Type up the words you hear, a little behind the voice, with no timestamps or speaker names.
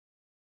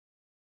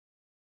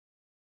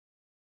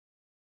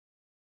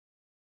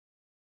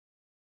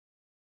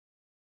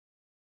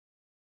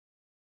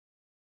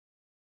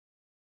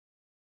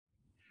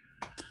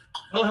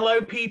Well,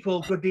 hello, people.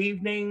 Good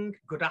evening,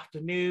 good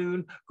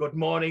afternoon, good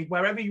morning,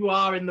 wherever you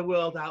are in the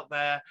world out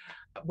there.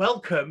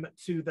 Welcome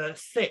to the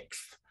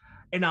sixth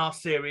in our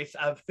series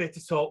of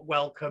Theatre Talk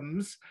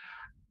Welcomes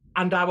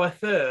and our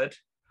third,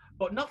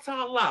 but not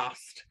our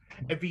last,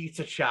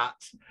 Evita chat.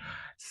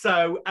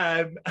 So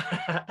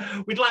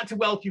we'd like to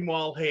welcome you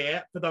all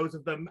here for those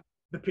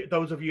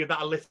of you that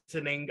are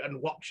listening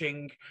and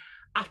watching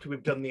after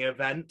we've done the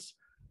event.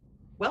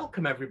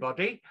 Welcome,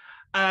 everybody.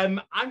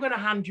 I'm going to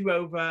hand you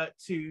over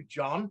to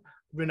John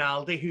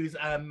Rinaldi, who's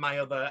my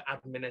other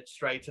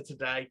administrator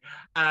today.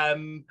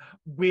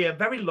 We're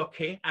very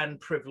lucky and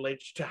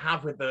privileged to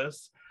have with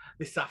us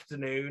this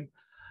afternoon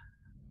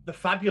the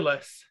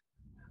fabulous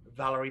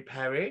Valerie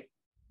Perri,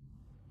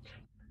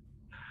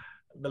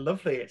 the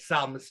lovely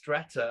Sal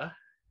Mistretta,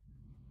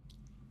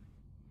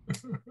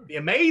 the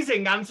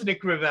amazing Anthony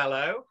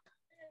Crivello,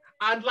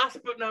 and last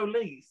but not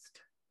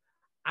least,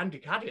 Andy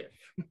Cadiff.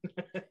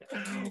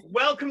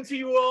 Welcome to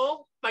you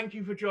all. Thank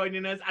you for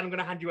joining us. I'm going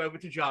to hand you over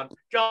to John.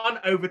 John,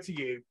 over to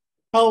you.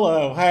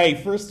 Hello. Hi.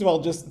 First of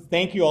all, just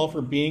thank you all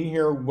for being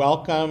here.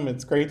 Welcome.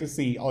 It's great to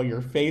see all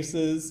your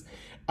faces.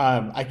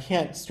 I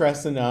can't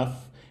stress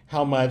enough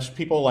how much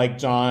people like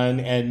John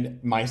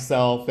and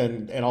myself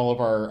and all of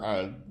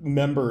our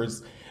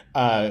members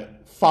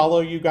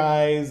follow you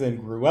guys and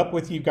grew up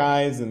with you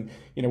guys. And,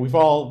 we've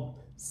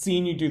all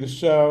seen you do the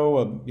show,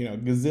 a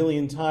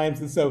gazillion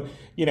times. And so,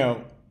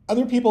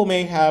 other people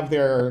may have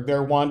their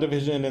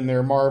WandaVision and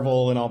their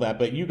Marvel and all that,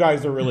 but you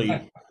guys are really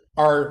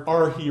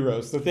our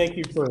heroes. So thank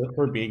you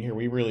for being here.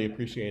 We really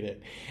appreciate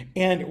it.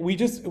 And we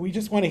just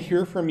want to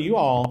hear from you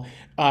all.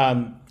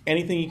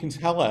 Anything you can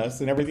tell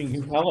us and everything you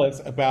can tell us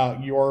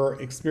about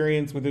your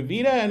experience with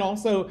Evita, and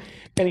also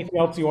anything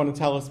else you want to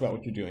tell us about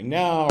what you're doing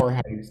now or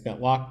how you spent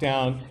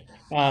lockdown.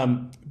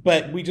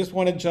 But we just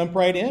want to jump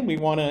right in. We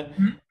want to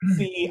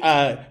see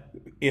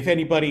if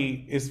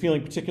anybody is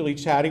feeling particularly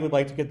chatty, would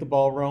like to get the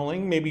ball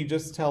rolling. Maybe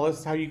just tell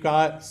us how you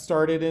got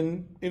started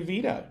in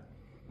Evita.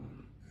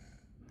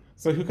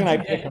 So who can I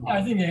pick on?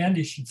 I think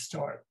Andy should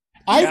start.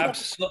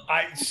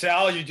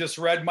 Sal, you just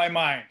read my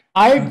mind.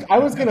 I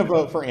was going to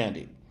vote for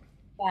Andy.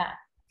 Yeah.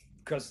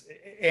 Because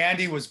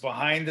Andy was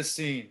behind the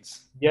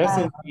scenes.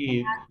 Yes,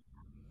 indeed.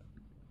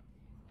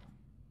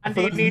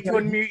 Andy, you need to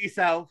unmute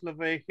yourself,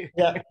 lovely.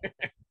 Yeah.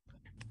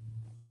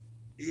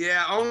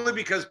 Yeah, only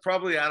because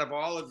probably out of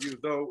all of you,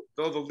 though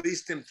the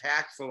least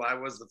impactful, I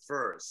was the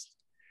first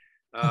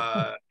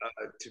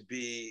to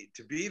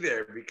be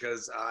there,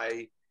 because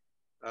I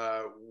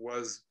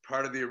was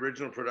part of the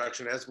original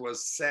production, as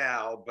was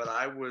Sal, but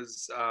I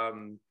was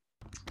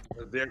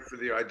there for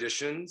the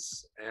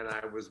auditions, and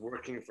I was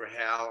working for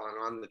Hal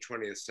on the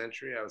 20th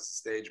Century. I was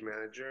the stage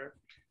manager,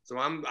 so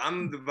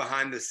I'm the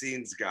behind the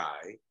scenes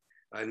guy,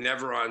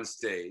 never on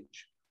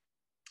stage,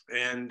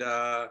 and.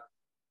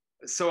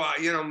 So,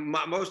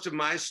 most of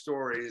my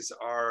stories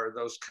are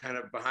those kind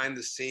of behind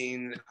the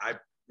scene.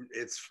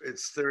 It's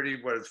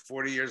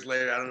 40 years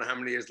later. I don't know how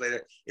many years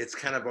later. It's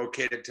kind of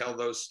okay to tell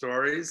those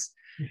stories.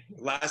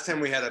 Last time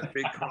we had a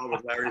big call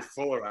with Larry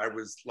Fuller, I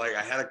was like,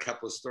 I had a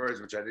couple of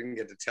stories which I didn't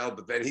get to tell,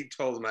 but then he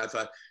told them, I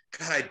thought,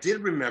 God, I did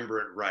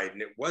remember it right,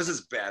 and it was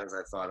as bad as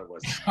I thought it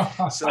was.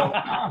 So,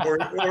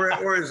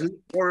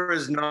 or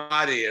as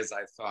naughty as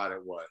I thought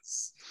it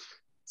was.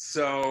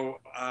 So,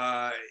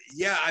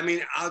 yeah, I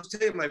mean, I'll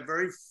tell you my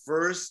very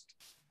first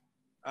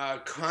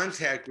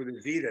contact with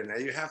Evita. Now,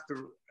 you have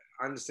to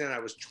understand I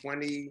was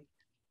 20,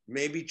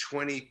 maybe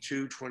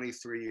 22,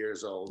 23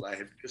 years old. I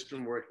had just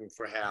been working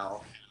for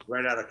Hal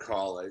right out of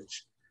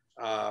college.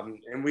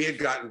 And we had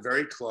gotten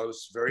very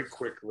close very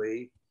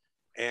quickly.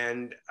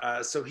 And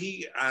so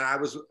I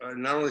was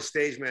not only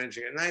stage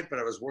managing at night, but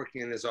I was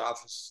working in his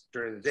office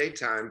during the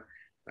daytime,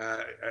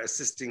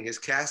 assisting his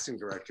casting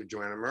director,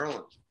 Joanna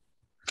Merlin.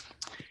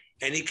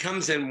 And he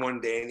comes in one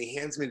day and he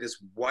hands me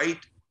this white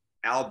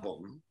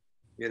album,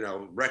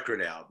 record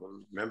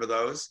album. Remember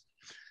those?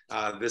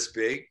 This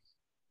big.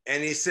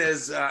 And he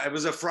says, it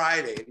was a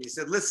Friday. And he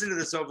said, listen to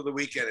this over the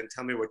weekend and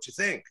tell me what you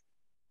think.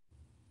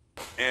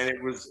 And it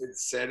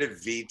said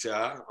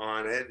Evita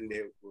on it. And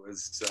it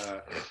was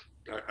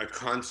a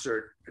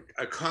concert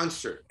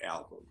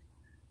album.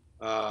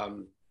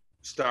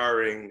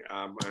 Starring,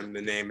 and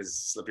the name is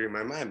slipping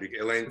my mind,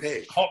 Elaine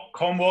Page.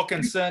 Colm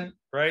Wilkinson,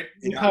 right?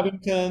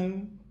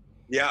 Covington.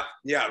 Yeah,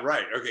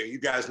 right. Okay, you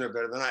guys know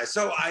better than I.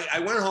 So I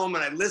went home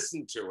and I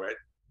listened to it.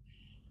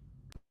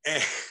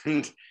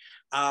 And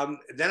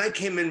then I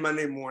came in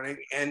Monday morning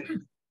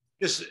and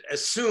just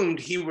assumed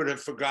he would have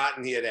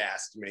forgotten he had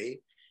asked me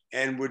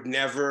and would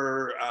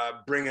never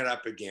bring it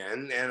up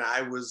again. And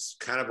I was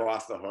kind of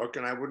off the hook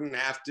and I wouldn't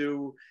have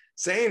to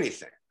say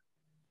anything.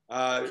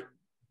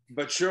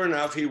 But sure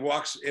enough, he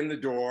walks in the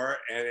door,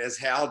 and as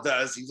Hal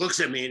does, he looks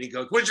at me and he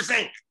goes, "What'd you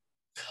think?"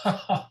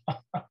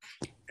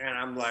 And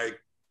I'm like,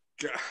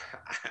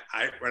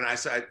 when I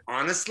said,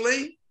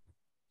 honestly,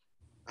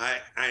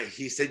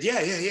 he said,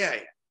 yeah.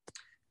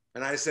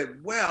 And I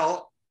said,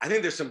 well, I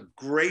think there's some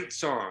great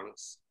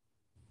songs,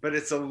 but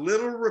it's a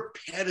little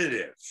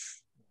repetitive.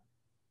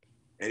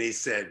 And he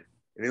said,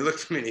 And he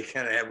looked at me and he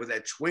kind of had with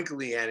that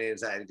twinkly eye in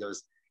his eye. He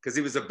goes, because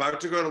he was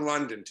about to go to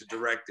London to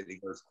direct it. He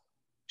goes,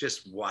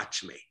 just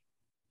watch me.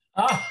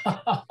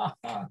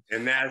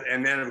 And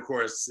then of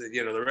course,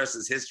 you know, the rest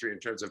is history in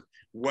terms of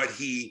what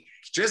he,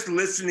 just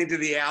listening to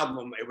the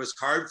album, it was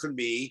hard for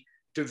me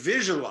to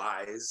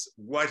visualize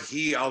what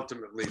he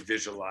ultimately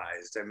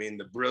visualized. I mean,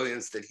 the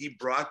brilliance that he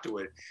brought to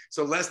it.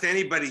 So lest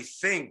anybody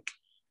think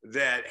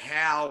that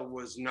Hal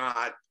was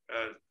not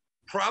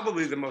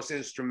probably the most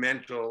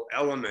instrumental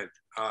element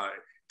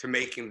to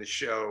making the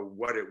show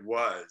what it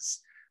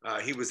was.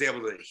 He was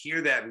able to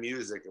hear that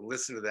music and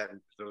listen to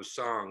those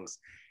songs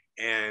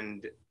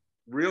and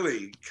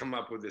really come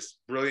up with this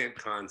brilliant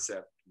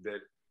concept that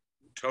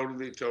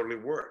totally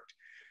worked.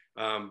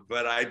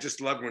 But I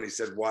just loved when he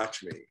said,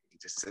 watch me. He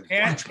just said,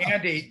 watch me.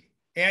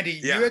 Andy,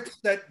 Yeah.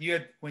 you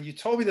had when you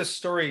told me this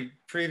story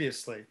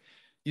previously,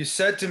 you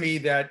said to me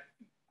that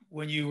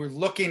when you were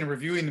looking and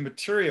reviewing the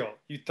material,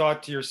 you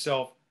thought to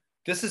yourself,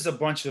 this is a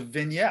bunch of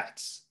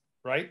vignettes,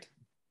 right?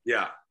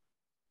 Yeah.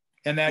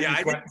 And that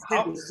I went,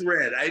 didn't see the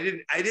thread.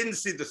 I didn't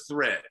see the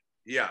thread.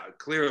 Yeah,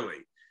 clearly.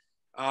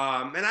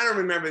 And I don't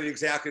remember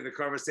exactly the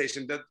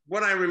conversation. But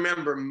what I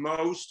remember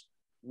most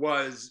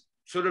was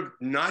sort of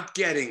not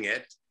getting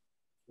it,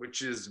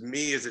 which is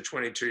me as a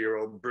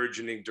 22-year-old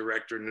burgeoning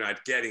director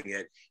not getting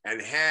it, and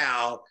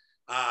Hal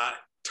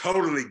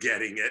totally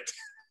getting it,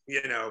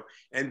 you know,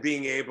 and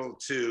being able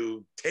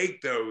to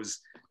take those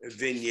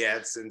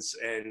vignettes and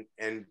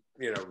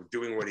you know,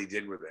 doing what he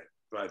did with it.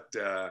 But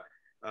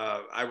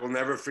I will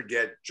never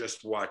forget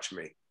 "Just Watch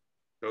Me."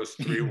 Those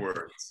 3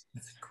 words.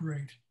 That's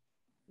great.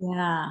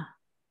 Yeah.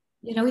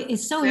 You know,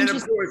 it's so And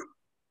interesting. of course,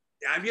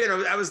 you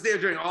know, I was there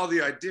during all the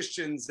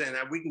auditions, and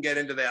we can get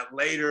into that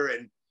later.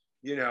 And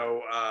you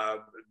know,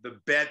 the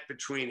bet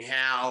between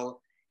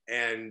Hal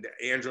and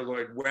Andrew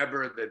Lloyd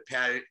Webber that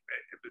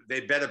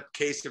they bet a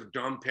case of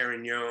Dom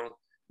Perignon.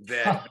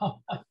 That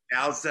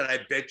Hal said, "I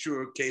bet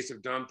you a case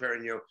of Dom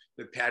Perignon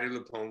that Patti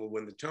LuPone will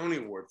win the Tony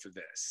Award for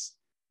this,"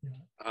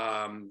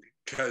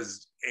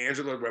 because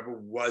Andrew Lloyd Webber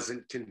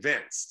wasn't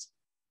convinced.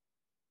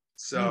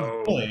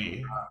 So.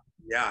 Really?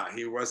 Yeah,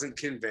 he wasn't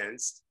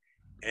convinced,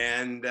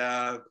 and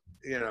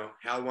you know,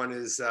 Hal won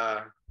his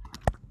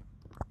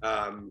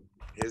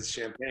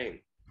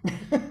champagne.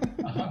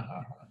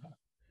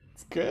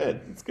 It's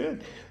good. It's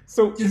good.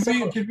 So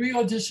Did we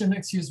audition?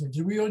 Excuse me.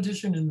 Did we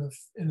audition in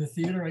the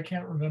theater? I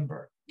can't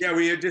remember. Yeah,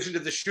 we auditioned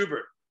at the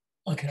Schubert.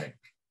 Okay.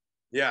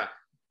 Yeah,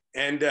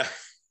 and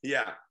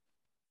yeah.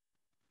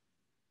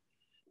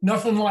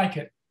 Nothing like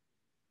it.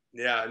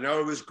 Yeah, no,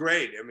 it was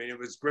great. I mean, it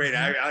was great.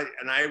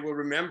 Mm-hmm. I will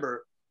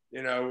remember,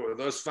 you know,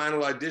 those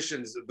final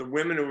auditions, the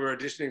women who were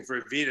auditioning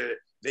for Evita,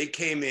 they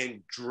came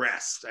in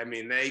dressed. I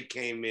mean, they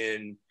came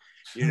in,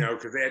 you know,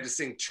 because they had to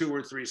sing 2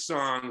 or 3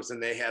 songs,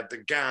 and they had the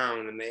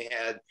gown, and they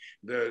had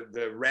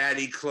the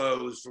ratty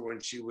clothes for when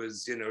she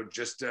was, you know,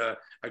 just a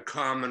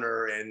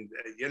commoner. And,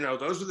 you know,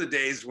 those were the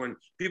days when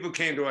people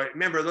came to,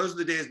 remember, those were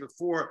the days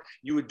before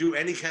you would do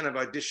any kind of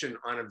audition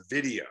on a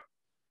video.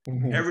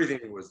 Mm-hmm.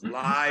 Everything was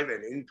live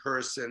and in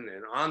person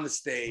and on the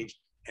stage.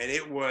 And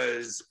it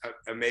was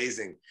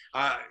amazing.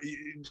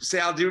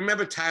 Sal, do you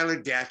remember Tyler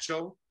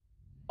Gatchell?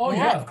 Oh,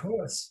 yeah, of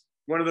course.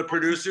 One of the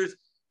producers?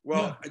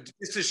 Well,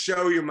 just to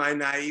show you my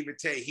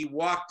naivete, he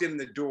walked in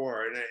the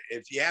door, and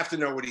if you have to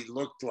know what he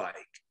looked like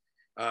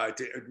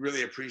to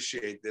really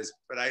appreciate this,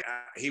 but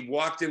he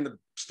walked in the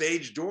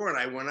stage door, and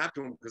I went up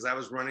to him because I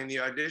was running the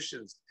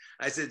auditions.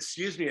 I said,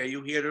 "Excuse me, are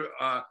you here to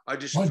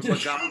audition for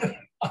Magala?"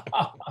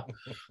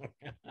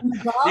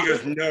 He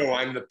goes, "No,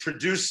 I'm the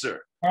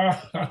producer."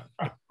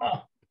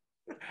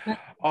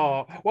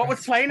 Oh, what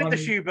was playing at the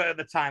Schubert at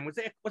the time? Was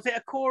it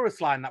a chorus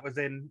line that was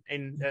in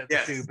the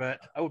Schubert?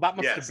 Oh, that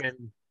must have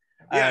been.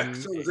 Yeah,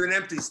 so it was an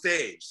empty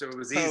stage, so it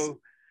was easy. So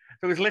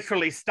it was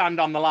literally stand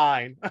on the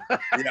line.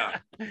 Yeah,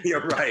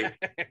 right.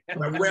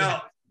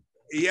 Well,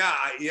 yeah,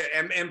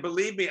 and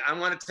believe me, I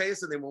want to tell you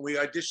something. When we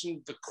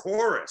auditioned the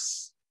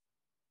chorus,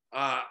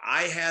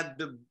 I had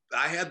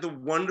the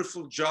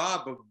wonderful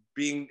job of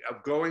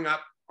going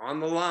up on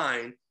the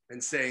line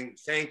and saying,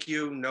 "Thank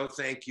you, no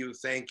thank you,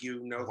 thank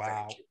you, no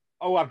thank you."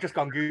 Oh, I've just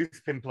gone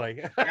goose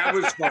pimply. That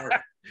was fun.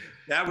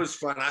 That was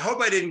fun. I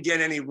hope I didn't get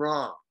any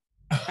wrong.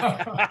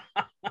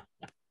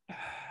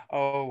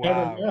 Oh, wow. I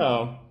don't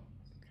know.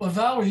 Well,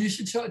 Valerie, you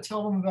should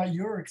tell them about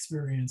your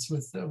experience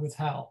with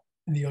Hal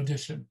in the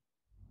audition.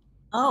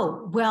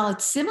 Oh, well,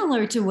 it's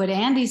similar to what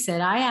Andy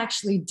said. I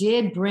actually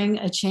did bring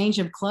a change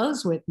of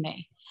clothes with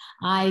me.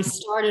 I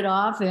started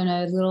off in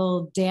a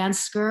little dance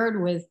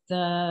skirt with,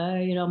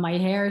 you know, my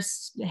hair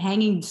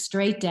hanging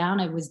straight down.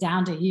 It was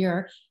down to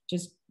here,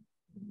 just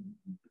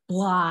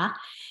blah.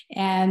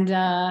 And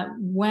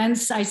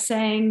once I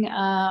sang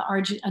not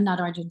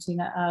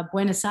Argentina,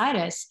 Buenos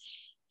Aires,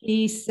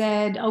 he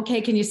said,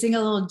 "Okay, can you sing a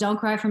little Don't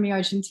Cry for Me,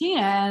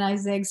 Argentina?" And I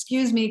said,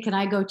 "Excuse me, can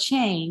I go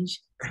change?"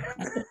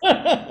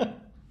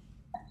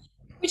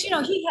 Which, you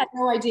know, he had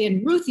no idea.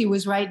 And Ruthie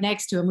was right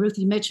next to him,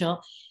 Ruthie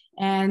Mitchell.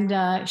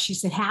 And she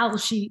said, "Hal,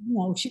 she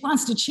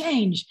wants to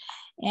change."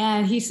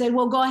 And he said,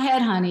 well, go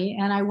ahead, honey.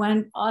 And I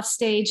went off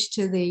stage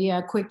to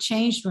the quick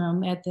change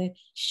room at the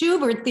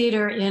Schubert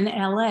Theater in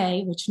LA,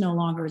 which no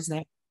longer is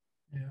there.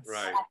 Yes.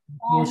 Right.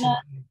 And,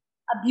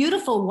 a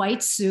beautiful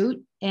white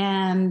suit,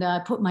 and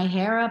put my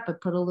hair up. I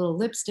put a little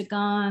lipstick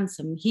on,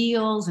 some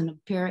heels, and a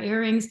pair of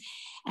earrings,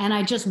 and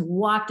I just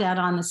walked out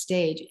on the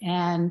stage.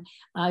 And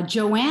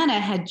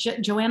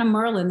Joanna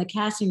Merlin, the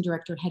casting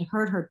director, had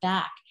heard her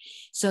back,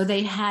 so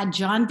they had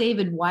John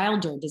David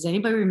Wilder. Does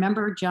anybody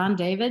remember John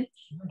David?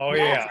 Oh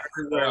yeah.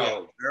 Very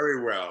well.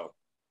 Very well.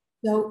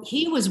 So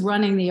he was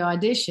running the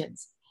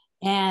auditions,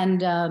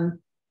 and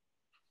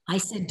I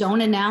said,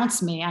 "Don't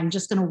announce me. I'm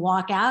just going to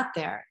walk out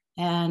there."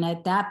 And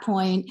at that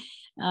point,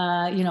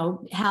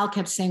 Hal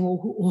kept saying,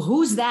 well,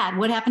 who's that?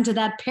 What happened to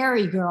that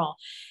Perri girl?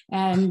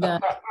 And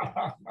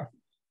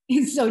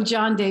so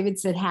John David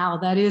said, Hal,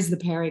 that is the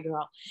Perri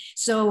girl.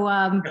 So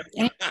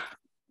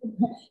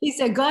he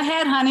said, go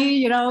ahead,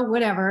 honey,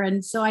 whatever.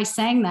 And so I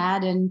sang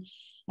that. And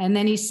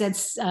then he said,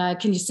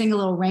 can you sing a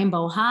little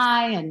Rainbow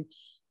High? And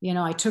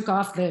I took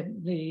off the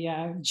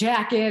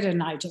jacket,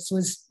 and I just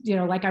was,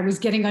 like I was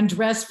getting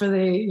undressed for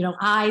the,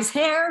 eyes,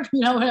 hair,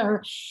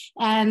 whatever.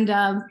 And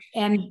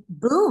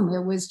boom,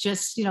 it was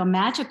just,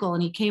 magical.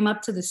 And he came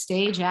up to the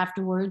stage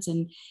afterwards,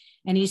 and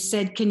he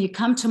said, can you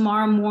come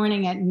tomorrow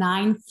morning at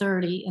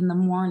 9:30 in the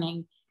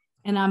morning?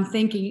 And I'm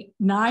thinking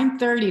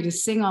 9:30 to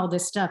sing all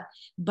this stuff.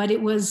 But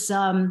it was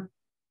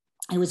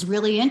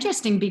really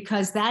interesting,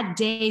 because that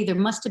day there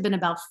must have been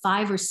about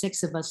 5 or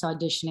 6 of us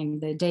auditioning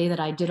the day that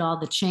I did all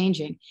the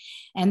changing.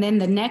 And then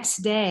the next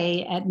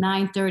day at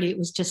 9:30, it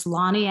was just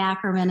Lonnie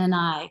Ackerman and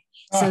I.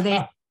 So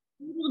they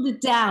whittled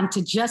it down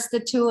to just the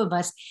 2 of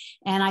us.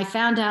 And I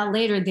found out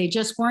later they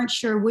just weren't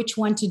sure which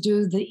one to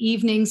do the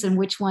evenings and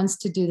which ones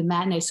to do the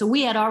matinee. So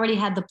we had already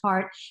had the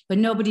part, but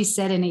nobody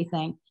said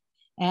anything.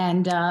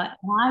 And I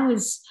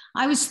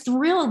was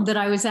thrilled that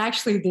I was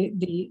actually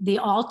the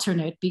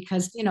alternate,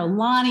 because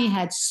Lonnie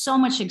had so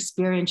much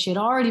experience. She had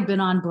already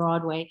been on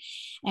Broadway,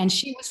 and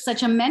she was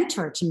such a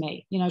mentor to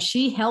me.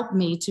 She helped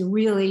me to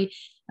really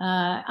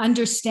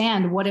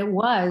understand what it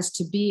was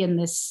to be in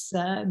this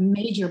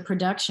major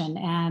production,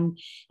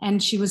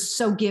 and she was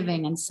so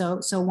giving and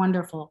so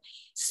wonderful.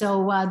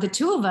 So the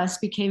 2 of us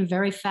became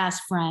very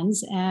fast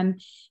friends,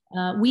 and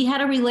we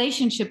had a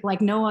relationship like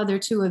no other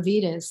 2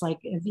 Evitas, like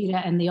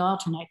Evita and the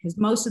alternate, because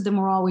most of them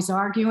were always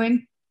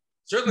arguing.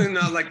 Certainly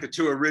not like the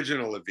 2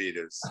 original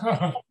Evitas.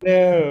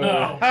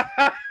 No.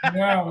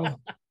 No.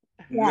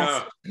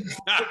 No.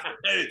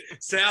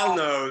 Sal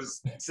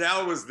knows.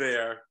 Sal was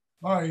there.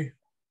 Hi.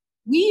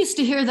 We used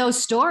to hear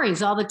those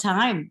stories all the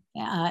time,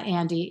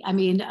 Andy. I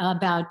mean,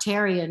 about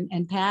Terry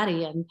and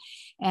Patty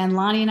and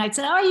Lonnie, and I'd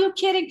say, are you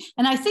kidding?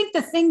 And I think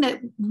the thing that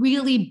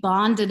really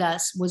bonded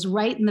us was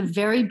right in the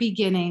very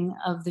beginning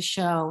of the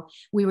show.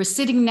 We were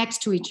sitting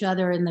next to each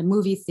other in the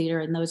movie theater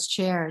in those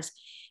chairs.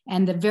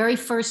 And the very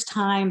first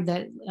time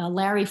that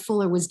Larry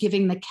Fuller was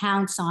giving the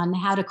counts on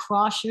how to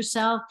cross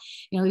yourself,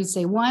 he'd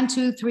say 1,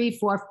 2, 3,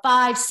 4,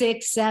 5,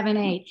 6, 7,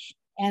 8.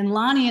 And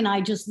Lonnie and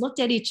I just looked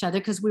at each other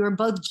because we were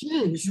both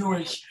Jews.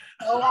 Jewish.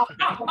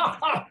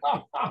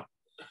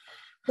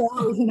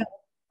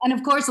 And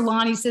of course,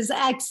 Lonnie says,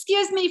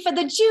 excuse me, for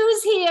the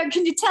Jews here,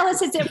 can you tell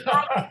us, is it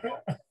right?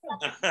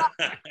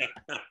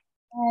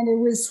 And it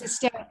was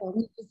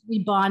hysterical. We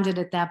bonded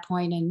at that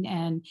point.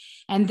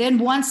 And then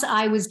once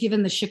I was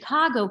given the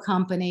Chicago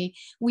company,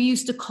 we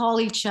used to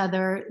call each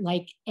other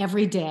like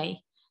every day.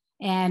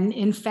 And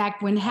in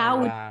fact, when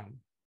Hal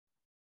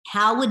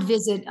would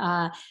visit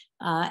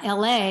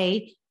LA,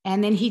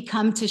 and then he'd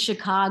come to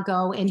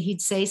Chicago and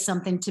he'd say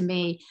something to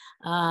me,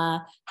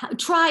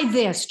 try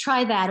this,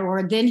 try that.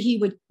 Or then he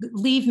would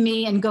leave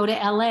me and go to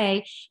LA,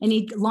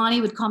 and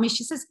Lonnie would call me.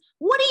 She says,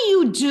 what do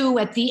you do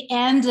at the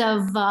end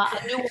of a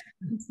new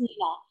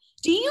Argentina?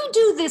 Do you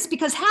do this?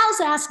 Because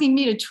Hal's asking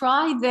me to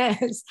try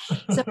this.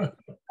 So we go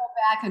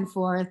back and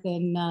forth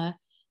and,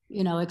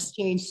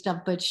 exchange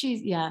stuff. But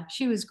she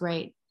was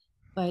great.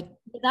 But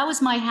that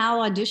was my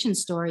Hal audition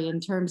story in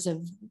terms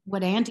of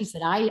what Andy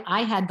said.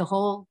 I had the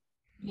whole,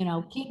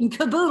 kit and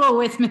caboodle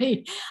with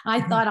me.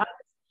 I thought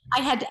I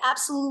had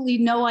absolutely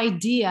no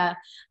idea,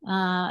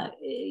 what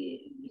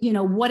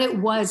it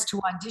was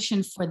to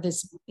audition for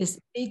this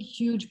big,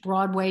 huge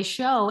Broadway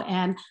show.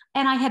 And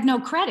I had no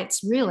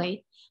credits,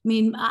 really. I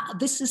mean,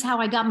 this is how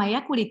I got my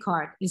equity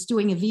card, is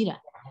doing Evita.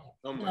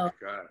 Oh my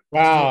God.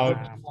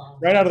 Wow.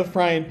 Right out of the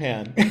frying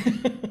pan.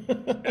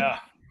 Yeah.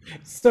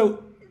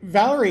 So,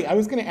 Valerie, I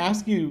was going to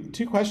ask you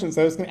 2 questions.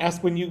 I was going to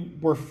ask, when you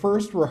were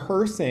first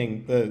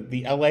rehearsing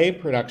the LA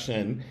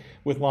production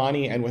with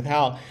Lonnie and with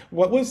Hal,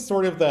 what was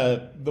sort of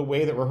the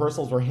way that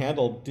rehearsals were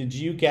handled? Did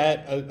you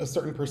get a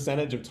certain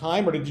percentage of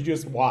time, or did you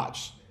just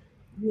watch?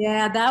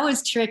 Yeah, that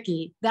was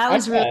tricky. That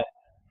was really,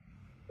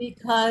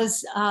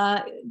 because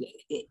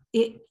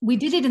we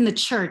did it in the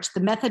church, the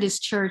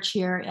Methodist church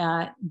here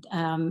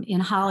in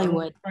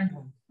Hollywood.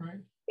 Franklin, right?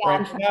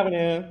 Yeah, Franklin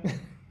Avenue.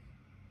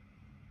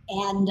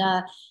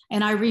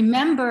 And I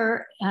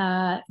remember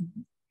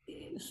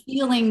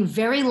feeling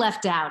very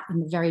left out in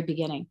the very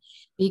beginning,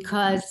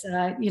 because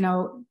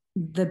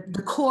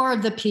the core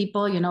of the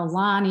people, you know,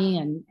 Lonnie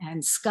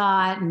and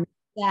Scott and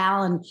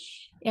Sal and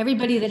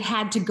everybody that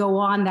had to go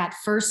on that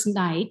first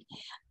night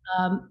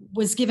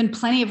was given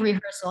plenty of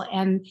rehearsal.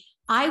 And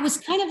I was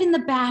kind of in the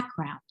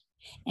background.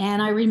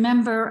 And I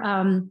remember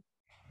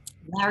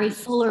Larry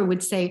Fuller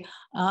would say,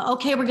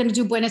 okay, we're going to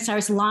do Buenos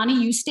Aires.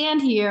 Lonnie, you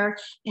stand here.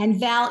 And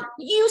Val,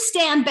 you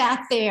stand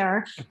back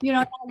there. You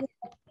know, in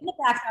the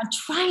background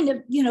trying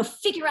to, you know,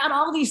 figure out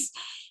all these.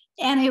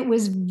 And it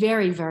was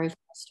very, very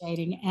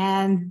frustrating.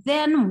 And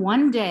then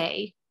one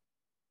day,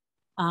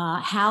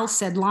 Hal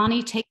said,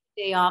 Lonnie, take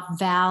the day off.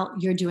 Val,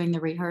 you're doing the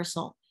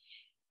rehearsal.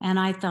 And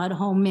I thought,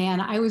 oh man,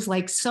 I was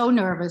like so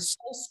nervous,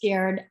 so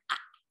scared.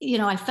 You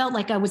know, I felt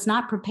like I was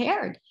not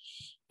prepared.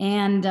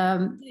 And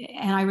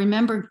I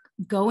remember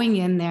going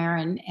in there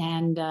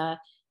and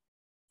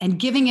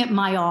giving it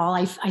my all.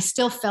 I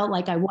still felt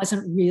like I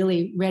wasn't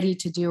really ready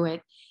to do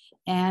it.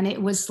 And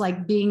it was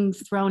like being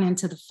thrown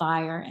into the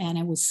fire, and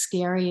it was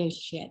scary as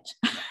shit.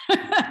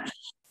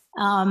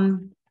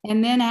 And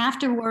then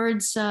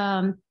afterwards,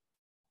 at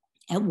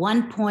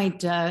one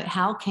point,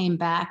 Hal came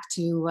back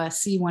to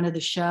see one of the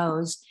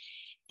shows,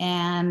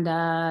 and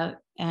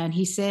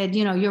he said,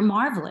 you know, you're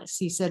marvelous.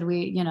 He said,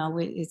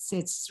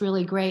 it's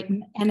really great.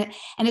 And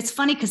it's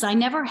funny because I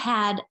never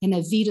had an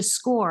Evita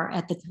score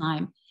at the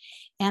time.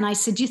 And I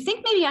said, do you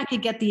think maybe I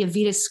could get the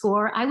Evita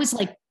score? I was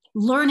like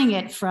learning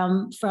it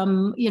from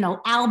you know,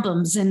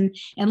 albums and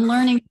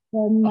learning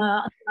from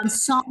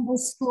ensemble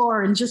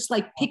score and just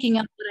like picking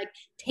up like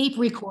tape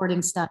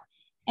recording stuff.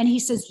 And he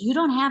says, you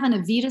don't have an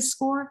Evita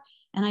score?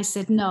 And I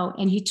said, no.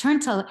 And he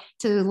turned to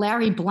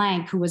Larry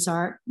Blank, who was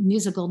our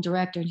musical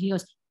director, and he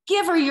goes,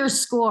 give her your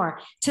score.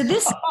 To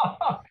this,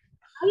 I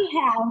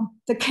have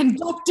the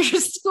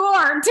conductor's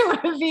score to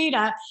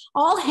Evita,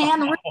 all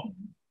handwritten.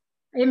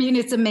 I mean,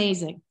 it's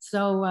amazing.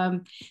 So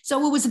it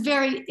was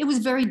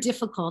very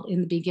difficult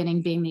in the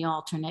beginning being the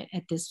alternate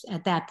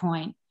at that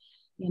point.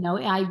 You know,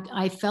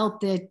 I felt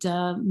that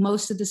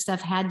most of the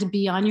stuff had to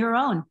be on your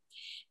own.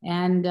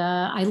 And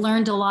I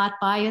learned a lot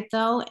by it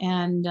though.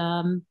 And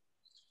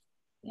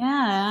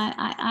yeah,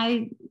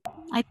 I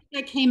think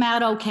I came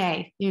out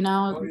okay, you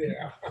know. Oh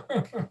yeah.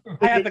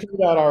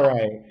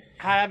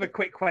 I have a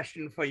quick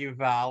question for you,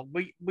 Val.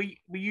 Were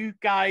you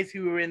guys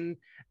who were in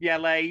the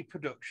LA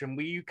production,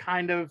 were you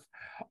kind of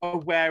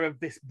aware of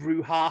this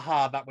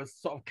brouhaha that was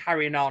sort of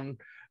carrying on,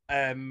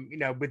 you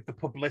know, with the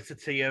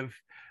publicity of,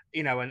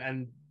 you know,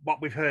 and what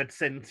we've heard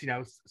since, you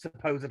know,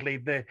 supposedly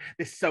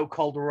this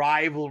so-called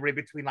rivalry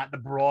between like the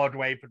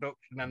Broadway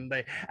production and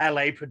the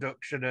LA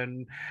production,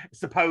 and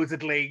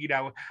supposedly, you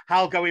know,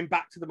 Hal going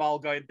back to them all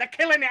going, they're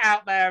killing it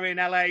out there in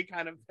LA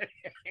kind of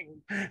thing.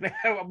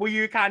 Were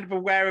you kind of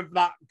aware of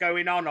that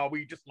going on, or were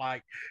you just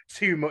like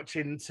too much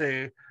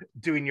into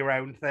doing your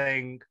own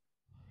thing?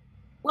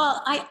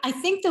 Well, I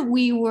think that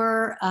we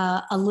were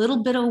a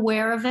little bit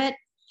aware of it.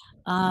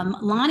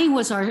 Lonnie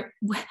was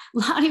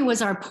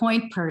our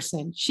point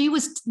person. She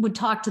would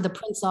talk to the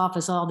Prince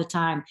office all the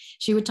time.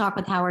 She would talk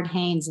with Howard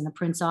Haynes in the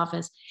Prince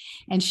office,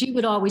 and she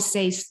would always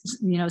say,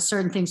 you know,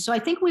 certain things. So I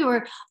think we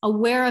were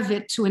aware of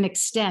it to an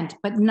extent,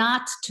 but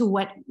not to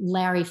what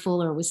Larry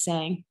Fuller was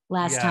saying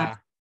last time.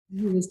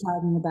 He was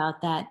talking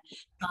about that.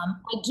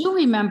 I do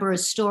remember a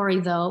story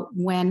though,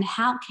 when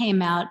Hal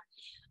came out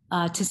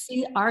to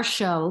see our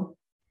show,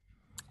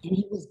 and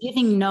he was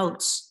giving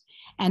notes,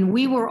 and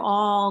we were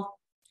all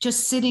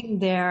just sitting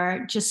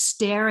there, just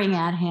staring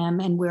at him.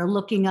 And we're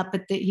looking up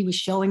at he was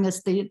showing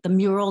us the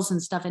murals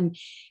and stuff, and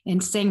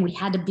saying we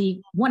had to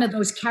be one of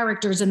those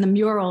characters in the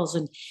murals.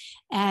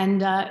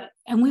 And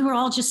we were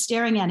all just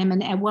staring at him.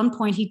 And at one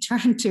point he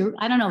turned to,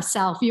 I don't know,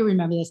 Sal, if you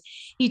remember this,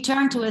 he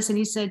turned to us and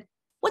he said,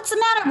 what's the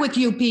matter with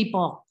you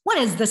people? What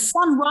is the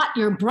sun rot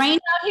your brain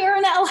out here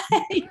in LA?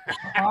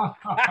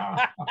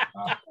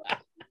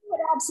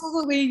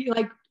 Absolutely,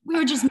 like we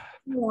were just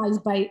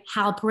mesmerized by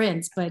Hal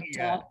Prince, but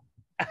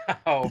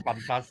oh,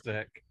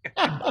 fantastic.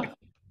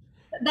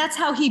 That's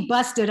how he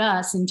busted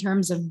us in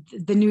terms of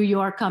the New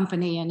York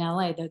company in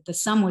LA. The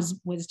sun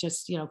was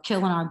just, you know,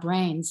 killing our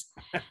brains.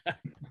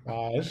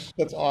 Gosh,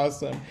 that's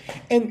awesome.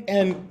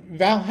 And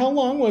Val, how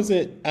long was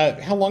it?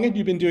 How long had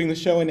you been doing the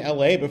show in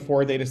LA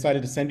before they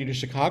decided to send you to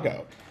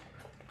Chicago?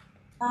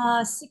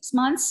 6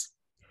 months.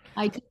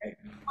 I did 6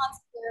 months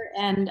there,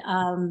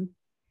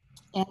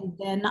 and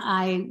then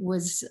I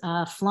was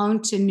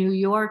flown to New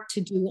York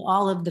to do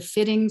all of the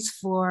fittings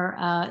for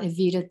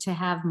Evita, to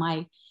have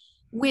my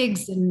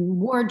wigs and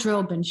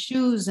wardrobe and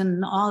shoes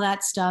and all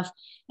that stuff,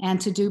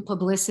 and to do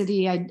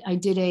publicity. I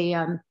did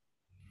a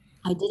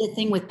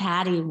thing with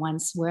Patty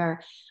once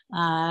where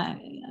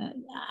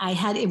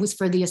it was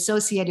for the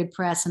Associated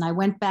Press, and I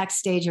went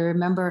backstage. I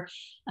remember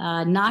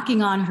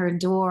knocking on her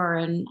door,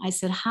 and I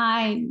said,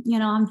 hi, you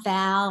know, I'm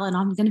Val, and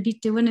I'm going to be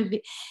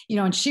doing you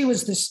know, and she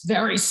was this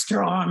very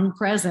strong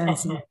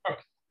presence. And,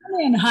 come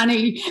in,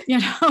 honey, you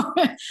know.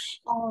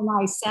 And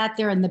I sat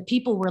there, and the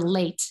people were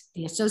late.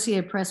 The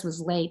Associated Press was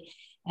late.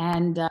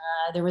 And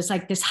there was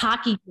like this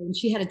hockey game.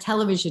 She had a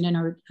television in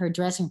her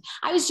dressing room.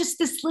 I was just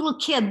this little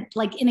kid,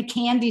 like in a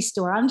candy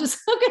store. I'm just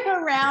looking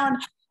around,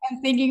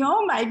 I'm thinking,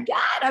 oh my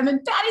God, I'm in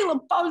Patti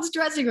LuPone's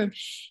dressing room.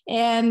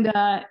 And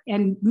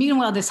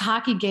meanwhile, this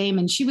hockey game,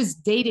 and she was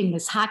dating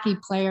this hockey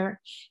player.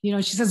 You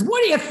know, she says,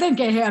 what do you think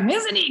of him?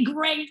 Isn't he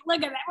great?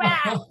 Look at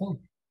that.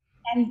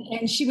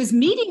 And she was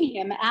meeting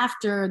him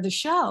after the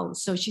show.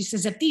 So she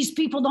says, if these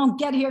people don't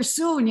get here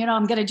soon, you know,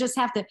 I'm going to just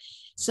have to.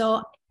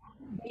 So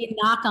they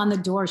knock on the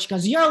door. She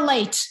goes, you're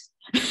late.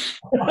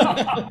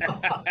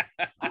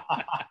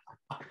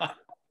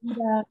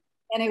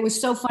 And it was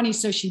so funny.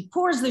 So she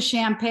pours the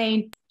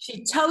champagne.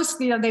 She toasts,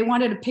 you know, they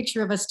wanted a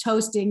picture of us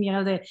toasting, you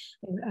know, the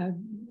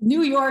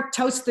New York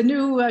toast the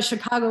new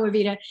Chicago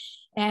Evita.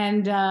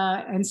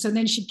 And so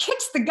then she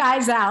kicks the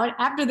guys out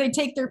after they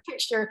take their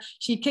picture.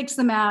 She kicks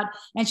them out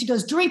and she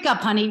goes, drink up,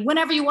 honey.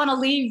 Whenever you want to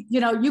leave, you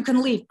know, you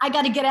can leave. I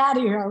got to get out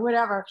of here or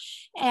whatever.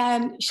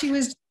 And she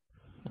was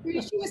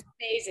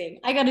amazing.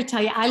 I got to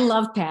tell you, I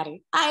love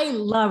Patti. I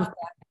love Patti.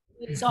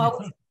 It's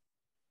always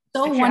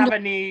so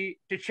wonderful.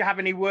 Did she have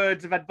any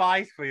words of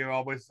advice for you,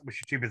 or was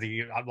she too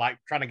busy, like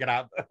trying to get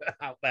out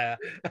there?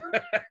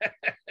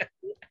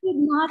 Did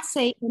not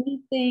say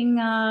anything.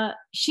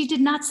 She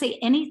did not say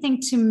anything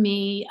to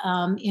me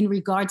in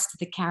regards to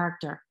the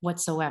character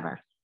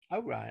whatsoever.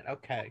 Oh, right.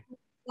 Okay.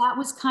 That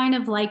was kind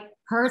of like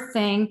her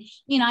thing.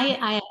 You know,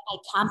 I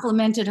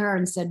complimented her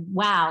and said,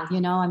 wow, you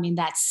know, I mean,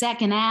 that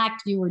second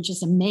act, you were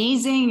just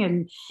amazing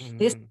and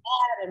this,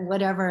 that, and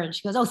whatever. And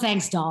she goes, oh,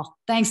 thanks, doll.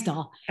 Thanks,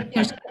 doll.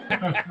 You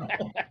know,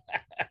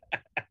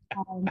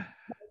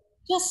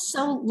 just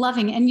so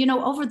loving. And, you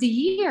know, over the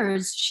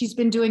years, she's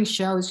been doing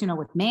shows, you know,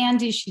 with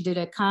Mandy. She did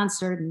a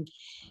concert. And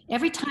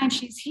every time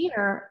she's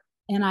here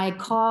and I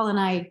call and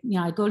I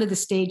go to the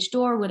stage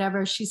door,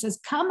 whatever, she says,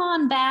 come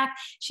on back.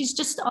 She's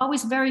just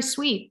always very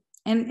sweet.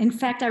 And in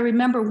fact, I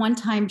remember one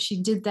time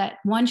she did that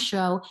one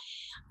show,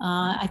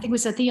 I think it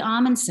was at the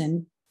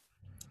Amundsen.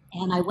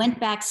 And I went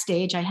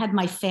backstage. I had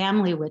my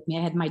family with me.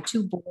 I had my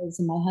 2 boys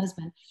and my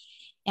husband.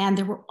 And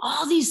there were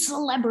all these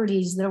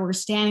celebrities that were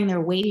standing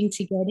there waiting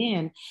to get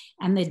in.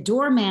 And the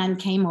doorman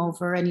came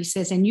over and he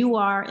says, and you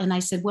are? And I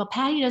said, well,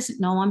 Patti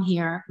doesn't know I'm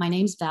here. My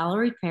name's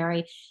Valerie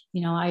Perri.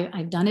 You know,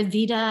 I've done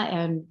Evita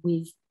and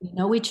we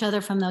know each other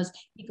from those.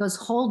 He goes,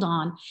 hold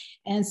on.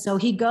 And so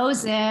he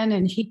goes in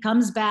and he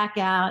comes back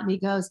out and he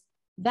goes,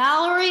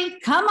 Valerie,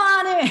 come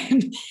on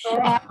in.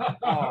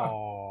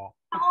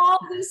 All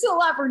these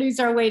celebrities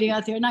are waiting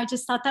out there. And I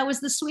just thought that was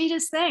the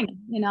sweetest thing.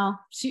 You know,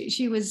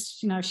 she was,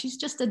 you know, she's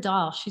just a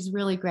doll. She's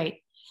really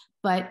great.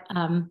 But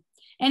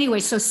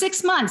anyway, so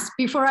 6 months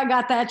before I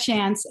got that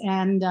chance.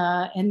 And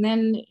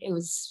then it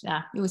was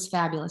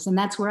fabulous. And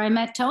that's where I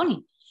met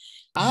Tony.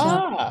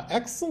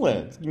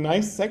 Excellent.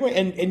 Nice segue.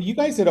 And you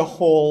guys did a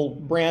whole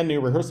brand new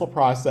rehearsal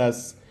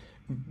process,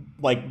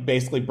 like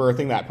basically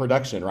birthing that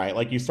production, right?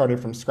 Like you started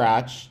from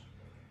scratch.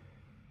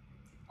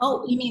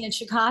 Oh, you mean in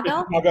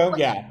Chicago? Chicago,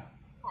 yeah.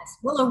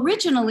 Well,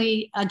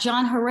 originally,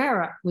 John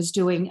Herrera was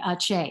doing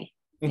Che.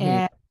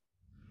 And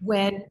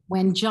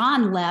when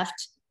John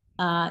left,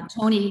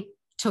 Tony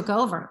took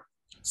over.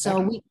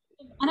 So you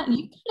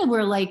kind of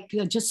were like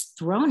just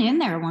thrown in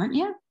there, weren't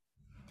you?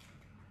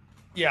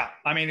 Yeah,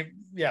 I mean,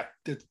 yeah,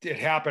 it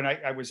happened.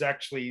 I was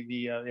actually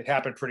it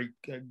happened pretty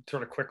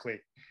sort of quickly.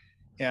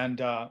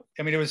 And I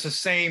mean, it was the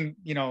same,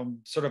 you know,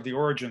 sort of the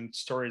origin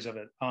stories of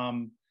it.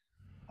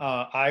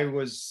 I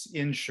was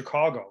in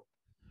Chicago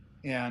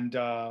and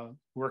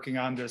working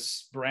on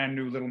this brand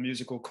new little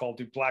musical called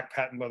Do Black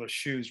Patent Leather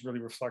Shoes Really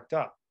Reflect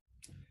Up,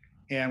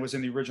 and was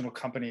in the original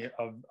company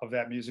of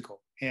that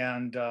musical.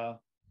 And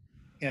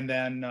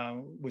then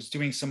was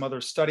doing some other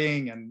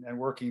studying and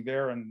working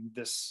there. And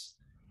this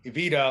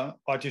Evita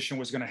audition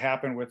was going to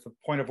happen with the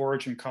Point of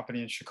Origin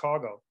company in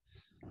Chicago,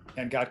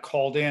 and got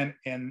called in.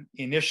 And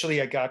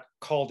initially I got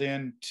called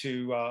in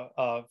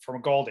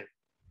from Galdi.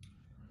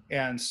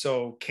 And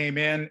so came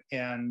in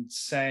and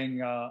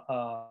sang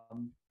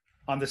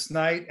on this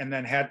night, and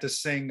then had to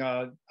sing,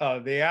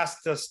 they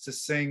asked us to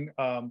sing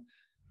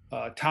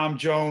Tom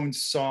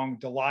Jones' song,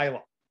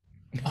 Delilah.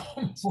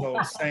 So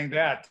I sang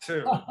that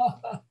too,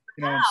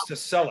 you know, to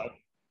sell it.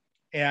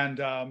 And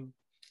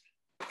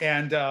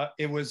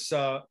it was,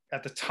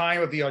 at the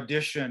time of the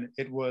audition,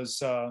 it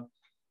was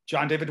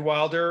John David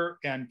Wilder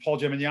and Paul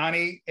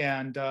Gemignani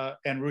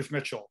and Ruth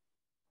Mitchell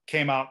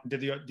came out and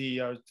did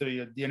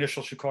the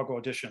initial Chicago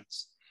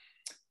auditions.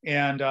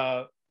 And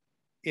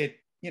it,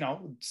 you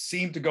know,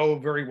 seemed to go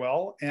very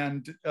well.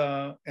 And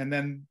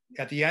then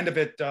at the end of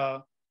it,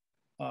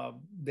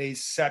 they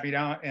sat me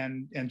down,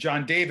 and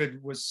John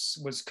David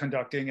was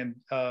conducting and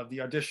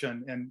the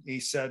audition, and he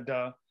said,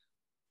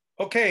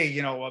 okay,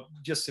 you know,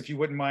 just if you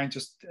wouldn't mind,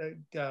 just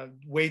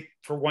wait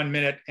for 1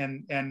 minute,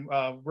 and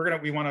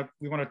we want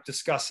to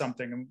discuss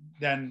something, and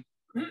then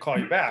call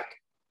you back.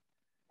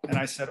 And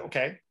I said,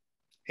 okay.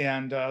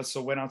 And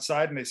so went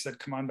outside, and they said,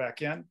 come on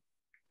back in.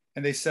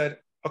 And they said,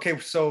 okay,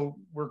 so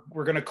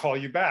we're going to call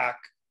you back.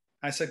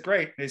 I said,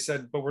 great. They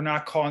said, but we're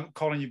not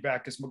calling you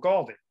back as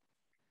Magaldi.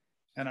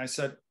 And I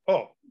said,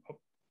 oh,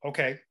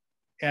 okay.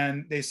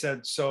 And they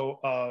said,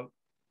 so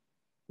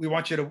we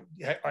want you to,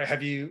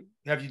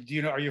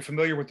 are you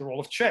familiar with the role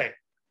of Che?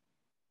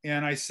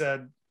 And I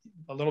said,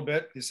 a little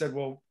bit. He said,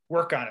 well,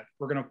 work on it.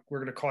 We're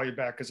gonna call you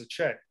back as a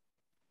Che.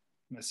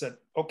 And I said,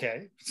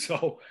 okay.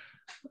 So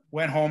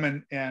went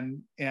home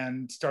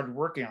and started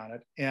working on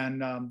it.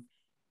 And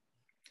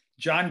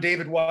John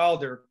David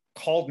Wilder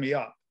called me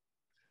up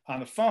on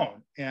the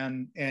phone,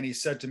 and he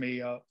said to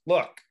me,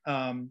 look,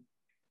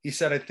 he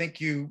said, I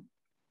think you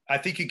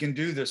can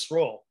do this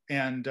role.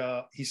 And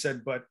he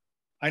said, but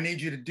I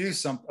need you to do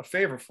a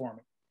favor for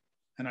me.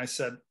 And I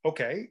said,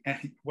 okay.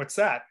 And what's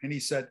that? And he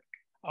said,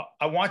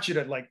 I want you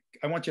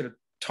to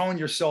tone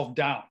yourself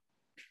down.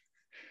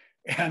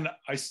 And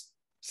I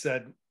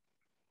said,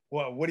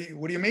 well, what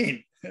do you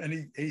mean?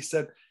 And he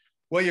said,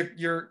 well,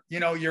 you're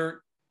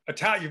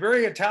Italian, you're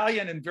very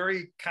Italian and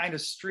very kind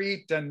of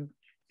street, and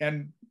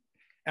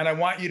I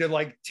want you to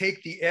like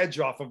take the edge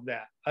off of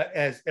that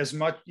as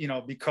much,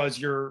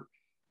 because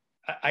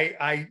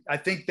I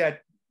think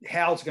that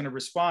Hal's going to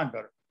respond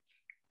better.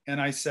 And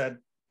I said,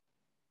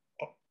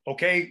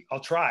 okay, I'll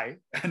try.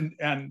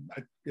 And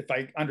if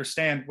I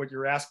understand what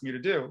you're asking me to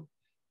do.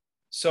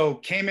 So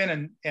came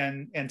in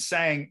and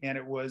sang, and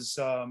it was,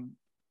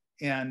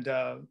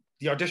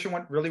 the audition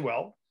went really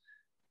well.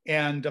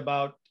 And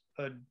about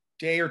a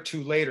day or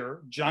two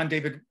later, John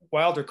David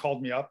Wilder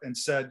called me up and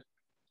said,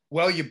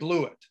 well, you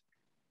blew it.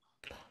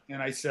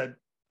 And I said,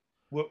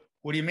 what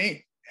do you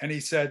mean? And he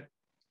said,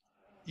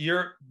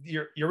 you're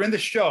in the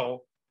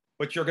show,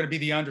 but you're going to be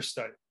the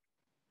understudy.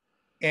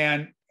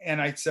 And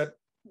I said,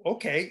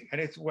 okay. And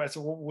I said,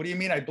 well, what do you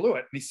mean I blew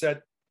it? And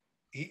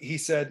he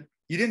said,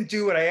 you didn't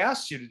do what I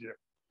asked you to do,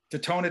 to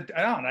tone it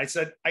down. I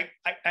said,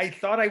 I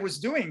thought I was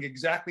doing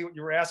exactly what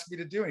you were asking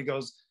me to do. And he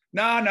goes,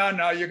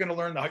 no, you're going to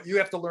learn you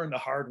have to learn the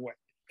hard way.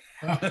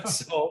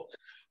 So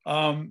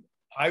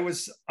I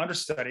was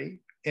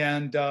understudy,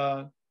 and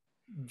but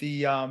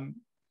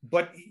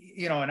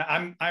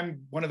and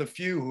I'm one of the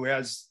few who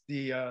has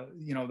the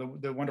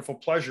wonderful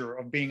pleasure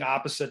of being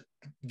opposite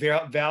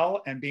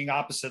Val and being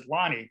opposite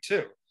Lonnie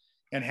too,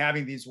 and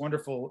having these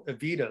wonderful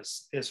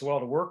Evitas as well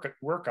to work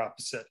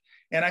opposite.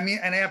 And I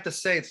have to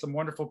say, it's some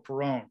wonderful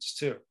Perones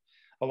too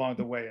along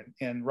the way,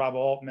 and Rob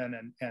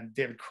Altman and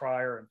David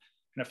Cryer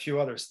and a few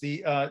others.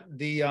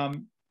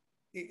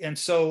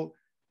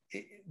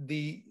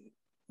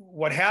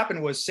 What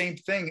happened was same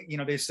thing.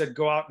 They said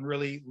go out and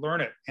really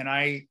learn it, and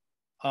I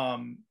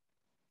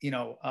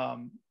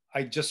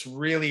just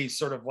really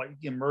sort of like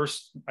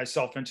immersed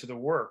myself into the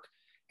work,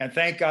 and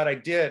thank God I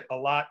did a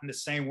lot in the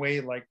same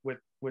way like with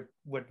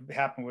what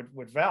happened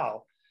with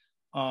Val.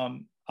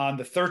 On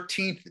the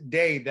 13th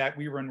day that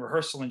we were in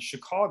rehearsal in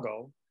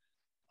Chicago,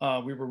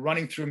 we were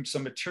running through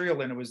some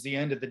material, and it was the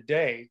end of the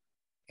day,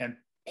 and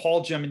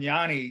Paul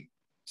Gemignani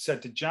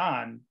said to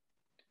John,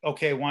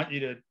 okay, I want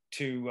you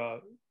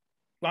to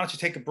why don't you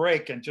take a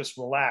break and just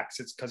relax?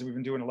 It's because we've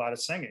been doing a lot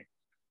of singing.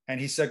 And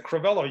he said,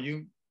 Crivello,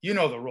 you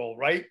know the role,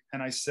 right?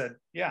 And I said,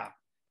 yeah.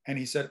 And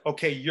he said,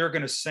 okay, you're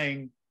going to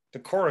sing the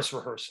chorus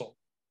rehearsal.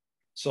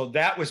 So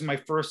that was my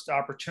first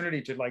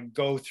opportunity to like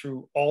go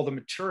through all the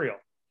material.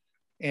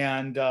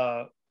 And,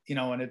 that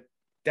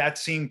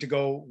seemed to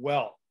go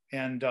well.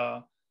 And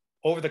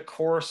over the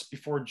course,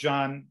 before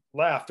John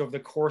left, over the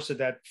course of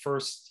that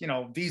first,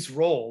 these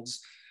roles,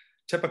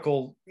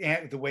 typical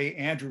the way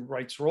Andrew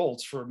writes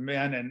roles for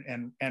men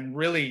and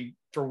really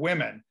for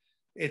women,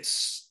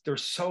 they're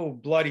so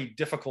bloody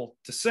difficult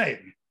to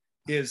sing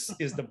is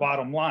the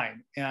bottom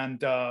line.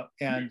 And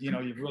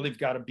you've really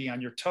got to be on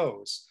your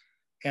toes.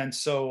 And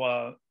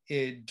so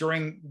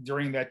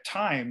during that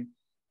time,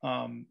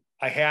 in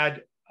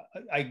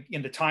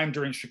the time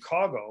during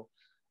Chicago,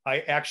 I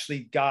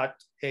actually got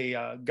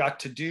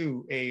to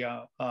do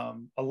a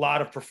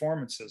lot of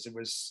performances. It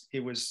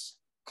was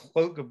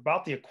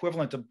about the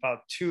equivalent of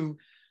about two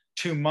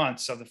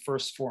months of the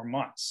first 4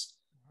 months,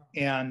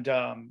 and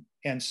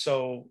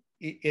so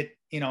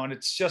and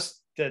it's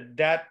just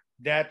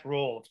that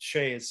role of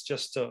Che is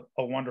just a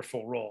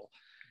wonderful role,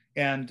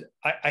 and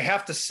I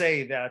have to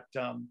say that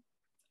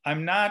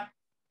I'm not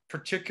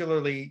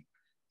particularly,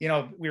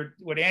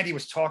 what Andy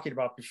was talking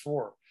about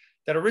before,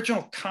 that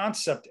original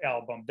concept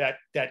album that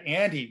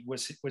Andy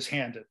was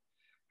handed,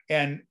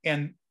 and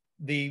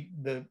the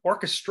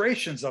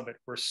orchestrations of it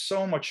were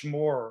so much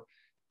more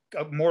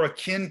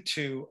akin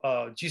to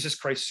Jesus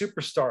Christ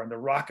Superstar and the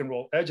rock and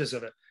roll edges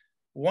of it.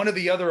 One of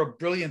the other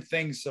brilliant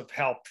things of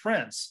Hal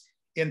Prince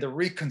in the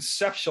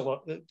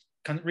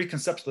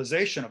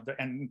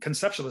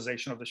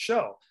reconceptualization of the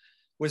show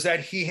was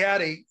that he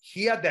had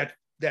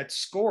that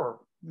score,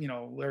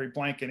 Larry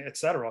Blanken, et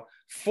cetera,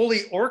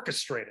 fully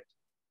orchestrated.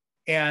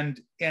 And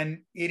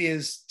it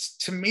is,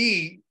 to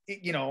me,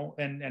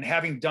 and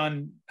having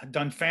done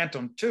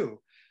Phantom too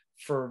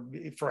for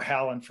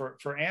Hal and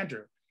for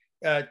Andrew,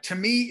 to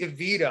me,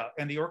 Evita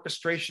and the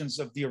orchestrations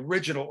of the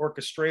original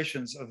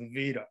orchestrations of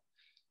Evita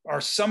are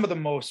some of the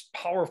most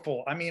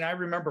powerful. I mean, I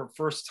remember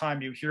first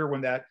time you hear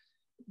when that,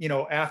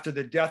 after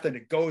the death, and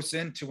it goes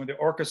into when the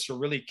orchestra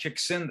really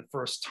kicks in the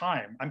first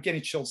time. I'm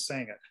getting chills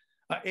saying it.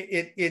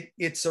 It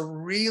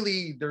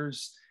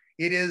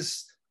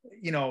is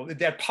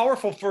that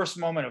powerful first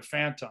moment of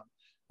Phantom,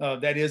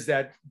 that is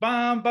that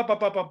bum ba ba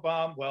ba ba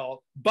bum.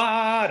 Well,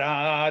 ba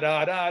da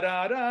da da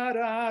da da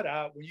da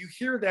da. When you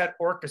hear that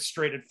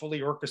orchestrated,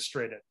 fully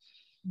orchestrated,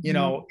 you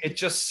know, it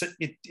just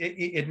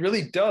it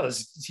really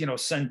does, you know,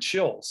 send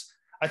chills.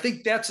 I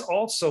think that's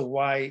also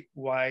why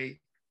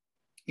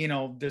you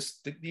know,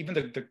 even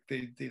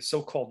the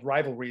so-called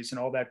rivalries and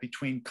all that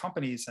between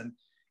companies and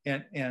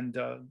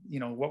you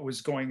know, what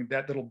was going,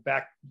 that little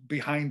back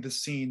behind the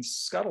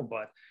scenes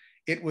scuttlebutt.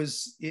 It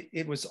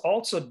was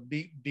also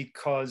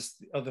because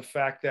of the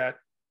fact that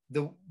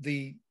the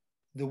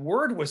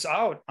word was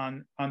out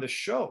on the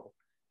show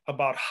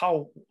about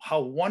how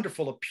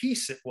wonderful a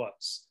piece it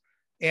was,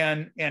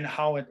 and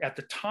how at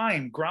the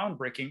time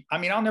groundbreaking. I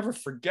mean, I'll never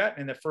forget,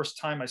 in the first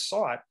time I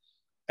saw it,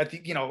 at the,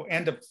 you know,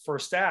 end of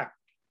first act,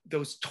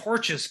 those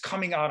torches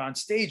coming out on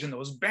stage and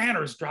those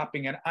banners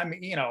dropping, and I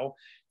mean, you know,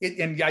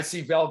 and I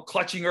see Val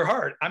clutching her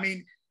heart. I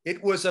mean,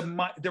 it was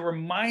there were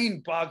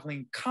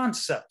mind-boggling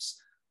concepts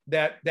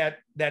that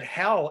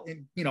Hal,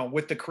 you know,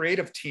 with the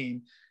creative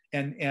team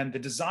and the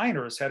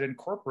designers had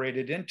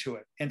incorporated into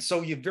it. And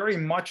so you very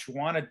much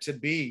wanted to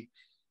be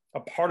a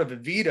part of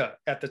Evita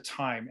at the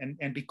time,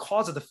 and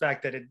because of the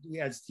fact that it,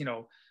 as you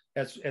know,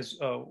 as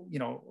you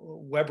know,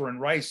 Weber and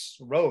Rice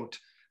wrote,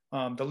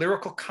 the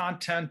lyrical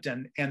content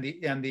and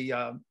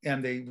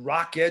the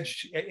rock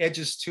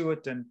edges to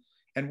it,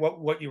 and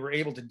what you were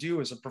able to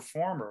do as a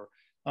performer.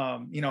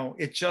 You know,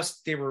 it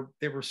just, there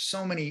were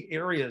so many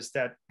areas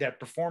that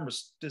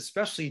performers,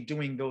 especially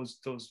doing those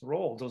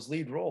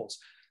lead roles,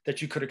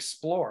 that you could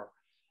explore.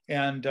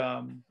 And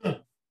you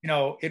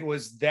know, it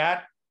was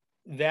that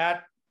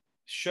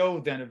show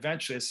then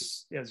eventually,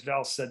 as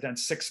Val said, then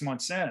 6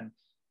 months in,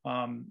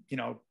 you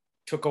know,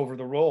 took over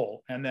the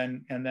role, and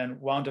then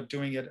wound up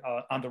doing it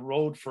on the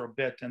road for a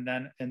bit, and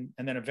then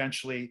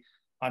eventually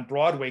on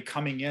Broadway,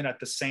 coming in at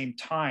the same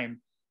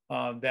time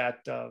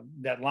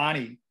that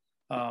Lonnie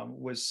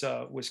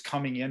was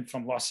coming in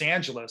from Los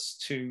Angeles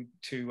to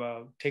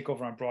take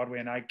over on Broadway,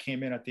 and I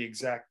came in at the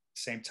exact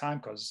same time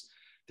because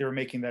they were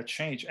making that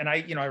change. And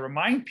I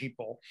remind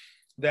people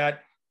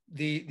that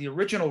the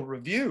original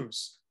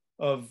reviews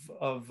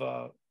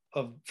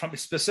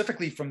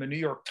specifically from the New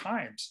York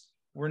Times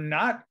were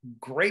not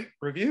great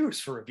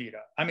reviews for Evita.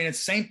 I mean, it's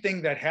the same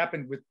thing that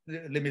happened with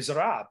Les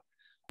Miserables.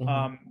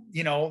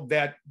 You know,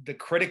 that the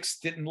critics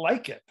didn't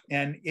like it,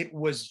 and it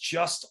was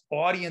just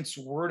audience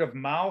word of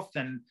mouth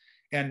and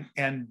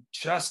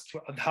just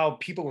how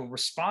people were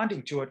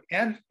responding to it,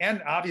 and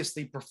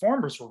obviously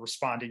performers were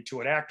responding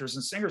to it, actors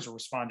and singers were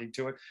responding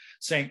to it,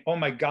 saying, "Oh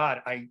my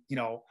God,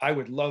 I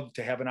would love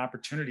to have an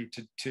opportunity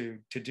to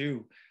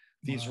do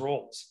these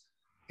roles."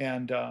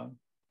 And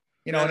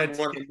you know, and it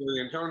won $1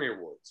 million Tony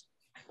Awards.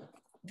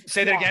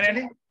 Say that again,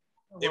 Andy.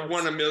 It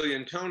won $1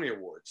 million Tony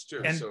Awards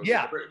too. And so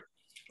yeah,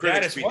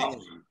 that as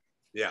well.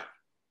 Yeah,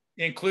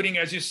 including,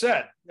 as you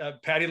said,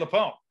 Patti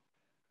LuPone.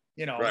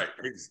 You know, right?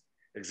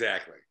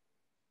 Exactly.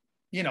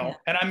 You know,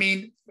 and I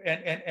mean,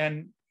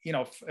 and you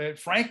know,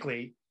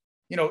 frankly,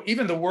 you know,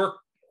 even the work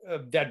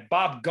that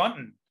Bob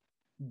Gunton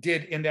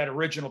did in that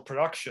original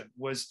production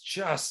was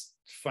just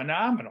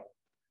phenomenal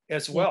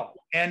as well.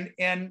 And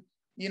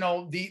you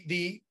know,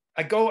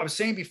 I was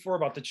saying before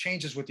about the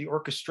changes with the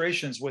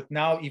orchestrations, with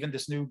now even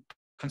this new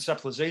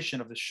conceptualization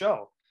of the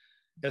show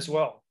as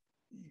well.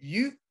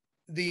 And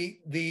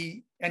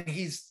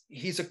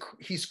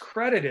he's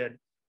credited,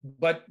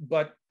 but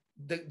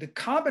the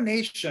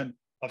combination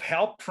of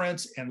Hal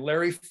Prince and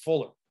Larry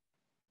Fuller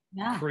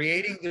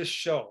creating this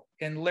show,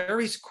 and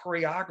Larry's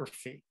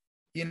choreography,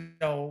 you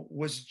know,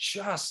 was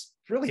just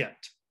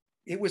brilliant.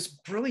 It was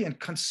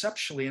brilliant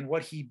conceptually in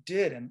what he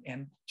did,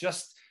 and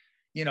just,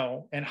 you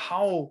know, and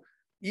how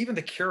even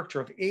the character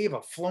of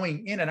Ava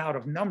flowing in and out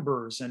of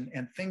numbers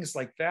and things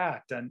like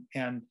that,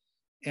 and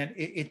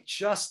it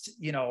just,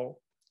 you know,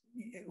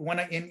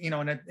 you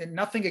know, and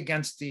nothing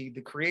against the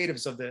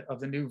creatives of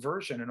the new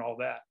version and all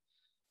that,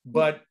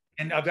 but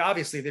and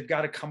obviously they've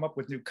got to come up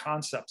with new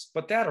concepts,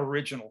 but that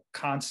original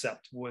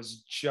concept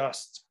was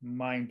just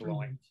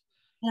mind-blowing.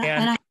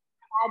 And I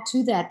add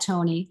to that,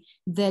 Tony,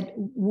 that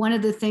one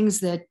of the things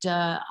that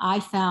I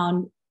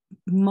found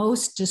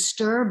most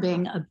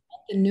disturbing about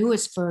the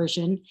newest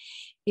version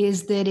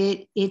is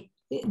that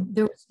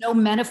there was no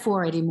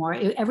metaphor anymore.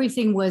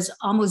 Everything was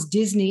almost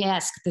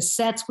Disney-esque. The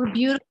sets were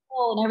beautiful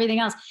and everything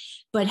else,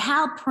 but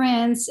Hal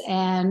Prince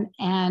and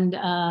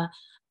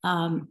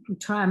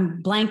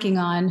I'm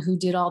blanking on who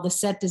did all the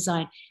set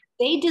design.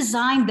 They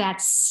designed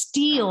that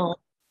steel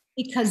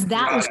because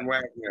that was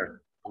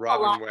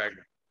Robin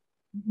Wagner.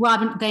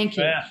 Robin, thank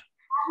you. Yeah.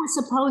 That was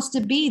supposed to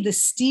be the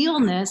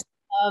steelness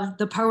of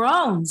the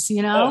Perrons,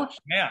 you know? Oh,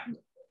 yeah.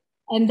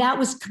 And that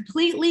was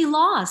completely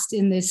lost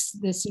in this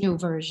new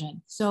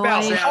version. So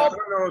Sal, I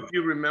don't know if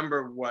you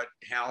remember what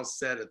Hal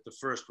said at the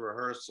first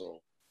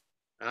rehearsal.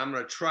 And I'm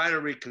going to try to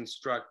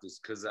reconstruct this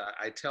because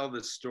I tell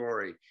this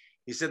story.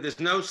 He said, "There's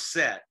no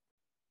set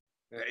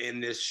in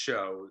this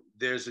show.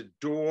 There's a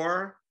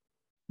door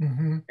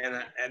and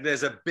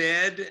there's a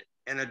bed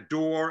and a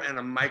door and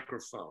a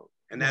microphone.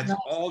 And that's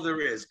all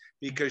there is,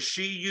 because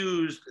she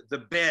used the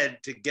bed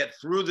to get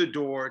through the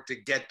door to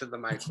get to the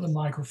microphone. The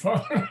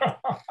microphone.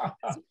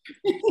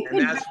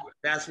 And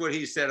that's what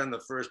he said on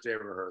the first day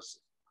of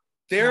rehearsal.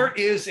 There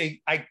is an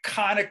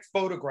iconic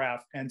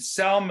photograph, and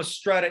Sal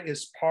Mistretta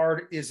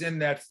is in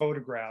that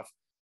photograph.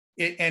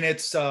 And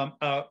it's the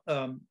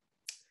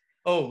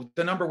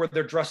number where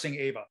they're dressing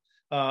Ava.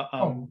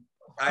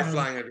 High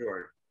Flying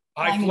Adored.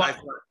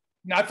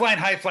 Not flying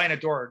high, flying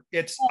adored.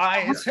 It's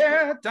eyes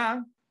head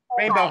down.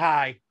 Rainbow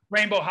High.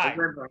 Rainbow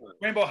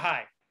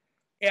High.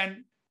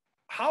 And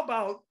how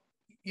about,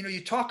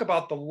 you talk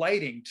about the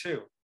lighting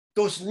too.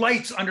 Those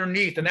lights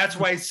underneath, and that's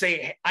why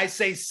I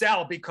say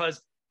Sal,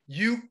 because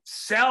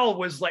Sal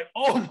was like,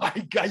 oh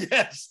my God,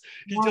 yes.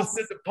 He just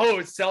did the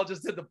pose. Sal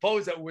just did the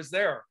pose that was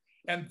there.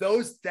 And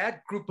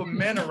that group of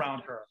men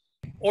around her,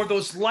 or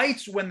those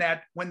lights when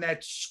that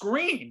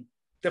screen,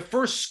 the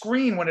first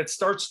screen, when it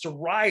starts to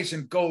rise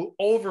and go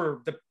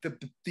over the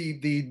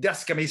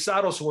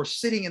descamisados who are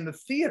sitting in the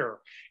theater,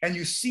 and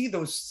you see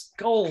those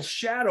skull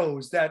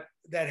shadows that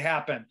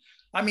happen.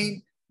 I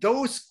mean,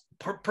 the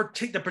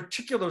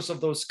particulars of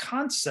those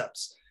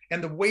concepts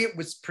and the way it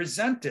was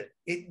presented,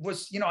 it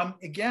was,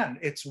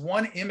 it's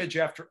one image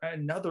after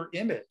another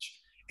image,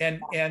 and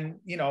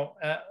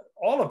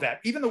all of that,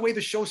 even the way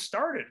the show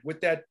started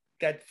with that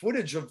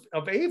footage of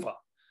Ava,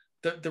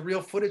 the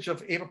real footage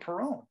of Eva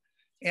Perón.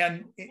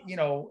 And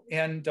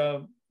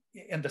the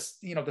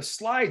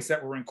slides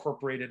that were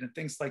incorporated and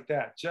things like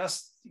that.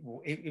 Just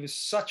it was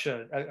such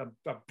a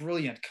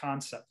brilliant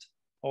concept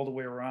all the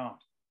way around.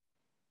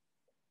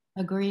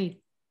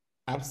 Agreed.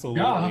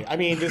 Absolutely. Yeah. I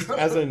mean, just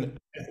as an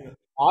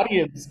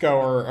audience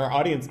goer or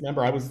audience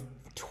member, I was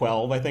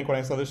 12, I think, when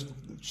I saw this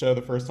show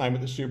the first time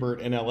at the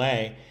Schubert in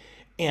LA.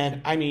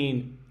 And I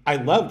mean, I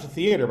loved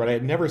theater, but I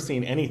had never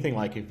seen anything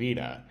like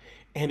Evita.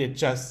 And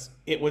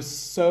it was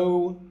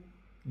so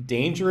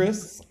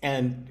dangerous,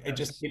 and it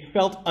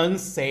felt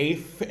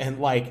unsafe, and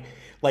like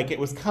it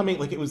was coming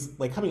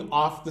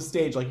off the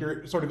stage, like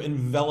you're sort of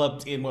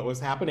enveloped in what was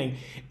happening.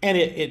 And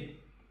it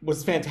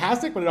was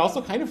fantastic, but it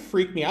also kind of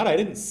freaked me out. I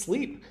didn't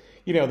sleep,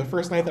 the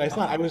first night that I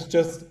saw it. I was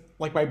just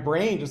like, my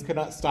brain just could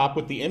not stop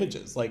with the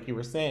images, like you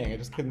were saying. I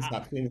just couldn't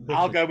stop seeing the pictures.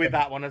 I'll go with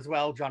that one as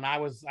well, John. I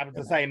was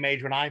the same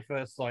age when I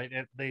first saw it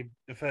at the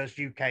first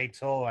UK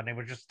tour, and it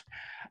was just,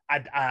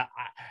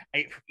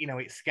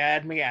 it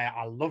scared me.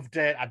 I loved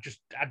it. I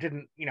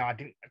didn't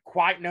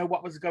quite know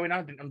what was going on.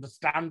 I didn't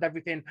understand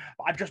everything,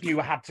 but I just knew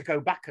I had to go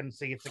back and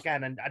see it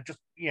again. And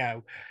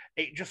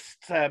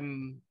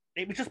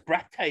it was just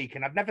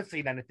breathtaking. I've never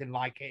seen anything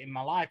like it in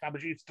my life. I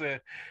was used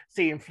to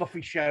seeing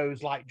fluffy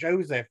shows like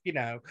Joseph,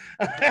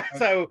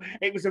 So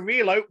it was a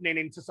real opening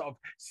into sort of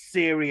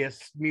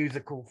serious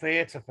musical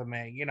theatre for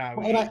me, And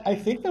I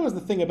think that was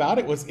the thing about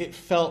it, was it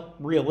felt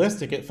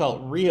realistic, it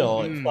felt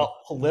real, it felt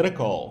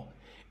political,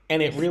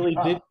 and it really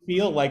did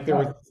feel like there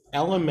was this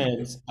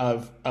element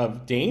of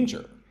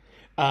danger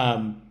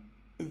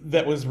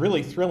that was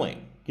really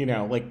thrilling.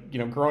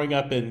 Growing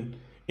up in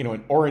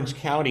in Orange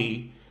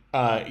County,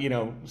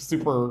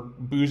 super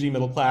bougie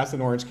middle class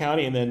in Orange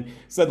County, and then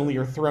suddenly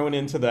you're thrown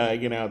into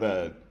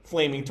the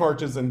flaming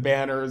torches and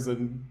banners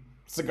and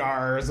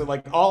cigars and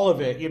like all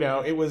of it.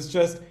 It was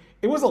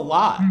a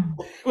lot.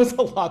 It was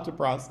a lot to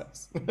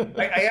process.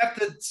 I have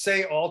to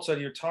say also,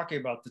 you're talking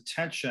about the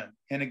tension,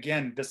 and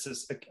again, this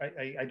is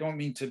I don't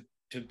mean to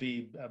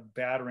be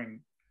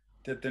battering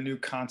the new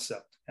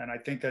concept, and I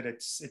think that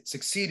it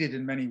succeeded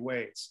in many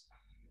ways,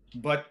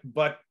 but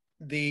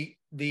the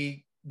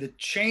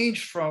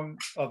change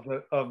of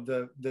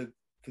the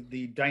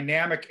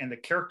dynamic and the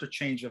character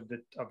change of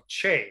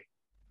Che,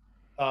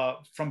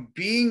 from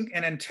being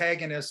an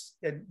antagonist,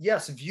 and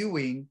yes,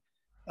 viewing,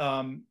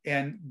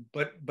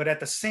 but at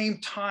the same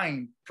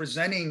time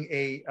presenting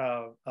a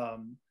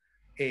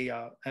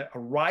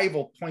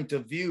rival point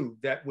of view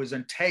that was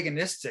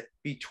antagonistic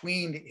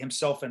between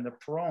himself and the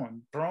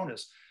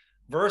Peronists,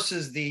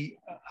 versus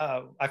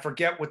I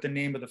forget what the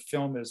name of the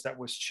film is, that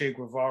was Che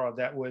Guevara,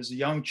 that was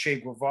young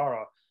Che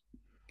Guevara.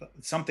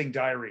 Something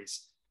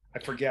Diaries, I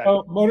forget.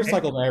 Oh,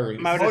 Motorcycle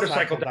Diaries.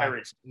 Motorcycle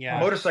Diaries. Yeah.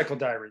 Motorcycle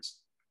Diaries.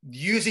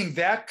 Using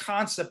that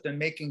concept and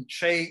making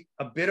Che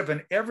a bit of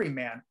an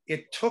everyman,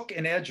 it took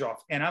an edge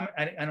off. And I'm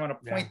going to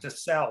point to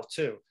Sal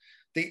too.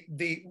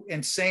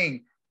 And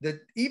saying that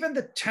even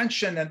the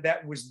tension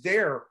that was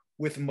there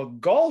with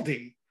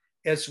Magaldi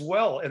as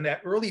well in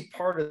that early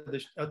part of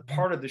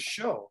the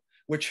show,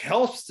 which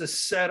helps to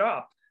set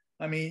up.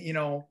 I mean,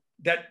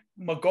 that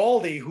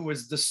Magaldi, who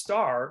was the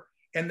star,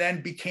 and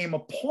then became a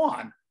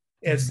pawn,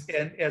 as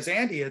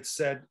Andy had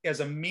said,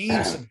 as a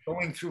means of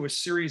going through a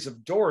series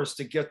of doors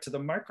to get to the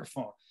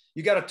microphone.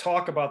 You got to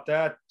talk about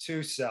that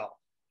too, Sal,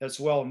 as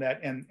well,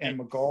 and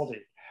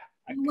Magaldi.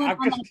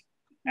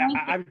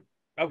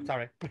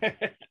 Sorry. I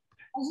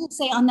was going to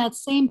say, on that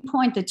same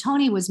point that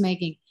Tony was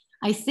making,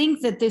 I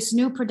think that this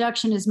new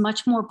production is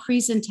much more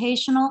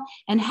presentational,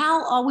 and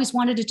Hal always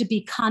wanted it to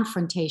be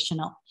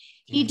confrontational.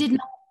 He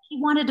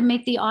wanted to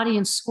make the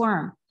audience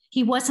squirm.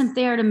 he wasn't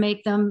there to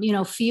make them,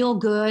 feel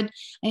good.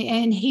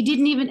 And he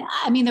didn't even,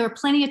 I mean, there were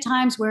plenty of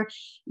times where,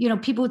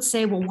 people would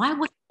say, well, why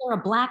wasn't there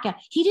a blackout?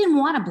 He didn't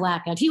want a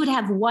blackout. He would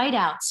have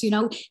whiteouts,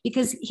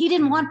 because he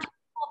didn't want people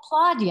to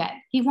applaud yet.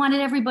 He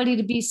wanted everybody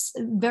to be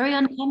very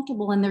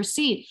uncomfortable in their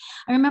seat.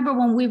 I remember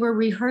when we were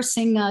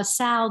rehearsing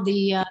Sal,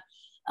 the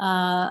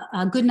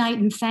good night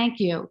and thank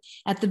you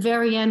at the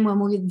very end,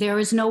 when there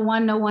is no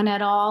one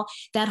at all,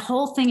 that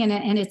whole thing,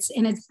 and it's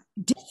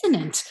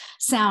dissonant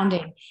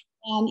sounding.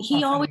 And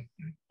he always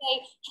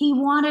say he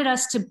wanted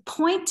us to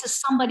point to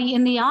somebody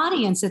in the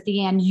audience at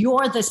the end,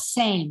 you're the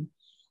same.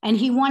 And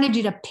he wanted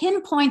you to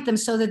pinpoint them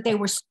so that they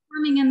were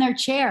squirming in their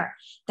chair.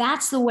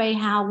 That's the way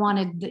Hal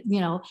wanted,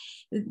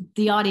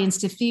 the audience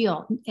to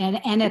feel.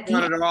 And at he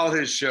wanted all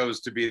his shows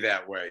to be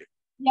that way.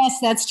 Yes,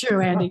 that's true,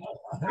 Andy.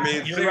 I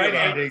mean, you're right,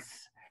 Andy.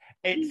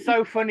 It's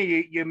so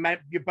funny you're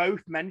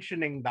both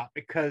mentioning that,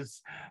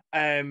 because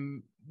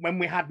when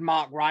we had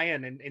Mark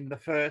Ryan in the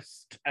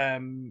first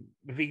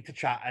Evita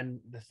chat and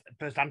the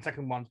first and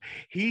second ones,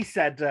 he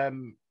said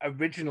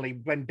originally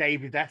when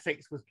David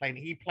Essex was playing,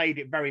 he played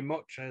it very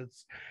much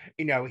as,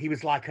 he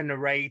was like a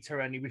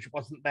narrator, and he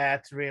wasn't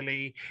there to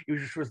really, he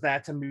just was there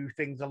to move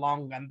things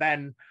along. And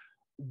then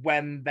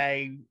when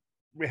they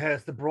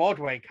rehearsed the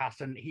Broadway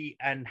cast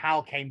and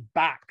Hal came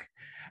back,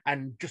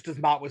 and just as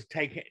Mark was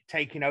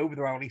taking over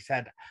the role, he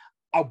said,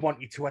 I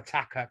want you to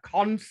attack her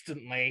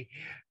constantly,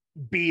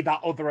 be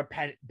that other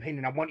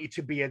opinion. I want you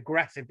to be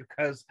aggressive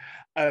because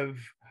of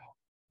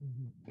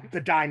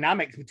the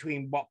dynamics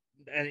between what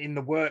in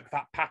the work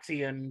that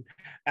Patty and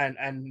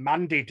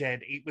Mandy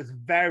did. It was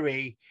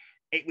very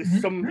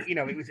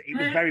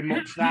very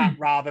much that,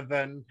 rather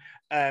than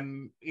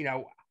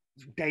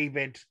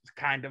David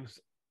kind of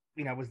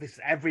was this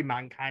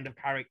everyman kind of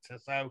character.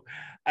 So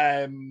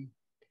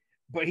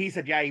but he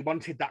said, yeah, he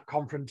wanted that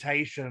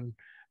confrontation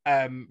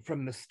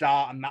from the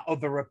start, and that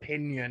other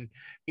opinion,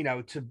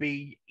 to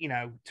be,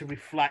 to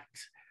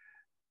reflect,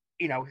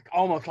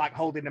 almost like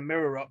holding a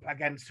mirror up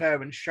against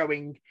her and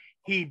showing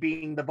he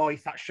being the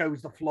voice that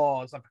shows the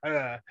flaws of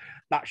her,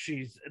 that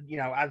she's,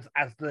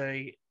 as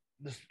the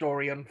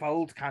story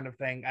unfolds kind of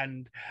thing.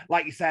 And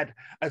like you said,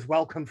 as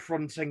well,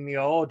 confronting the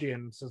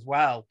audience as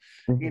well,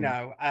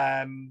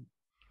 Mm-hmm.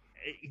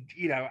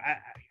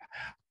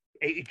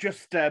 It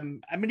just I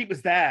mean, it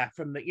was there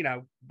from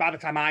the by the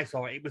time I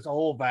saw it, it was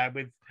all there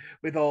with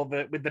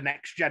the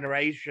next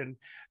generation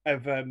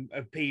of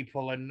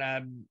people. And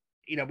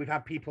we've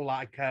had people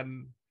like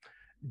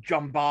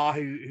John Barr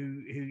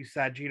who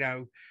said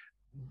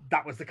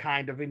that was the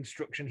kind of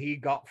instruction he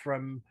got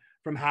from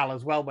Hal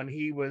as well when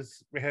he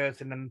was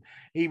rehearsing, and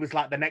he was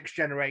like the next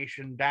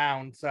generation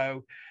down.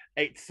 So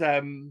it's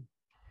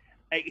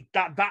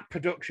that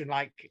production,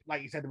 like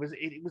you said,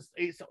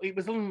 it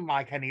was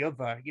unlike any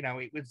other.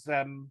 It was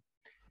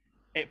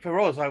for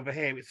us over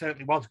here. It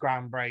certainly was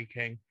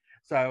groundbreaking.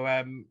 So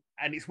and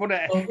it's one of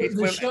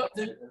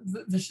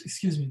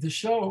the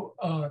show.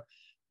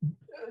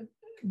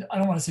 I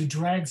don't want to say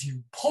drags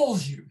you,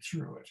 pulls you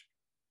through it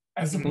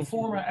as a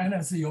performer and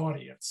as the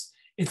audience.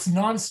 It's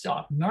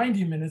nonstop,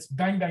 90 minutes,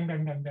 bang, bang,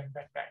 bang, bang, bang,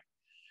 bang, bang.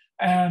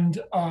 And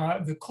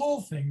the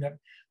cool thing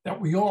that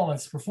we all,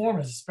 as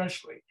performers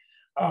especially,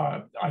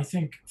 I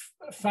think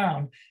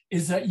found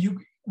is that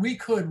we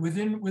could,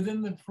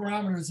 within the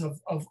parameters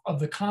of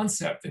the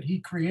concept that he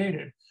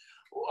created,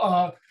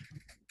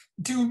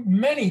 do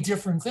many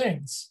different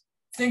things,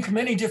 think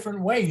many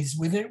different ways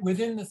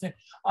within the thing.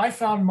 I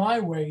found my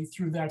way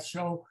through that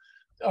show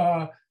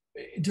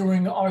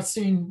during our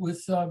scene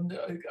with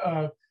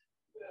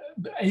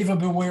Ava,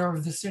 beware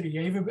of the city.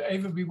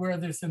 Ava, beware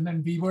of this, and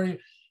then beware.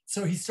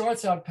 So he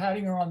starts out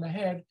patting her on the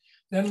head,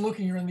 then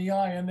looking her in the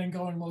eye, and then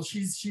going, well,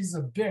 she's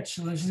a bitch.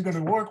 She's going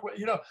to work with,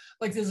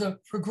 like there's a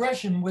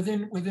progression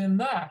within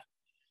that.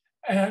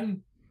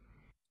 And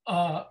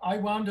I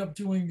wound up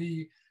doing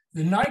the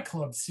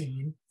nightclub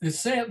scene, the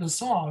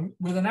song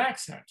with an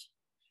accent,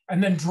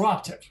 and then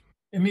dropped it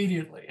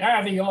immediately.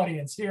 The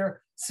audience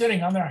here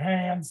sitting on their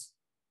hands,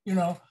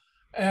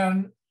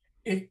 and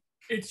it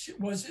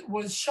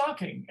was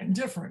shocking and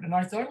different. And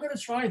I thought, I'm going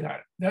to try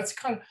that. That's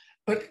kind of,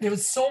 but there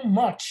was so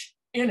much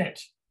in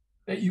it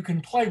that you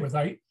can play with.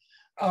 We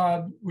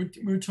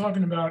were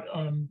talking about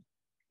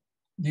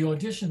the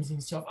auditions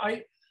and stuff.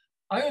 I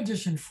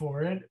auditioned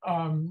for it.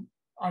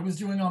 I was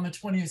doing On the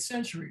 20th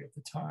Century at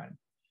the time,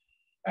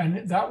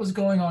 and that was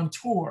going on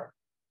tour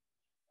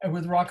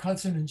with Rock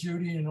Hudson and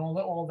Judy and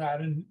all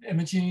that, and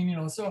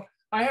Imogene, so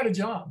I had a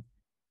job.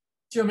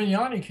 Jim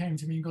Yanni came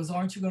to me and goes,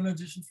 aren't you going to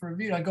audition for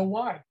Evita? I go,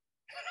 why?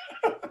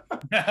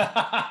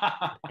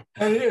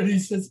 and he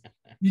says,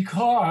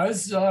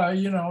 because,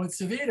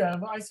 it's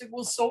Evita. I said,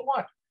 well, so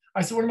what?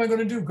 I said, what am I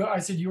going to do? I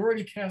said, you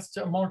already cast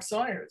Mark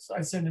Sayers.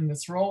 I said, in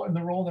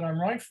the role that I'm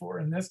right for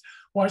in this,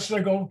 why should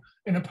I go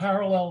in a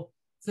parallel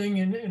thing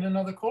in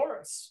another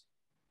chorus?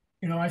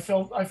 I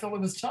felt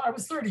it was time. I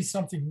was 30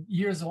 something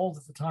years old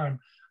at the time.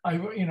 I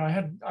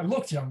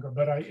looked younger,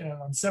 but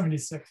I'm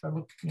 76. I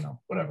look,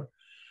 whatever.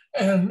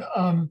 And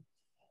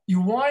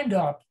you wind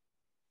up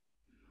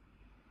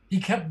he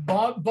kept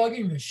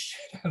bugging the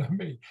shit out of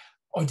me.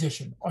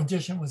 Audition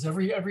was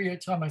every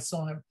time I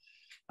saw him.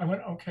 I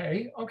went,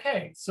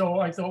 okay. So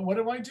I thought, what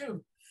do I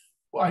do?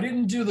 Well, I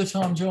didn't do the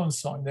Tom Jones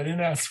song. They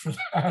didn't ask for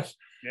that.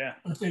 Yeah.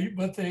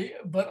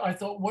 But I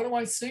thought, what do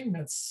I sing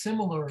that's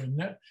similar in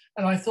that?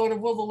 And I thought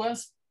of, well, the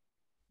last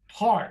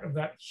part of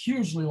that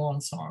hugely long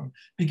song,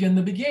 Begin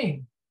the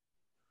Beguine.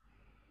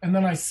 And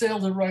then I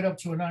sailed it right up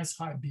to a nice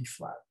high B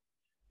flat,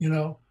 you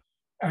know,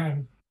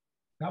 and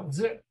that was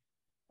it.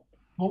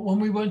 But when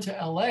we went to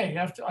LA,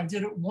 after I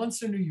did it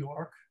once in New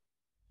York,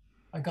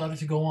 I got it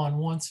to go on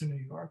once in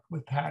New York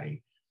with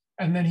Patty.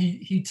 And then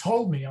he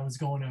told me I was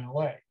going to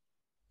LA,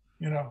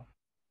 you know.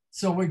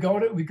 So we go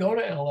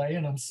to LA,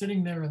 and I'm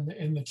sitting there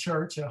in the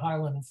church at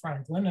Highland and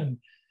Franklin,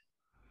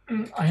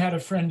 and I had a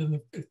friend in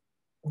the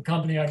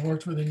company I'd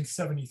worked with in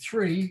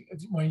 '73,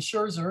 Wayne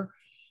Scherzer.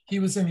 He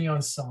was in the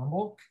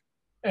ensemble,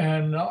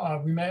 and I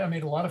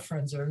made a lot of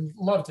friends there and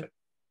loved it.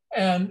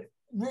 And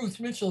Ruth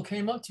Mitchell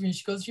came up to me.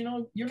 She goes, you've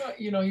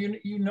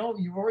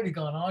already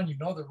gone on, you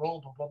know the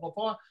role, blah blah blah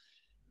blah.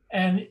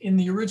 And in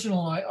the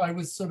original, I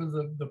was sort of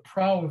the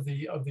prow of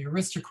the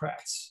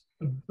aristocrats,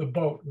 the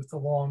boat with the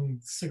long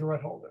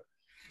cigarette holder.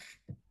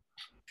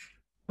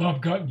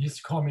 Bob Gutton used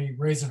to call me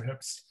Razor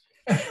Hips.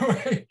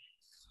 Anyway,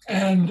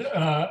 and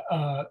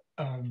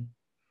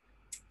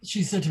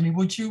she said to me,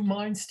 "Would you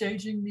mind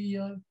staging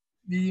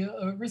the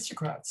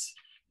aristocrats?"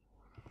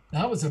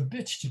 That was a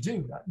bitch to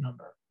do, that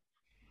number.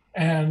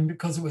 And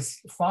because it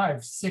was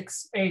 5,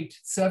 6, 8,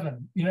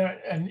 7, you know,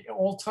 and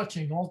all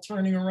touching, all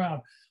turning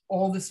around,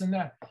 all this and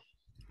that.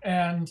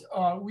 And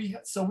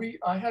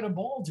I had a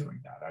ball doing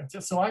that.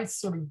 I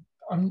sort of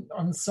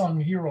unsung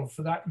hero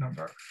for that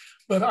number,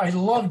 but I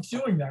loved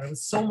doing that. It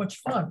was so much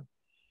fun.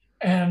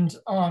 And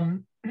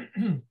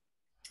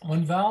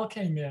when Val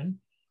came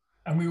in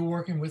and we were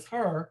working with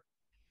her,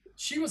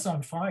 she was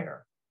on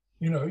fire.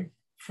 You know,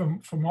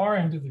 from our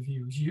end of the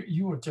views,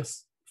 you were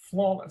just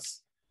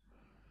flawless.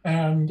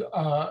 And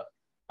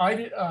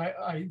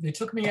they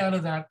took me out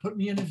of that, put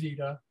me in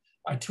Evita.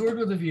 I toured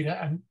with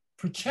Evita, and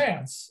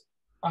perchance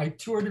I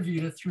toured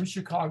Evita through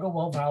Chicago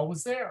while Val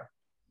was there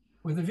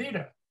with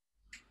Evita.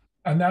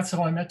 And that's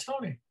how I met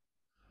Tony.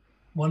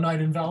 One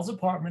night in Val's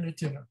apartment at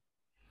dinner.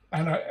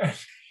 And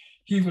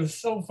he was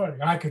so funny.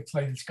 I could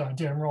play this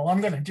goddamn role.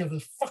 I'm going to do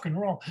this fucking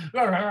role.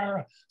 And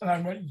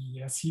I went,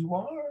 yes, you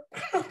are.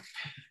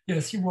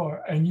 Yes, you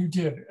are. And you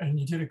did. And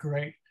you did it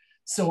great.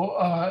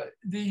 So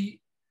the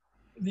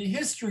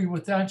history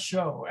with that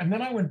show, and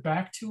then I went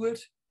back to it.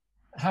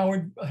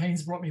 Howard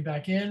Haynes brought me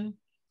back in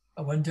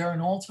when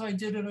Darren Altai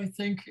did it, I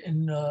think,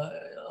 on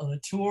a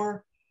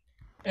tour.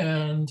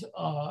 And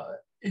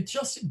it's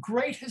just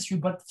great history.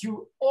 But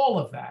through all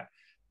of that,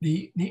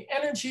 the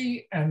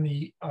energy and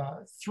the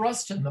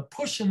thrust and the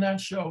push in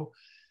that show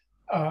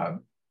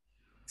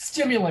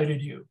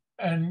stimulated you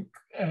and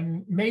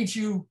made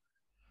you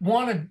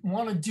want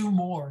to do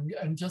more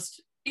and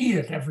just eat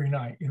it every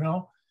night, you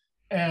know,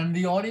 and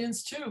the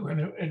audience too. And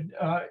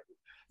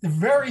the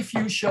very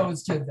few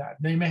shows did that.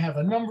 They may have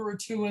a number or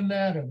two in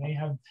that, and they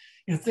have,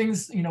 you know,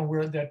 things, you know,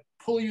 where that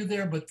pull you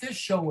there. But this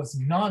show was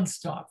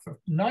nonstop for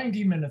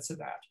 90 minutes of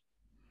that.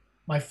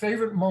 My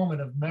favorite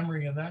moment of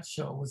memory in that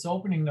show was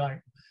opening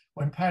night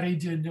when Patty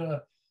did,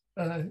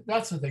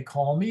 that's what they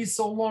call me,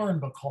 so Lauren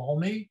Bacall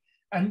me.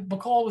 And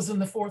Bacall was in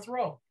the 4th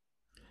row.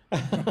 She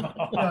looked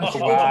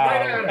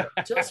right at her,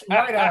 just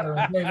right at her,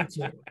 and gave it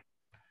to her,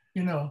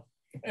 you know.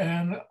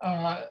 And,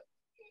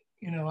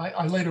 you know,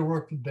 I later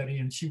worked with Betty,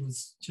 and she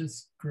was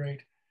just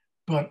great.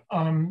 But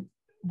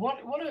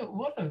what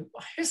a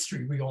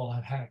history we all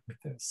have had with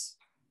this,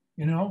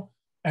 you know.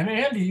 And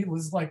Andy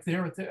was like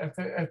there at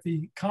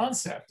the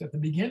concept at the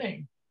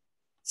beginning,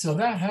 so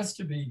that has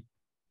to be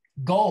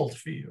gold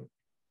for you,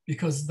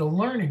 because the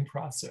learning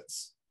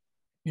process,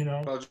 you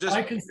know. Well,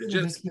 I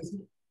consider this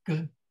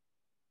good.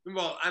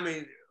 Well, I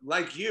mean,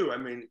 like you, I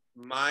mean,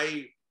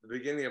 the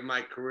beginning of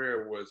my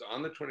career was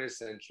on the 20th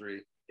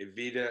Century,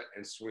 Evita,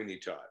 and Sweeney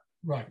Todd.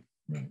 Right.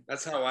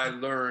 That's how I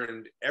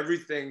learned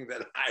everything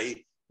that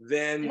I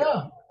then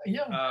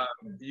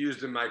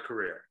used in my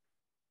career.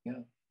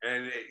 Yeah.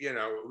 And you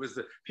know, it was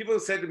people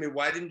said to me,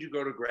 "Why didn't you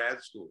go to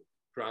grad school,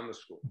 drama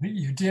school?"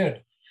 You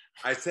did.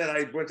 I said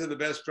I went to the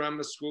best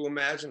drama school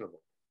imaginable.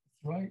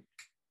 Right.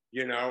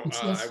 You know,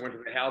 I went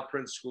to the Hal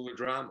Prince School of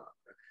Drama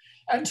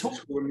and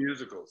School of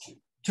Musicals.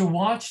 To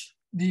watch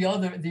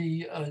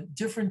the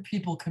different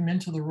people come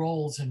into the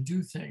roles and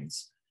do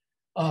things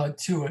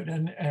to it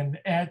and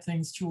add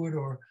things to it,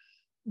 or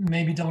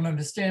maybe don't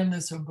understand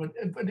this, but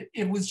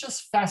it was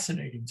just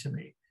fascinating to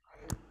me.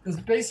 Because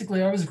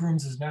basically I was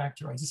groomed as an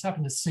actor. I just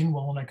happened to sing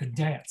well and I could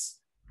dance.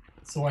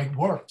 So I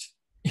worked,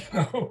 you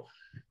know.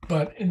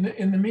 But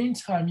in the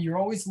meantime, you're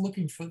always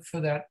looking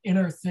for that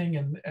inner thing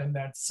and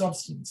that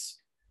substance.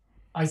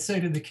 I say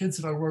to the kids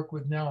that I work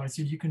with now, I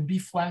said, you can be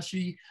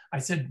flashy. I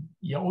said,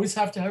 you always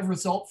have to have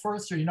result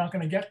first or you're not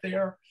going to get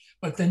there.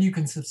 But then you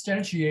can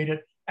substantiate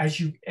it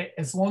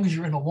as long as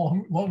you're in a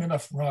long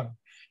enough run,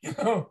 you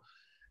know.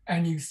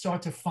 And you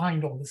start to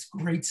find all this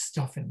great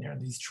stuff in there,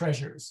 these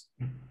treasures.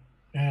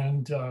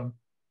 And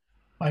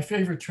my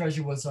favorite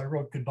treasure was I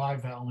wrote "Goodbye,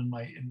 Val" in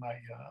my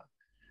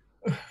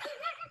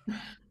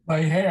my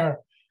hair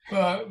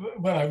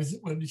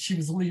when she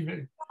was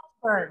leaving.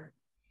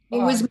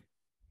 It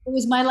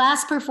was my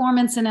last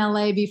performance in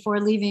LA before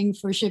leaving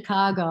for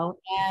Chicago,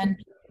 and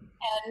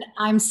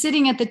I'm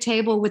sitting at the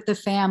table with the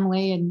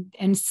family,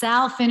 and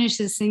Sal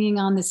finishes singing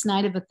on This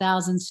Night of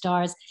 1,000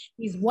 Stars.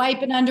 He's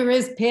wiping under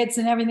his pits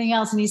and everything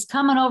else, and he's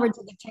coming over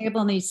to the table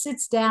and he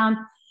sits down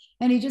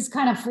and he just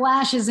kind of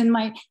flashes and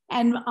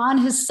on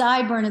his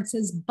sideburn it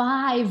says,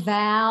 "Bye,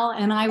 Val."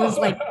 And I was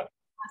like,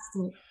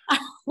 I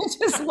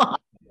just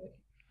lost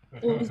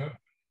it. It was,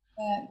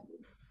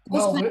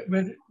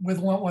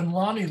 well, when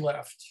Lonnie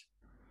left,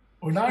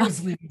 when I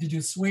was leaving to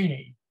do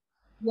Sweeney,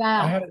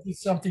 yeah, I had to do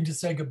something to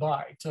say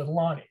goodbye to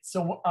Lonnie.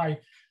 So I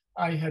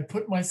had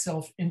put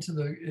myself into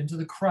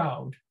the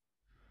crowd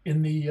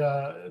in the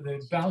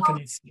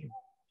balcony scene.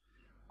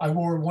 I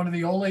wore one of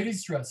the old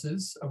ladies'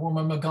 dresses. I wore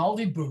my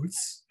Magaldi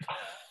boots.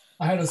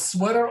 I had a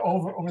sweater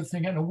over the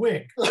thing and a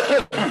wig.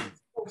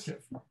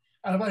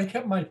 And I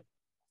kept my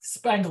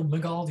spangled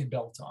Magaldi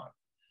belt on,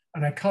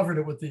 and I covered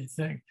it with the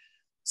thing.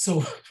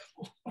 So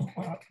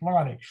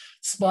Lonnie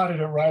spotted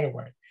it right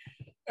away.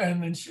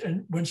 And then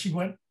when she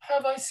went,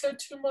 "Have I said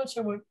too much?"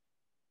 I went.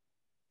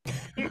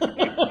 And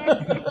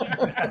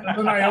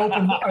then I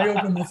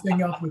opened the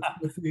thing up with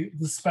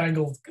the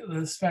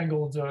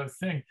spangled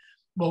thing.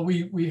 Well,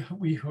 we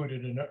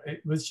hooted, and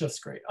it was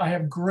just great. I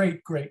have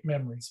great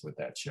memories with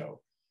that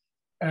show,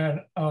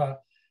 and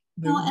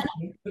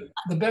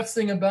the best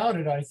thing about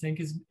it, I think,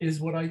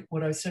 is what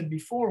I said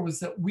before, was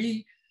that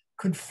we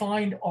could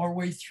find our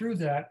way through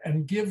that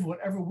and give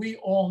whatever we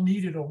all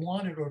needed or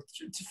wanted or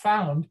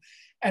found,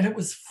 and it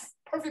was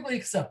perfectly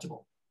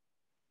acceptable,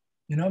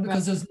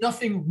 because there's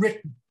nothing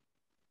written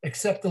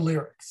except the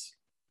lyrics.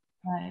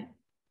 Right.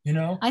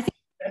 I think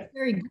it's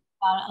very good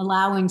about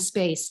allowing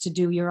space to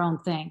do your own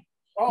thing.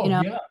 Oh,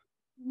 yeah.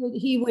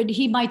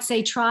 He might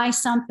say, "Try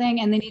something,"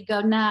 and then he'd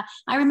go, "Nah."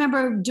 I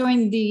remember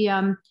during the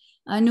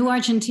New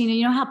Argentina,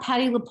 you know how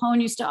Patti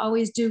LuPone used to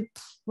always do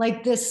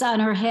like this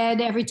on her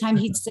head every time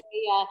he'd say,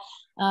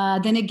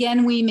 "Then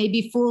again, we may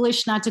be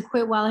foolish not to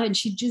quit while ahead." And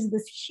she'd do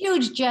this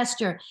huge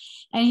gesture.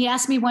 And he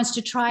asked me once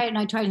to try it, and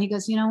I tried, and he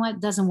goes, "You know what?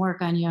 It doesn't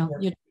work on you.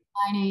 You're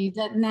tiny."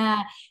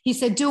 Nah. He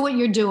said, "Do what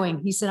you're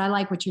doing." He said, "I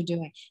like what you're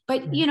doing."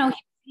 But,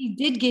 he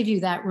did give you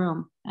that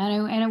room,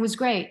 and it was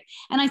great.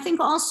 And I think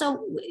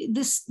also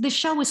the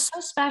show was so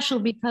special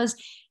because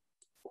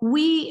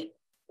we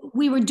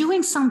were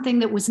doing something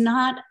that was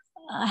not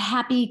a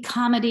happy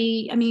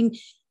comedy. I mean,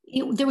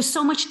 there was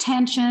so much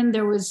tension.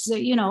 There was,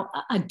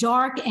 a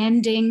dark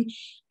ending,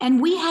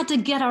 and we had to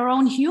get our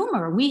own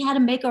humor. We had to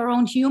make our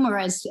own humor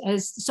as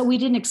so we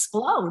didn't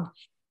explode.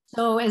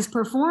 So as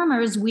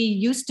performers, we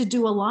used to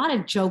do a lot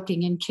of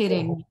joking and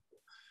kidding.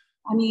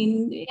 I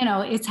mean,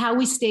 it's how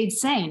we stayed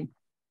sane.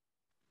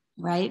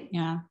 Right?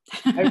 Yeah.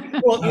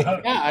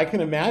 I can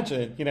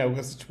imagine,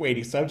 with such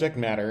weighty subject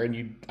matter,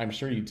 and I'm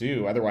sure you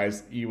do.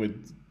 Otherwise, you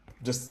would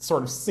just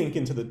sort of sink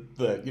into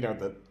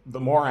the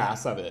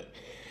morass of it.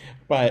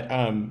 But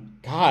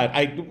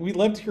God, we'd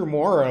love to hear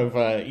more of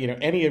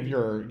any of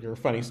your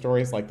funny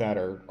stories like that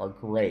are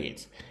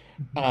great.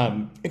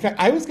 In fact,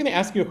 I was going to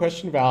ask you a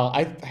question, Val.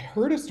 I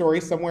heard a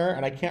story somewhere,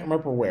 and I can't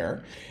remember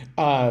where,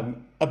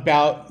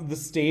 about the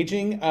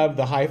staging of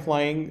the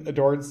high-flying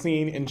adored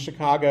scene in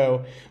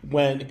Chicago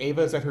when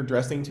Ava's at her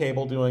dressing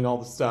table doing all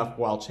the stuff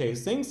while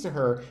Chase sings to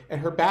her,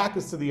 and her back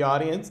is to the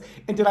audience.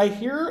 And did I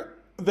hear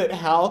that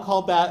Hal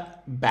called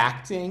that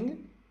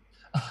backting?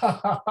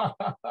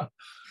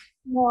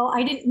 Well,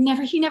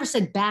 he never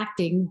said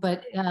backting,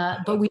 but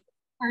we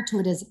refer to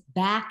it as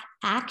back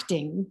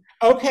acting.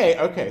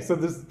 Okay. So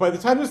by the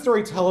time the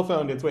story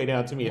telephoned its way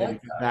down to me, it was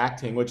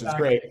backting, which is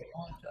great.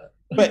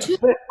 But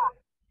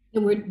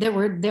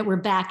that were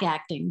back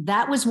acting.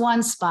 That was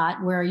one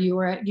spot where you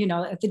were, at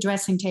the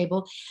dressing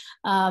table,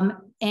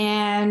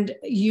 and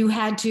you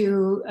had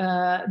to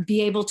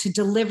be able to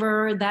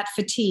deliver that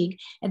fatigue.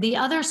 And the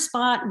other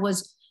spot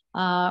was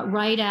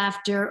right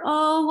after,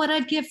 "Oh, what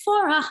I'd give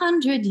for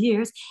 100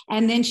 years,"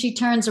 and then she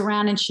turns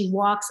around and she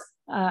walks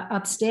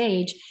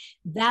upstage.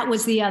 That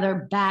was the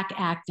other back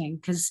acting,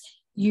 because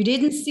you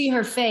didn't see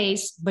her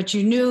face, but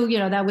you knew,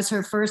 that was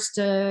her first,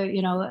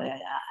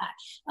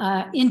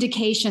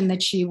 indication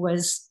that she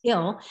was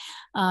ill.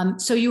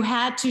 So you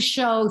had to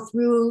show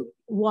through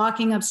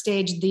walking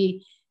upstage,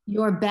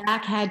 your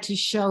back had to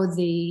show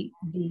the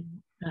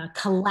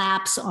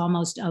collapse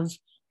almost of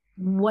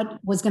what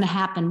was going to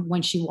happen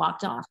when she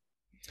walked off.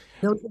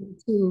 Those are the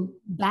two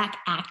back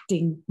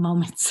acting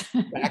moments.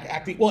 Back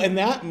acting. Well, and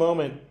that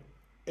moment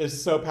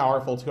is so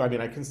powerful too. I mean,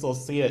 I can still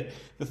see it.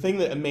 The thing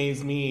that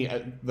amazed me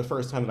the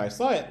first time that I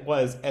saw it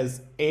was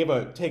as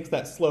Ava takes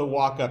that slow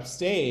walk up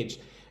stage,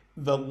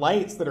 the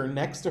lights that are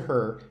next to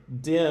her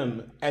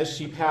dim as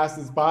she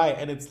passes by,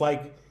 and it's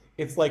like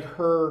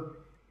her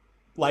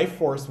life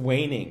force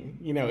waning.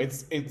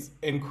 It's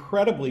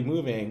incredibly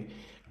moving,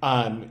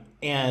 and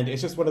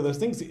it's just one of those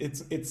things.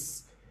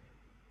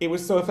 it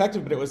was so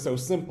effective, but it was so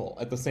simple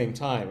at the same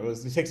time.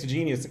 It takes a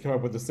genius to come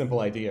up with a simple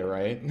idea,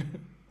 right?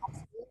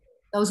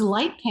 Those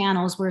light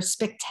panels were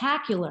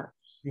spectacular.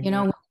 Mhm. You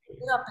know, when you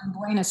get up in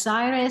Buenos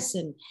Aires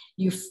and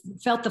you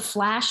felt the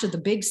flash of the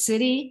big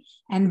city,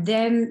 and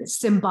then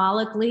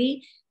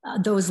symbolically,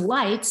 those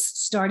lights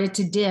started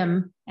to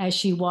dim as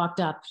she walked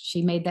up.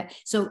 She made that.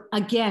 So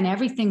again,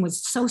 everything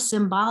was so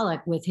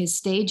symbolic with his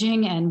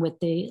staging and with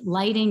the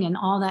lighting and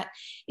all that.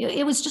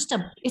 It's just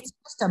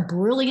a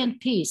brilliant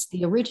piece.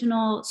 The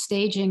original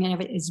staging and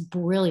everything is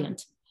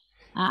brilliant.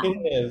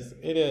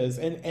 It is.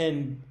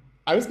 And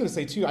I was going to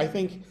say too, I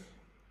think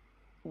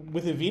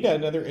with Evita,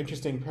 another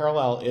interesting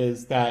parallel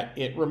is that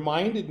it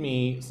reminded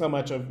me so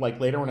much of like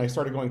later when I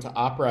started going to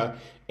opera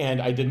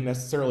and I didn't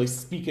necessarily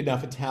speak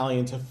enough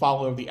Italian to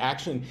follow the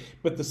action,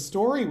 but the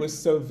story was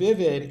so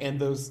vivid and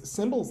those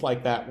symbols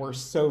like that were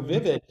so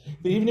vivid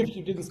that even if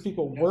you didn't speak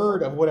a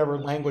word of whatever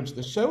language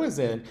the show is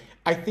in,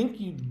 I think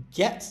you'd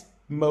get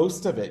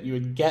most of it. You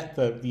would get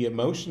the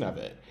emotion of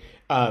it.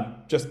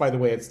 Just by the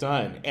way it's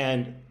done.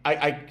 And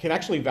I can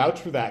actually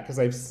vouch for that because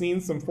I've seen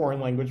some foreign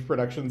language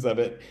productions of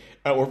it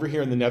over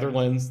here in the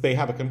Netherlands. They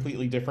have a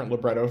completely different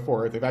libretto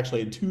for it. They've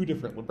actually had 2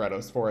 different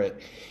librettos for it.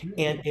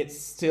 And it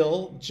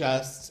still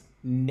just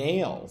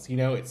nails,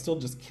 it still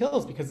just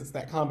kills because it's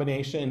that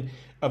combination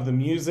of the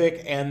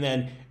music and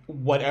then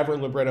whatever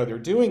libretto they're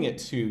doing it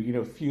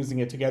to, fusing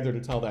it together to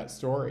tell that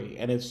story.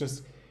 And it's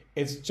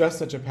just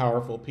such a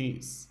powerful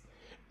piece.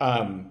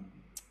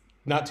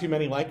 Not too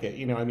many like it.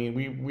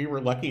 We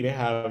were lucky to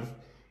have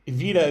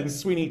Evita and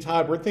Sweeney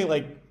Todd. Weren't they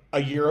like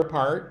a year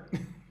apart?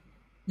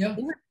 Yeah.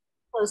 We were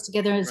close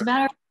together. As a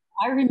matter of fact,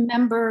 I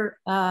remember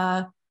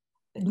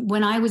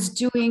when I was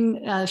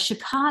doing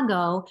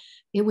Chicago,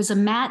 it was a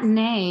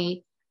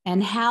matinee,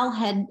 and Hal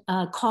had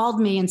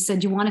called me and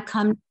said, "You want to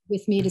come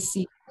with me to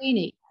see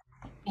Sweeney?"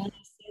 And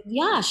I said,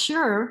 "Yeah,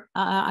 sure."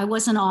 I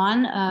wasn't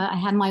on. I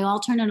had my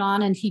alternate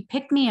on, and he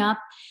picked me up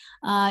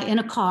in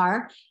a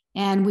car.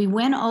 And we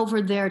went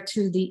over there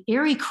to the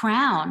Erie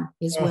Crown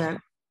is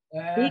where,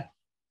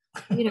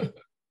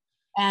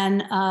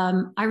 and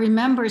I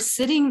remember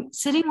sitting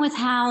with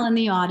Hal in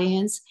the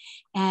audience,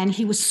 and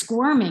he was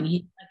squirming.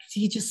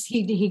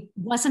 He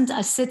wasn't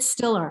a sit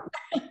stiller.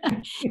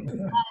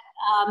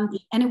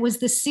 And it was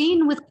the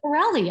scene with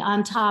Corelli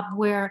on top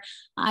where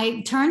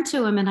I turned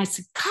to him and I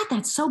said, "God,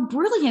 that's so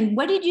brilliant.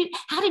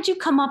 How did you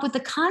come up with the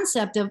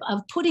concept of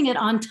putting it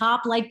on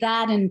top like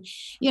that?" And,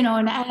 and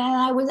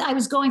I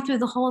was going through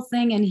the whole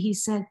thing, and he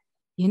said,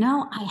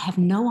 "I have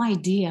no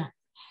idea."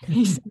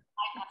 He said,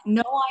 "I have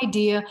no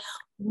idea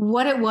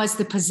what it was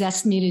that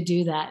possessed me to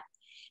do that."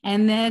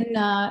 And then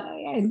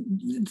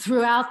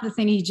throughout the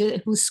thing,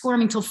 he was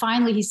squirming till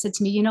finally he said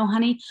to me,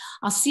 "Honey,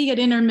 I'll see you at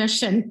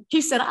intermission."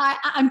 He said,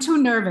 I'm too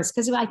nervous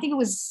because I think it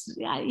was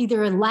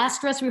either a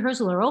last dress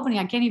rehearsal or opening.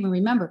 I can't even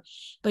remember.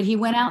 But he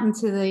went out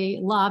into the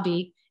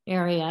lobby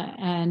area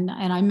and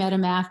I met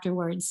him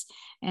afterwards.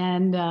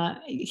 And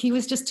he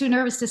was just too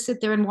nervous to sit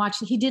there and watch.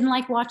 He didn't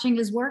like watching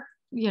his work,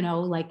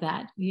 like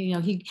that. He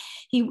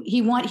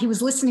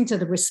was listening to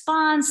the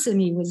response,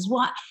 and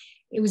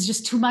it was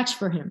just too much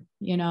for him,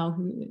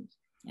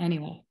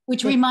 anyway,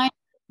 which reminds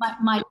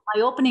my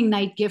opening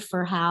night gift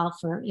for Hal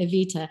for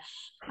Evita.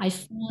 I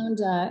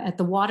found at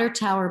the Water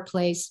Tower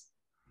place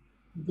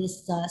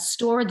this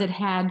store that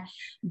had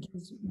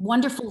these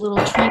wonderful little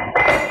treats,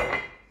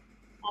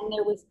 and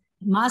there was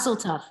Mazel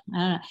Tov.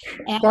 I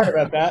don't know. Sorry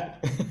about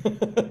that.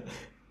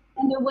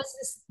 And there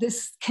was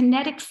this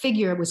kinetic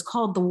figure. It was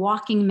called the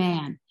Walking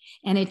Man,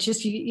 and it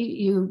just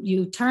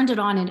you turned it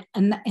on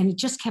and it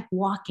just kept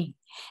walking.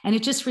 And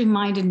it just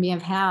reminded me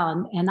of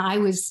Hal. And I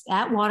was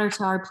at Water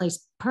Tower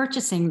Place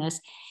purchasing this.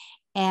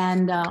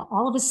 And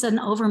all of a sudden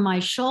over my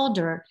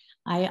shoulder,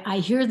 I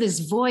hear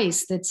this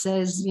voice that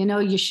says,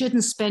 you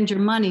shouldn't spend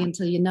your money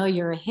until you know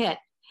you're a hit.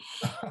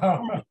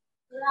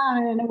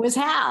 And it was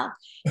Hal.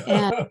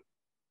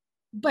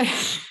 But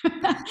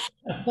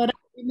I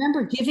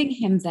remember giving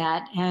him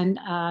that.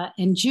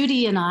 And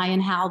Judy and I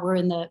and Hal were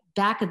in the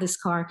back of this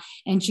car.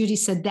 And Judy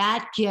said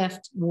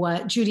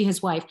Judy,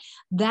 his wife,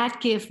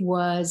 that gift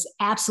was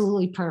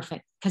absolutely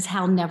perfect because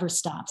Hal never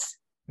stops.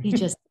 He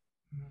just,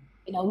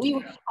 we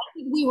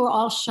were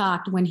all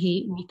shocked when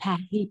he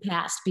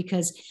passed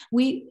because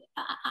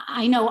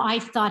I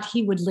thought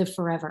he would live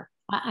forever.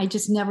 I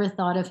just never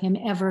thought of him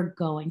ever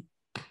going,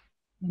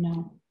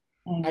 Anyway.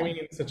 I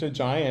mean, such a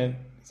giant.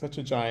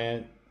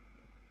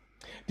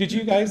 Did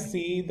you guys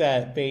see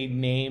that they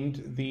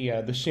named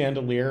the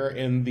chandelier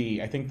in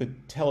I think the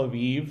Tel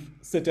Aviv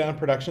sit-down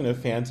production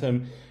of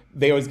Phantom?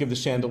 They always give the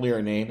chandelier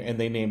a name, and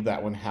they named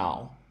that one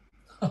Hal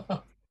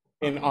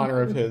in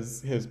honor of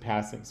his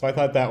passing. So I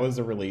thought that was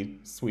a really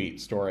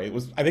sweet story.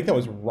 I think that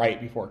was right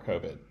before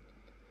COVID,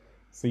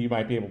 so you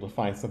might be able to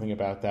find something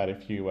about that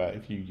if you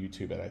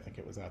YouTube it. I think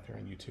it was out there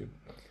on YouTube.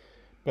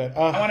 But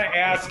I want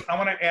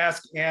to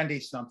ask Andy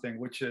something,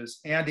 which is,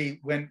 Andy,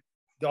 when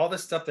all the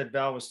stuff that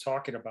Val was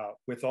talking about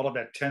with all of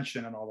that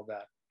tension and all of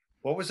that,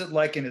 what was it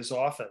like in his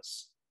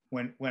office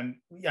when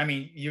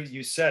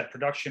you said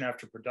production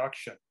after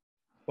production,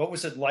 What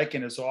was it like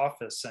in his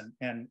office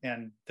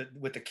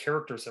with the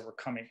characters that were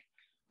coming?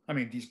 I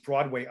mean, these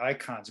Broadway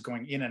icons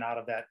going in and out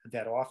of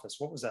that office.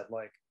 What was that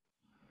like?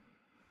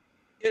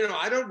 You know,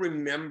 I don't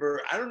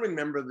remember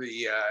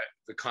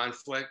the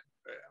conflict,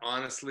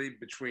 honestly,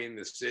 between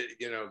the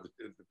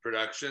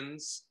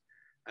productions.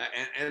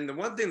 And the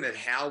one thing that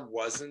Hal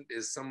wasn't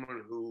is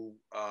someone who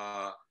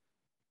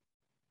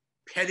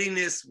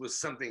pettiness was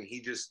something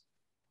he just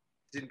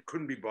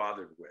couldn't be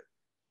bothered with.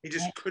 He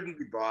just couldn't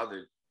be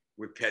bothered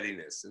with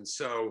pettiness, and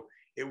so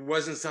it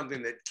wasn't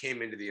something that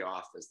came into the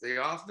office.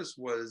 The office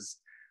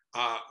was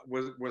a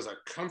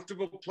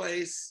comfortable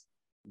place,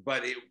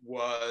 but it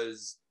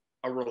was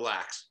a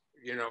relaxed.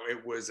 You know,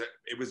 it was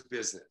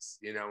business.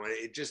 You know, and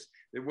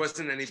there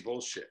wasn't any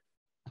bullshit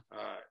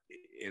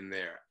in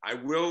there. I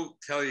will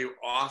tell you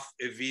off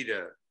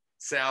Evita,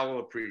 Sal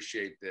will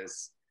appreciate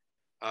this.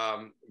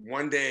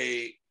 One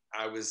day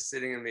I was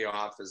sitting in the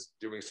office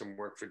doing some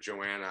work for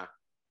Joanna,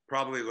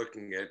 probably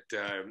looking at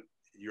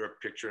your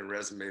picture and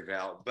resume,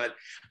 Val, but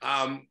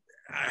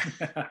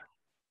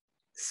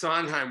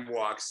Sondheim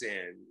walks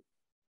in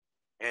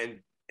and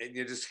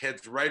he just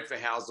heads right for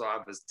Hal's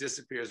office,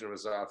 disappears into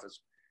his office,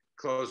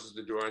 closes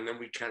the door, and then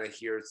we kind of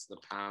hear the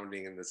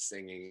pounding and the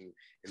singing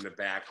in the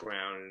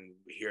background, and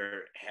we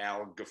hear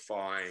Hal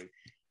guffawing.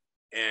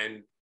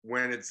 And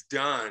when it's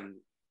done,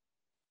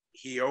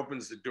 he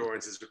opens the door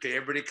and says, "Okay,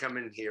 everybody come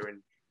in here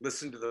and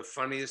listen to the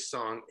funniest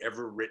song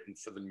ever written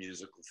for the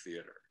musical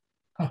theater."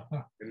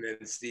 And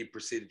then Steve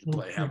proceeded to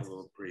play "Have a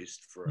Little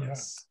Priest" for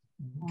us.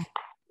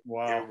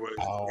 Wow.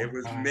 It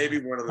was maybe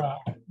one of the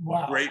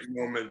great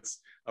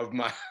moments of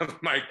my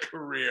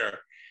career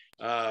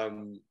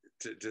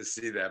to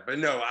see that. But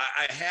no,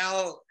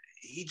 Hal,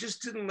 he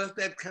just didn't let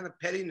that kind of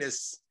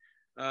pettiness.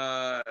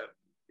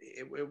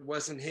 It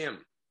wasn't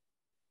him.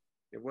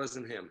 It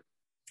wasn't him.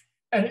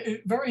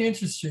 And very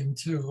interesting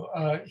too.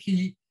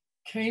 He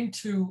came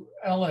to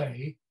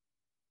LA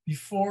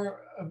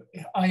before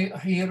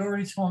he had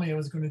already told me I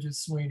was going to do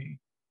Sweeney.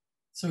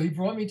 So he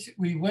brought me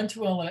we went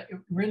to LA.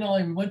 We're in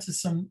LA, we went to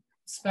some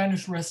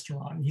Spanish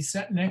restaurant. He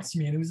sat next to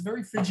me and he was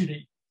very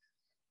fidgety.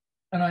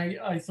 And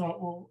I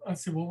thought, I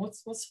said,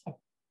 what's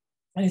up?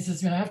 And he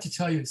says, "Man, I have to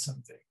tell you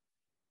something."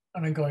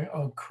 And I'm going,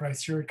 "Oh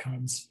Christ, here it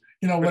comes."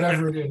 You know,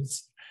 whatever it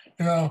is,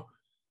 you know.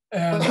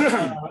 And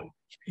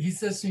he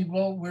says to me,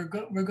 "Well, we're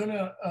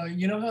gonna,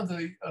 you know how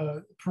the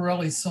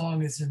Pirelli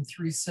song is in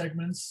 3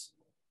 segments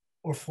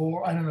or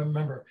 4? I don't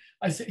remember."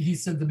 He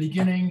said the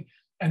beginning,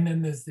 and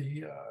then there's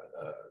the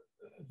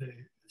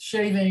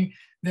shaving,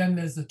 then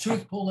there's the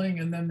tooth pulling,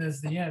 and then there's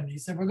the end. He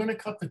said, "We're going to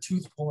cut the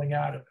tooth pulling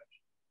out of it,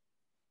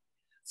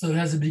 so it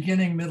has a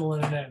beginning, middle,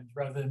 and an end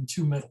rather than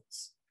 2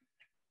 middles."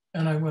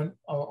 And I went,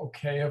 "Oh,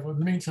 okay." In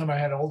the meantime, I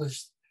had all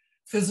this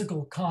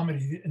physical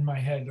comedy in my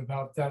head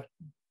about that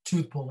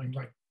tooth pulling,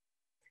 like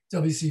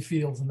W.C.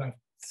 Fields in that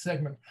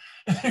segment.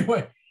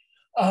 Anyway,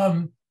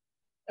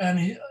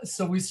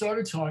 so we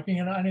started talking,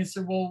 and I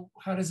said, "Well,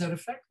 how does that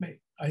affect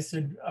me?" I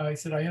said, "I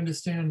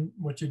understand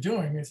what you're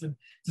doing." I said,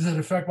 "Does it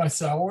affect my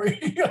salary?"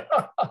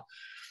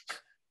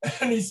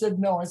 And he said,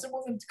 "No." I said,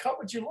 "Well, then cut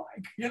what you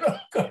like, you know,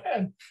 go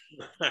ahead."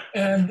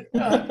 And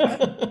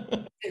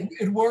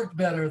it worked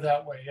better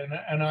that way.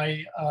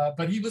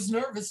 But he was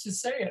nervous to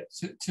say it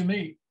to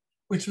me,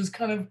 which was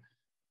kind of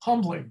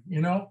humbling,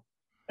 you know?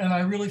 And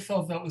I really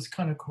felt that was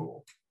kind of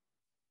cool.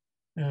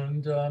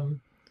 And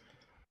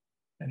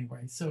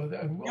anyway, so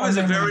he was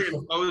a very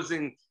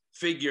imposing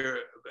figure,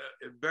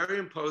 a very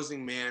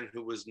imposing man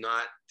who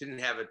didn't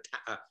have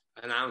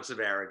an ounce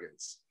of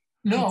arrogance.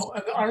 No,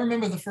 I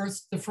remember the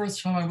first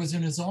time I was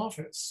in his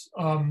office.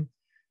 I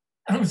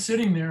was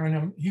sitting there,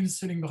 and he was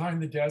sitting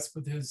behind the desk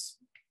with his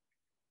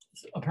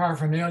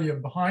paraphernalia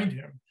behind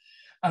him.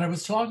 And I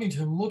was talking to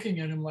him, looking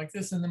at him like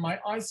this, and then my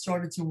eyes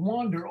started to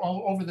wander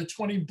all over the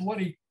 20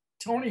 bloody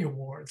Tony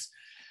Awards.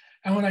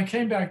 And when I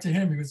came back to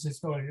him, he was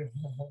just going,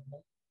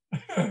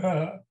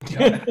 I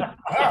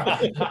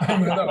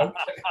went,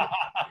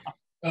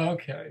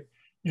 okay,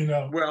 you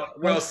know.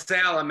 Well,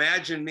 Sal,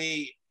 imagine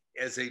me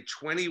as a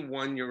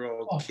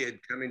 21-year-old kid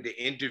coming to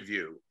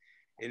interview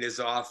in his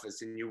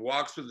office, and you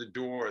walk through the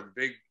door, the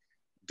big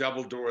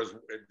double doors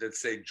that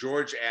say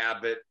George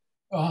Abbott,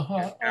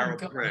 and Hal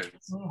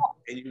Prince,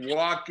 and you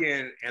walk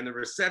in, and the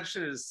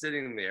receptionist is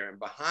sitting there, and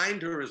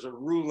behind her is a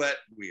roulette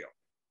wheel.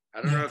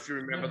 I don't know if you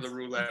remember the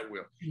roulette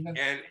wheel.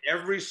 And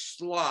every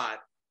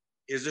slot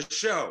is a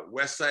show: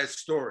 West Side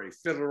Story,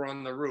 Fiddler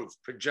on the Roof,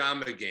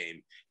 Pajama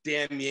Game,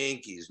 Damn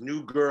Yankees,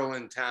 New Girl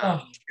in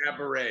Town,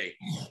 Cabaret.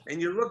 And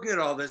you're looking at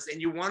all this,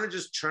 and you want to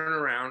just turn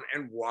around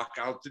and walk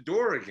out the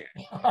door again.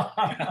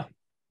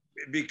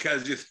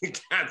 Because you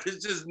think, God, there's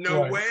just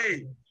no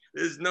way.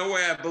 There's no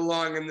way I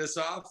belong in this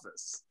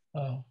office.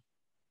 Wow.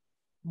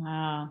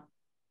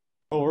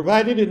 Well, we're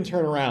glad you didn't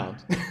turn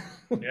around.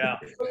 Yeah.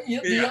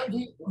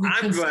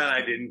 I'm glad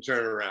I didn't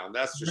turn around.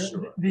 That's for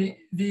sure. The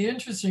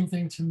interesting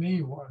thing to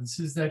me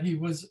is that he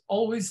was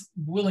always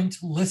willing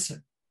to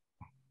listen.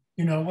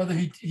 You know, whether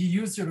he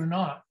used it or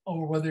not,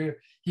 or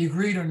whether he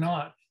agreed or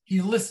not,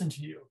 he listened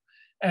to you.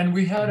 And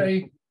we had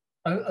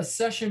a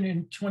session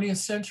in 20th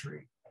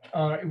Century.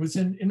 It was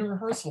in a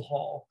rehearsal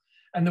hall,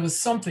 and there was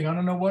something, I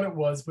don't know what it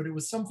was, but it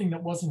was something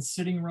that wasn't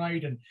sitting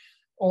right, and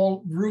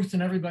all Ruth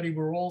and everybody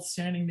were all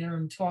standing there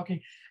and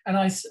talking, and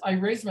I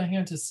raised my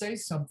hand to say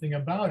something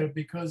about it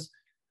because,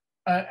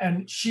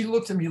 and she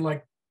looked at me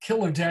like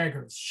killer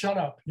daggers, shut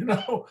up, you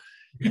know.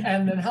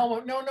 And then Hal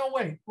went, no,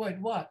 wait,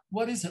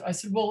 what is it? I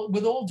said, well,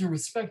 with all due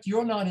respect,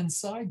 you're not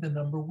inside the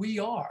number, we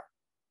are,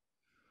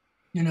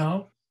 you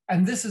know,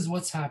 and this is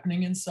what's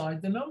happening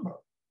inside the number.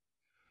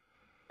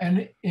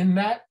 And in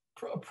that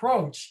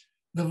approach,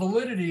 the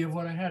validity of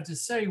what I had to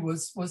say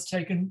was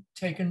taken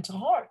to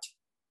heart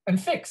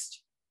and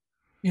fixed,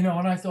 you know.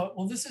 And I thought,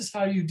 well, this is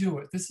how you do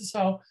it. This is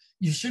how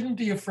you shouldn't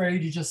be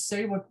afraid. You just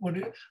say what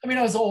it, I mean,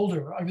 I was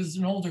older. I was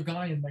an older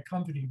guy in my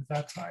company at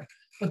that time.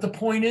 But the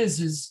point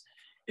is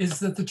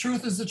that the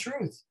truth is the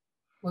truth.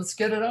 Let's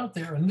get it out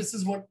there. And this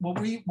is what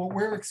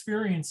we're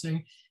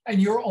experiencing, and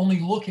you're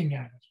only looking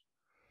at it,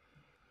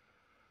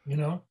 you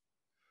know?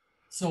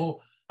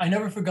 So I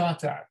never forgot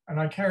that. And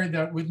I carried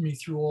that with me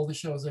through all the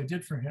shows I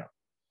did for him.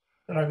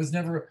 That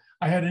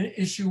I had an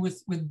issue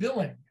with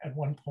billing at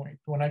one point.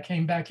 When I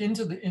came back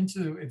into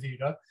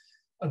Evita,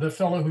 the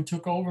fellow who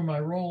took over my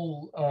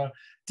role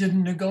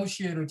didn't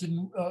negotiate or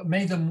didn't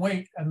made them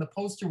wait, and the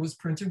poster was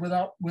printed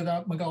without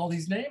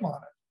Magaldi's name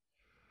on it.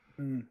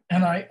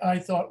 And I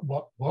thought,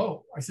 what?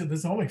 Whoa! I said,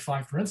 there's only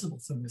 5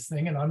 principals in this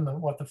thing, and I'm the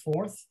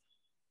 4th.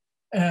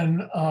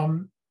 And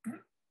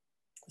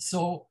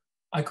so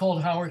I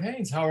called Howard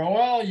Haynes. Howard,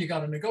 well, you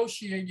got to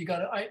negotiate.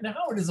 Now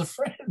Howard is a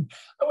friend.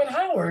 I went,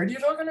 Howard, you're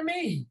talking to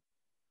me.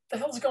 What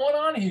the hell's going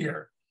on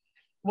here?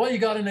 Well, you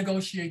got to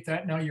negotiate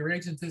that now. Your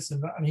agent this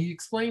and that. And he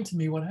explained to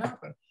me what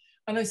happened.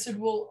 And I said,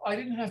 well, I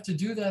didn't have to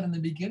do that in the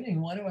beginning.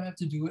 Why do I have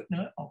to do it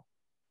now?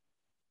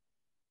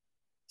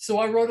 So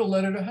I wrote a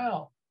letter to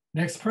Hal.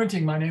 Next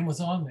printing, my name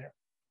was on there.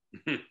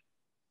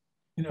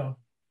 You know,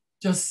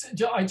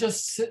 I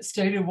just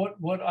stated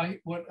what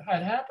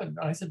had happened.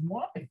 I said,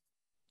 why?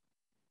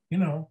 You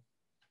know,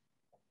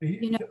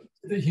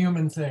 the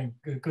human thing,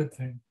 good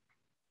thing.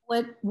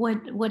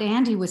 What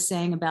Andy was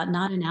saying about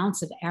not an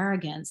ounce of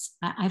arrogance,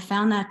 I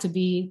found that to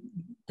be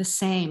the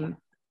same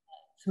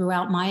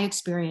throughout my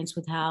experience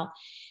with Hal.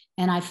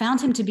 And I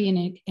found him to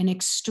be an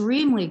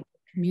extremely good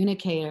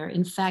communicator.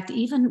 In fact,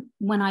 even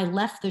when I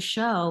left the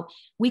show,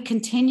 we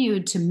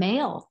continued to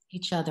mail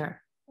each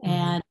other.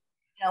 And,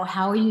 you know,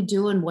 how are you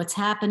doing? What's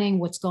happening?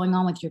 What's going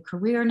on with your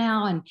career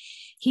now? And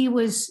he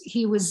was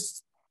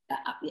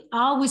I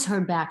always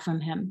heard back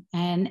from him.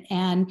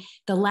 And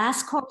the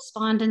last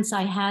correspondence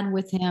I had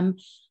with him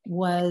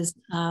was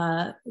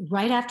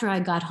right after I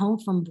got home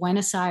from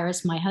Buenos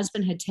Aires. My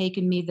husband had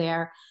taken me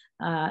there.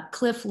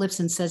 Cliff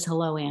Lipson says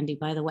hello, Andy,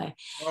 by the way.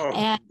 Oh,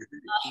 and,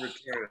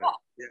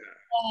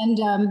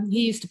 and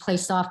he used to play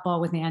softball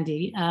with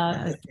Andy.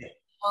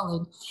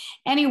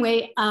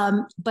 Anyway,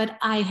 but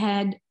I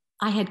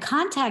had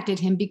contacted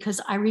him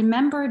because I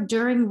remember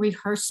during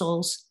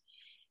rehearsals,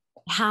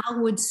 Hal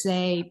would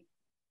say,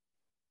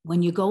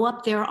 when you go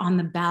up there on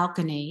the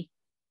balcony,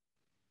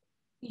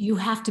 you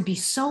have to be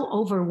so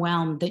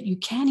overwhelmed that you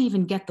can't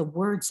even get the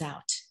words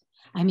out.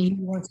 I mean,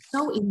 you're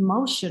so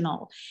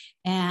emotional.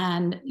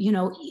 And, you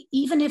know,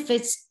 even if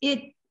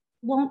it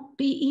won't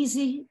be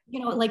easy,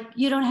 you know, like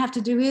you don't have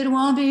to do it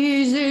won't be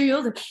easy.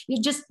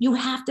 You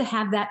have to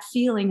have that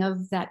feeling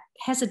of that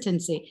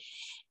hesitancy.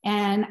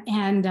 And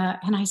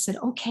I said,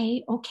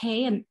 okay.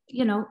 And,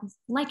 you know,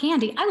 like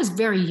Andy, I was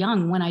very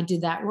young when I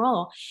did that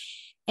role.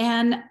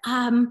 And,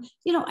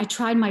 you know, I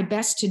tried my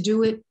best to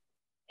do it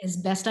as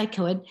best I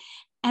could.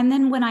 And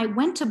then when I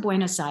went to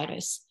Buenos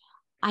Aires,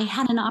 I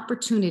had an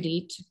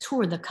opportunity to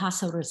tour the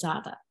Casa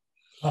Rosada.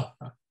 I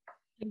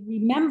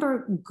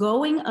remember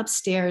going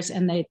upstairs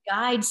and the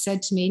guide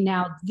said to me,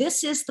 now,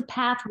 this is the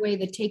pathway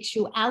that takes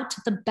you out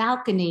to the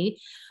balcony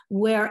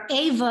where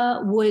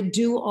Ava would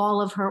do all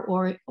of her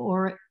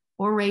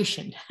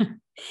oration.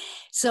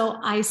 So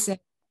I said,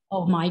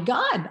 oh my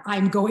God,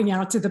 I'm going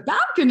out to the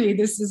balcony.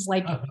 This is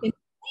like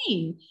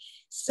insane.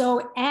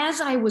 So as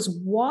I was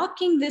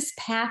walking this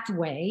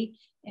pathway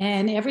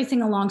and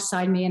everything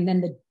alongside me, and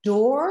then the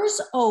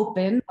doors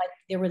open, like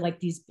there were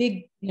like these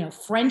big, you know,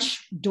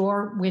 French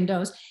door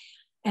windows.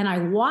 And I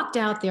walked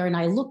out there and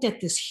I looked at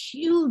this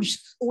huge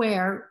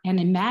square and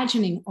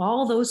imagining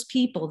all those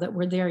people that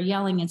were there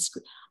yelling and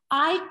screaming.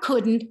 I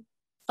couldn't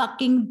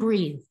fucking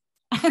breathe.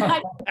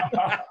 I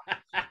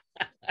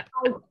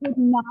could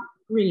not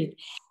breathe.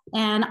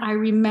 And I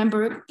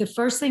remember the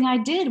first thing I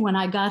did when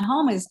I got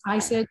home is I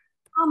said,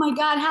 oh my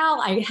God,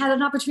 Hal, I had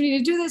an opportunity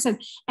to do this. And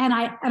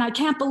I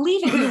can't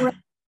believe it. You were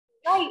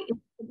right.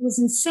 It was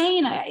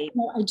insane. I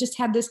just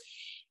had this.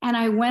 And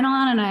I went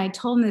on and I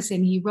told him this,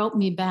 and he wrote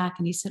me back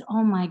and he said,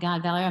 oh my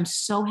God, Valerie, I'm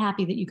so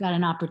happy that you got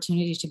an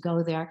opportunity to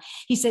go there.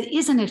 He said,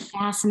 isn't it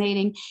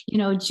fascinating? You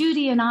know,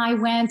 Judy and I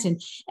went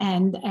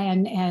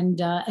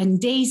and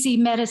Daisy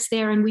met us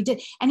there and we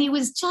did. And he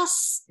was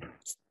just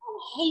so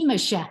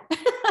Hamish. Just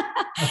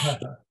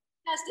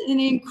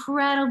an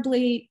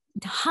incredibly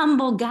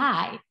humble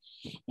guy.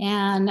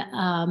 And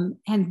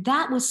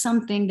that was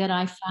something that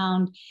I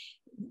found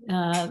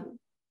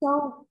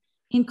so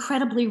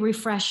incredibly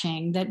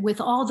refreshing, that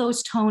with all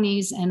those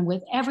Tonys and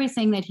with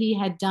everything that he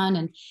had done,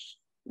 and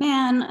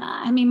man,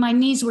 I mean, my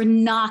knees were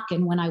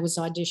knocking when I was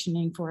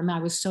auditioning for him. I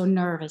was so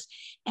nervous,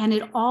 and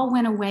it all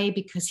went away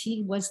because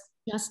he was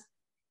just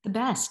the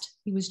best.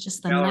 He was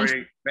just the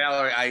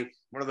Valerie,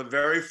 one of the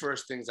very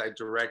first things I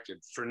directed,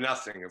 for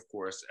nothing, of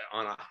course,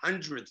 on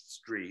 100th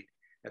Street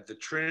at the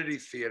Trinity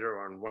Theater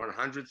on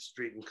 100th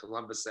Street in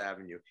Columbus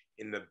Avenue,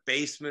 in the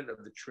basement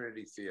of the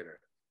Trinity Theater.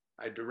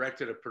 I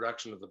directed a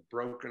production of The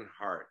Broken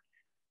Heart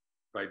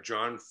by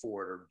John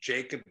Ford, or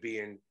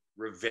Jacobean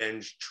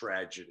revenge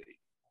tragedy.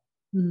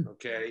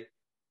 Okay.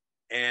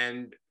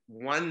 And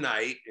one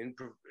night, in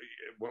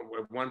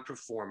one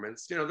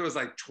performance, you know, there was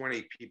like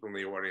 20 people in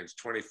the audience,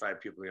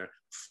 25 people in the audience.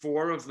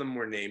 4 of them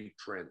were named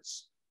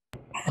Prince.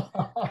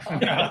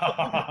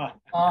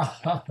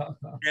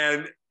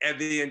 and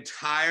the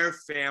entire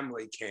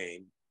family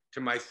came to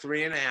my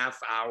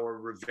 3.5-hour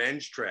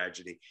revenge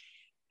tragedy.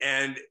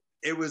 And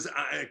it was,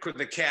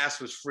 the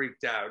cast was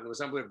freaked out. It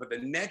was unbelievable. But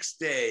the next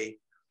day,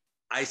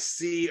 I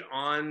see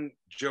on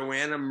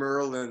Joanna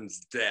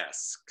Merlin's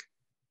desk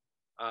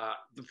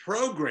the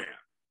program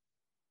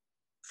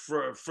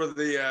for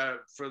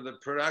the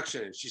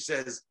production. And she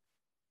says,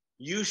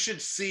 "You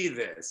should see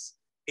this.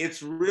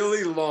 It's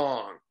really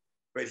long,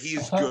 but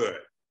he's good."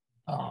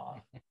 Oh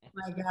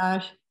my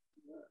gosh.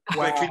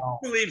 Like, could you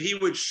believe he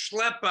would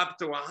schlep up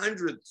to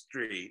 100th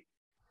Street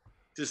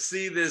to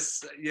see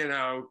this, you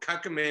know,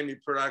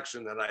 cockamamie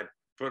production that I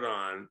put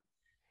on,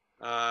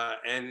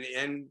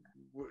 and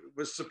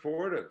was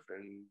supportive,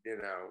 and you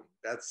know,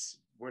 that's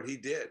what he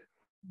did.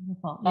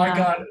 I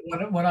got,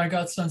 when I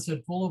got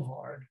Sunset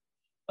Boulevard,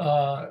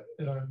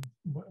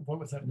 what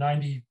was that,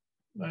 90,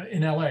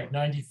 in LA,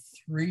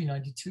 93,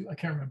 92, I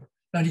can't remember,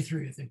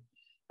 93, I think.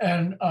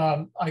 And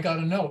I got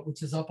a note,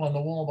 which is up on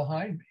the wall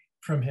behind me,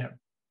 from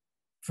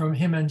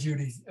him and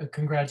Judy,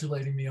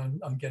 congratulating me on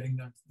getting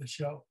the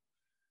show.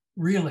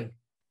 Really.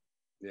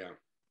 Yeah.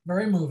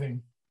 Very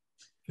moving,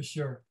 for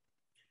sure.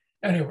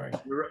 Anyway,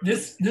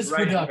 this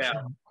right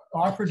production,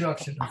 our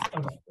production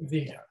of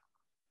Evita,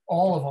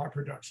 all of our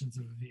productions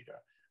of Evita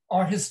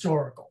are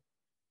historical.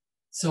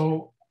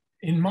 So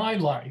in my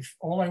life,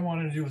 all I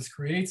wanted to do was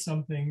create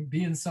something,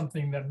 be in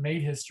something that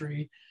made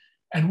history,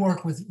 and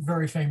work with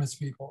very famous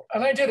people.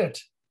 And I did it.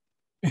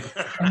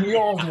 And we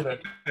all did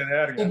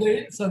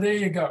it. So there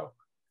you go.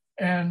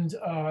 And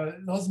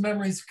those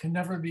memories can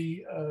never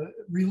be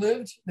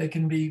relived. They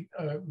can be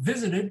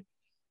visited,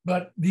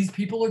 but these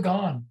people are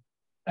gone.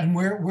 And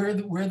we're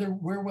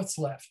what's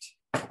left.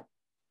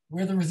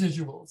 We're the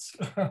residuals.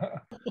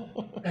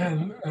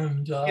 and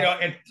you know,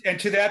 and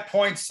to that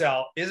point,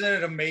 Sal, isn't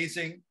it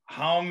amazing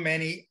how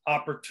many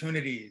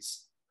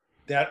opportunities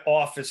that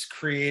office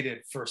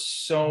created for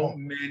so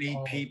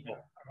many people?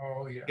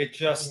 Oh yeah.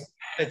 It's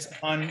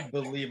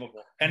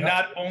unbelievable. And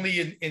not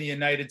only in the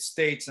United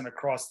States and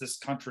across this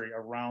country,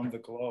 around the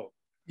globe.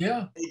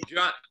 Yeah.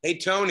 Hey,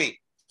 Tony,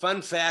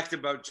 fun fact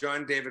about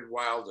John David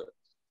Wilder.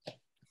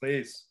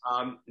 Please.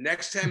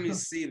 Next time you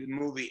see the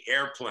movie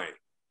Airplane.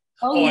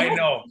 Oh, I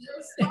know.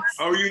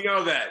 Oh, you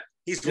know that.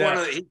 He's one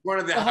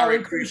of the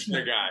Hare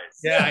Krishna guys.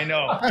 Yeah, I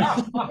know.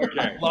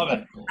 Okay. Love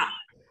it.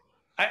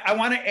 I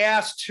want to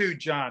ask too,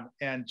 John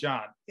and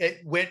John.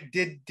 Did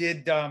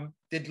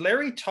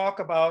Larry talk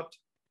about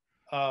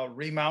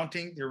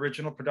remounting the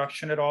original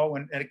production at all?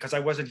 Because I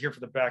wasn't here for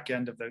the back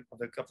end of the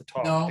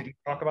talk. No. Did he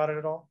talk about it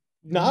at all?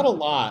 Not a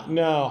lot,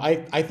 no.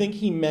 I think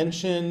he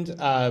mentioned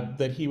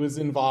that he was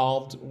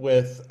involved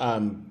with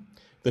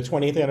the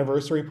 20th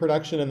anniversary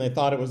production, and they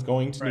thought it was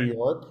going to New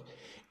York.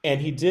 And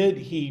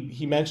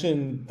he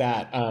mentioned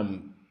that.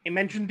 He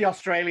mentioned the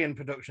Australian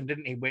production,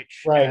 didn't he?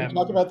 Which he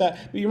talked about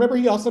that. But you remember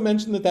he also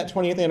mentioned that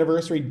 20th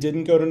anniversary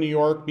didn't go to New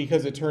York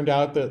because it turned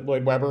out that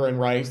Lloyd Webber and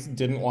Rice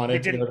didn't want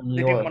it to go to New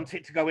York. They didn't want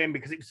it to go in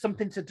because it was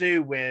something to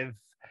do with.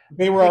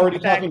 They were already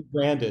talking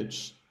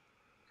brandage.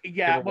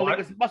 Yeah, well,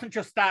 it wasn't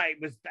just that.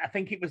 I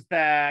think it was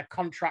their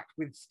contract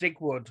with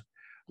Stigwood.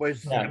 But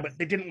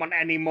they didn't want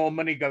any more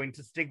money going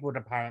to Stigwood,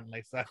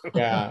 apparently. So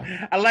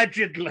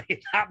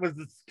allegedly, that was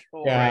the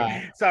story.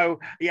 Yeah. So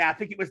I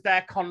think it was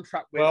their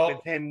contract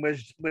with him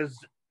was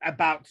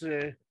about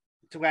to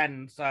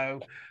end.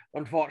 So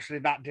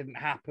unfortunately, that didn't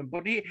happen.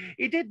 But he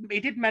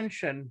did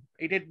mention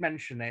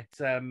it.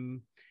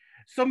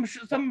 Some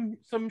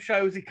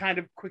shows he kind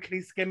of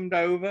quickly skimmed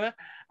over,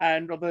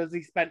 and others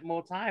he spent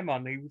more time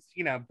on. He was,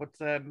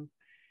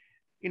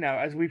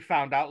 as we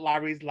found out,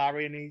 Larry's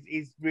Larry, and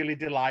he's really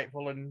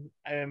delightful, and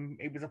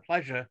it was a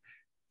pleasure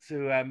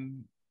to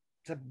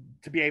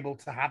be able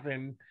to have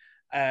him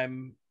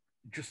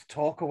just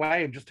talk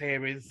away and just hear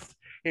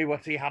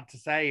what he had to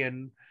say,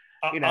 and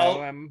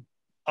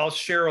I'll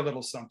share a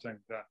little something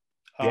then.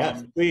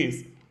 Yes,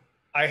 please.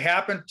 I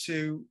happened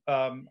to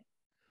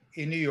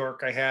in New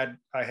York. I had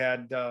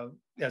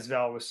as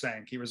Val was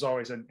saying, he was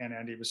always and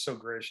Andy was so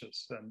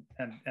gracious,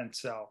 and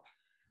Sal.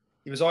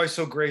 He was always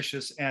so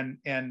gracious, and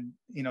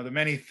the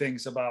many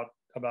things about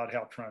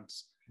Hal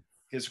Prince,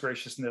 his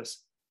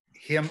graciousness,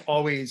 him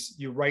always,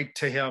 you write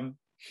to him,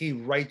 he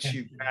writes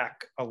you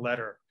back a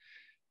letter.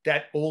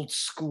 That old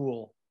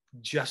school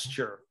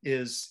gesture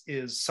is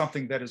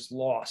something that is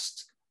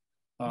lost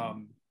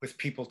with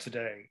people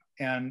today.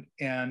 And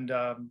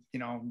you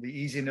know, the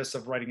easiness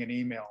of writing an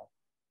email,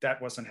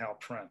 that wasn't Hal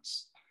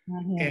Prince.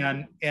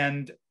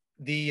 And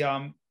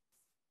the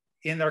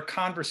in their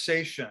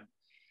conversation,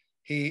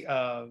 he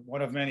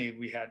one of many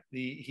we had,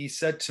 he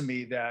said to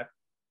me that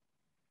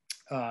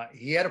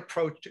he had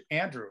approached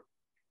Andrew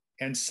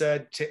and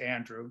said to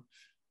Andrew,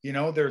 you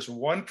know, there's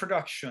one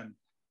production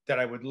that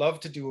I would love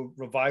to do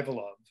a revival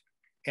of,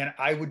 and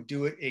I would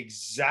do it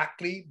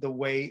exactly the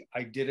way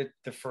I did it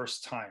the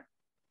first time,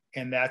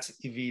 and that's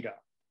Evita.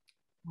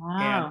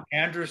 Wow.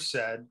 And Andrew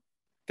said,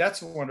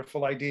 that's a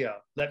wonderful idea.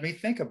 Let me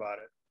think about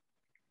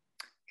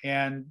it.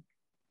 And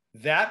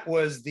that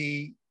was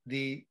the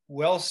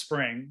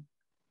wellspring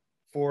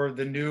for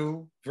the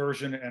new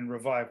version and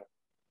revival,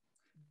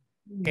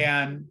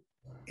 and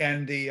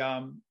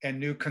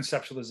new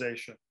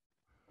conceptualization.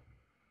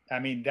 I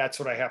mean, that's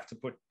what I have to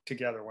put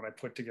together when I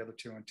put together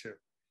 2 and 2.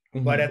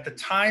 Mm-hmm. But at the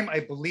time, I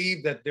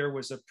believe that there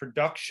was a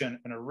production,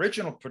 an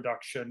original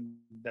production,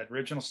 that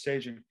original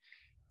staging,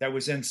 that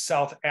was in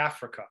South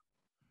Africa.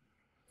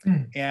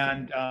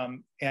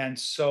 And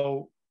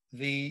so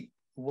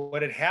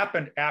what had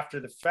happened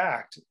after the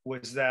fact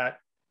was that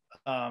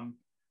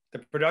the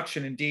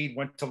production indeed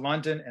went to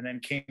London and then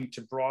came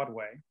to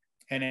Broadway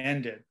and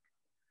ended.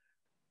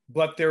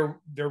 But there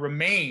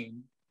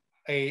remained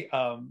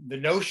the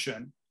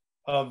notion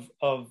of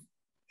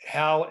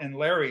Hal and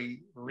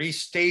Larry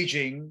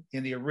restaging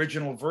in the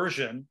original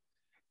version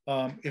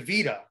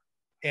Evita,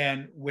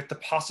 and with the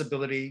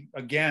possibility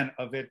again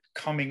of it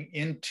coming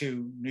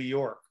into New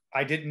York.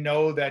 I didn't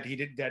know that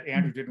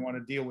Andrew didn't want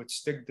to deal with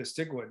the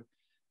Stigwood,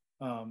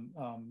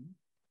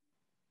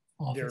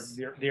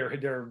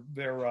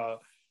 their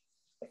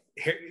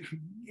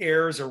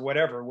heirs or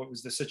whatever. What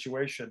was the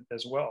situation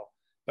as well?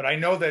 But I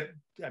know that,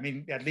 I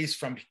mean, at least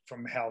from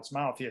Hal's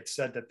mouth, he had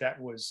said that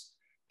was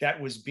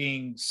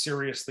being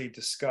seriously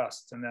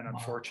discussed, and then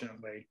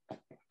unfortunately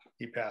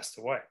he passed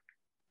away.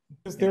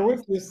 Because there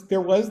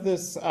was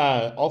this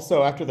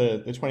also after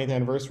the 20th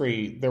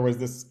anniversary, there was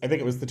this, I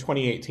think it was the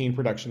 2018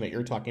 production that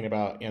you're talking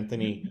about,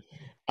 Anthony,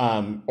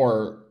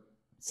 or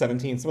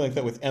 17, something like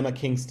that, with Emma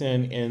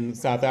Kingston in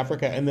South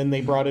Africa. And then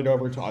they brought it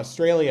over to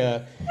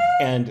Australia,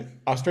 and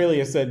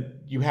Australia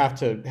said, you have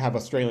to have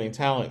Australian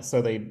talent. So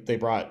they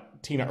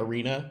brought Tina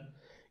Arena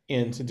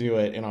in to do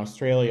it in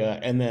Australia.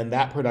 And then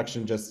that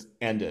production just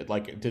ended,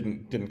 like it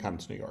didn't come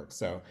to New York.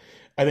 So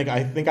I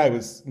think I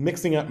was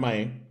mixing up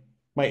my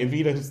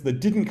Evitas that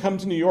didn't come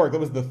to New York. That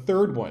was the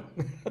third one.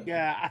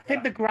 Yeah, I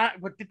think did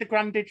the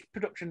Grandage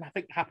production, I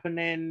think, happen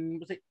in,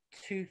 was it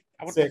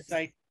I want to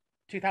say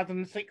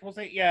 2006, was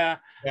it? Yeah,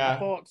 I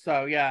thought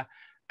so, yeah.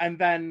 And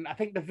then I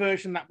think the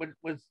version that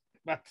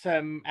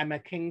Emma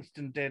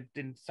Kingston did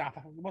in South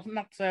Africa, wasn't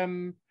that, I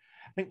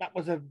think that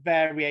was a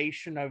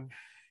variation of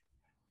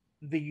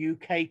the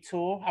UK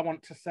tour, I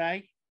want to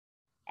say.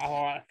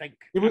 Or I think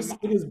it was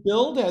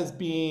billed as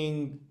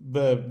being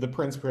the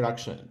Prince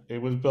production.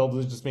 It was billed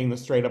as just being the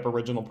straight up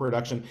original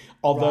production,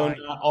 although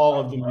not all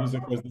of the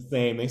music was the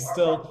same. They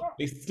still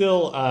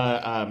do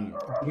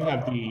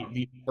have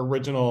the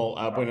original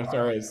Buenos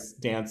Aires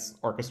dance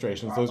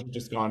orchestrations. Those are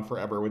just gone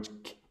forever, which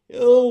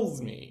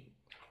kills me.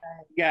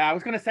 Yeah, I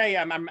was going to say,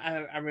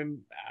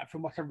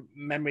 from what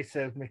memory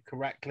serves me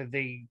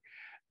correctly,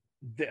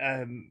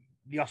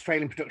 the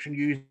Australian production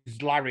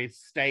used Larry's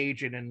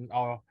staging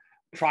or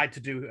tried to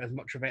do as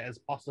much of it as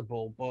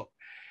possible, but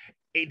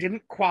it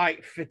didn't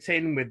quite fit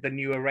in with the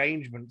new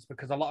arrangements,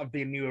 because a lot of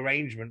the new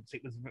arrangements,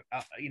 it was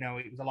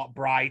it was a lot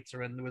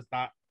brighter, and there was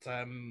that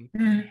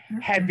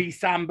heavy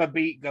samba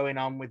beat going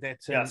on with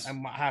it,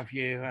 and what have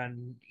you,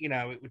 and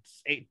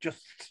it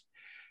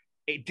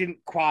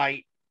didn't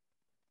quite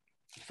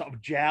sort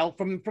of gel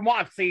from what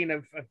I've seen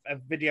of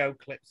video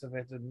clips of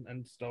it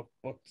and stuff.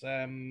 But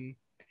I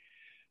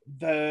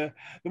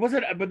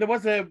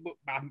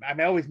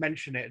always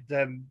mention it.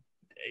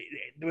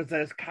 There was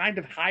a kind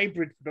of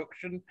hybrid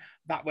production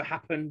that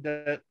happened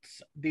at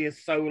the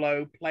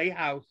Solo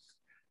Playhouse,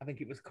 I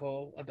think it was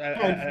called.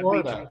 In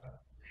Florida.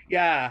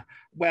 Yeah,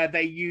 where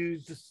they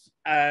used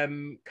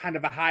kind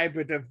of a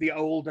hybrid of the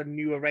old and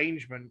new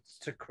arrangements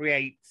to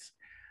create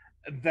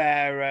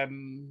their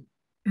own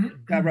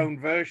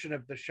version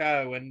of the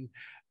show. And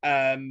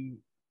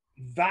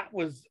that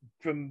was,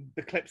 from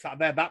the clips out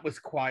there, that was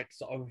quite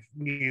sort of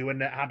new,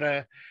 and it had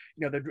a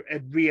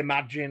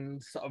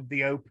reimagined sort of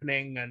the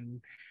opening, and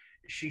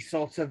she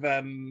sort of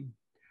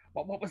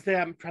what was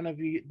I'm trying to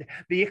be,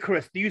 the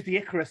Icarus, they used the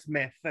Icarus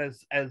myth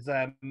as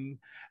a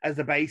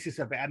basis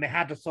of it, and they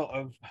had a sort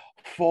of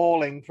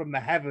falling from the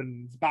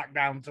heavens back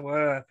down to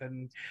earth,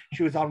 and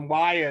she was on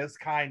wires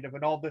kind of,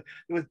 and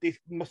this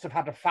must have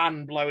had a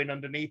fan blowing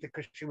underneath it,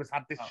 because she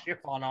had this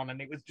chiffon on,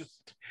 and it was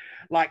just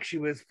like she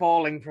was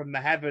falling from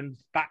the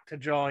heavens back to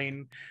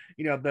join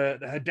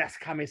her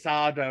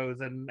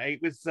descamisados, and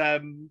it was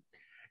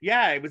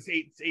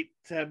it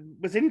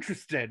was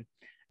interesting.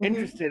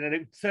 interesting, and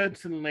it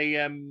certainly,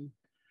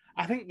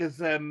 I think there's,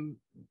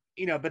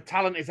 you know, the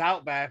talent is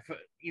out there for,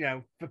 you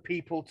know, for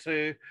people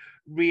to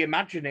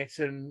reimagine it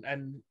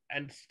and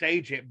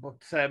stage it.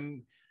 But,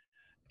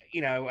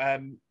 you know, I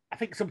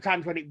think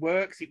sometimes when it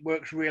works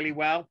really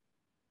well.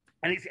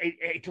 And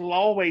it'll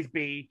always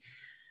be,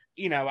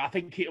 you know, I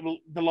think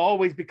there'll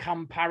always be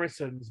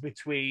comparisons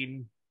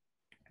between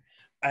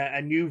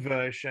a new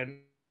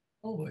version,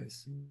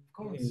 Always, of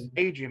course,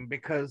 staging,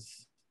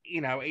 because,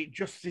 you know, it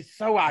just is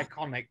so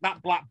iconic,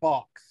 that black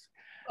box.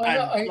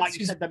 And like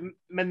you said, the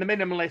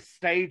minimalist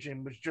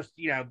staging was just,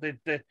 you know,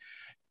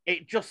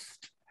 it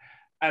just,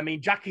 I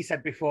mean, Jackie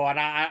said before, and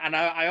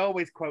I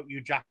always quote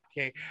you,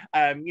 Jackie,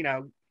 you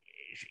know,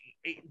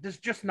 there's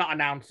just not an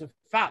ounce of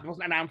fat. There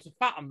wasn't an ounce of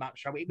fat on that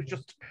show. It was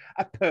just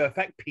a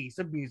perfect piece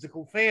of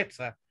musical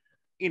theatre.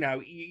 You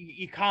know,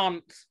 you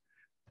can't.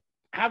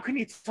 How can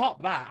you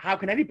top that? How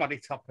can anybody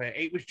top it?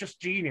 It was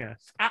just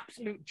genius,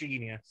 absolute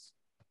genius.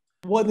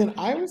 Well, then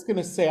I was going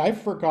to say, I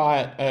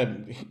forgot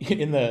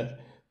in the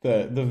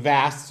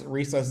vast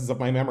recesses of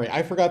my memory,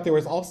 I forgot there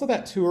was also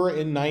that tour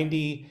in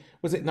 90.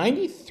 Was it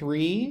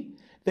 93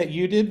 that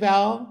you did,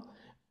 Val?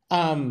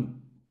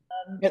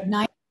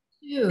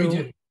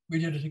 92. We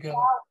did it together.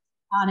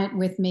 On it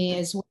with me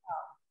as well.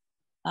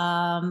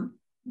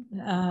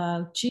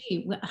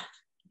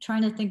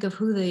 Trying to think of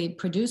who the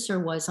producer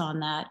was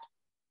on that.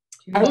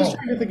 I was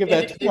trying to think of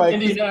that too.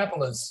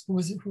 Indianapolis. Who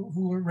was it?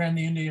 Who ran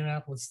the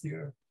Indianapolis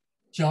theater?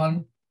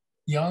 John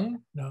Young?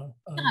 No.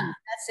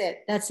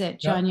 That's it.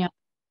 John Young.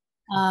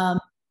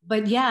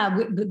 But yeah,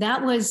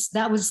 that was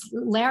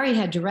Larry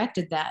had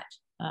directed that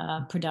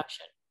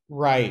production.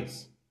 Right.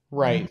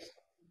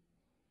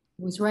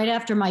 It was right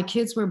after my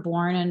kids were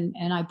born,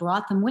 and I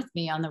brought them with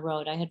me on the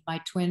road. I had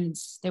my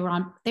twins. They were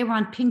on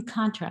pink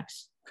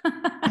contracts. They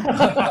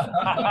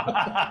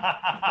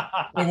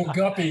were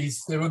guppies.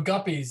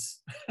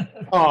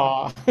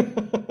 Aw.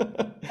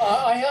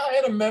 I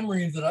had a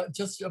memory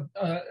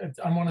that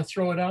I want to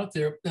throw it out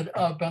there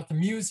about the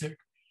music.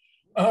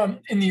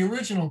 In the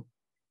original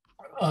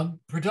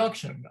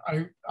production,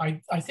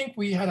 I think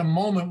we had a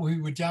moment where we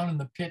were down in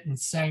the pit and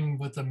sang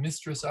with the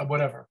mistress,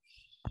 whatever.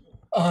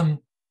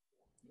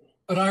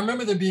 But I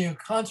remember there being a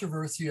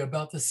controversy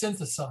about the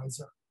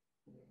synthesizer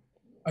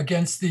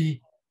against the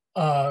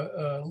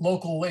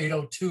local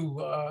 802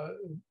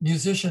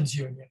 musicians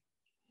union,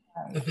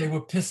 that they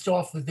were pissed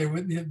off that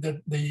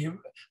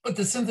but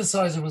the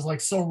synthesizer was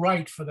like so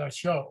right for that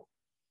show,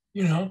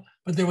 you know,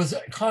 but there was a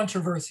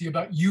controversy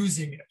about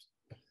using it.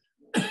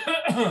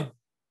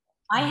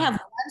 I have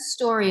one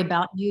story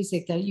about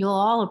music that you'll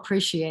all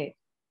appreciate.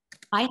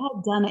 I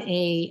had done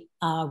a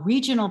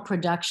regional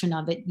production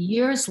of it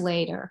years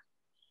later,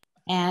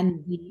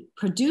 and the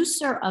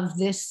producer of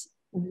this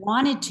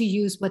wanted to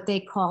use what they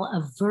call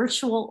a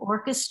virtual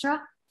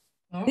orchestra.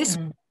 Oh. This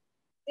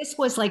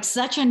was like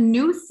such a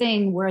new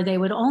thing where they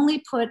would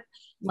only put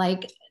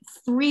like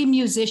 3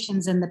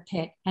 musicians in the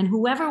pit, and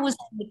whoever was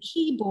on the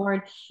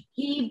keyboard,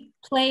 he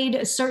played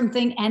a certain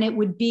thing, and it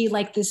would be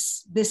like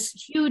this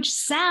huge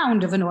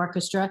sound of an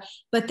orchestra,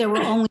 but there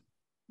were only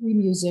 3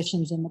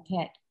 musicians in the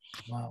pit.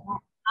 Wow.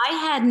 I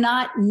had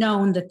not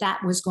known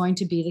that was going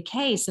to be the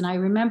case. And I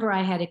remember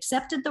I had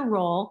accepted the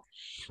role,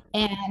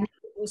 and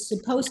it was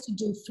supposed to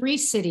do 3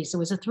 cities. It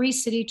was a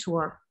 3-city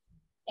tour.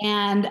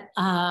 And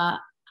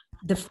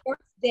the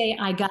first day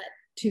I got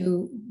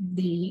to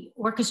the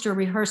orchestra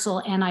rehearsal,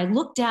 and I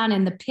looked down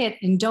in the pit,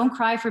 and don't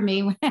cry for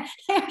me. I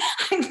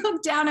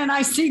looked down and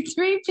I see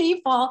 3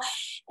 people,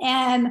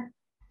 and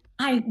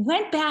I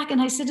went back and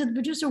I said to the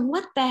producer,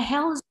 what the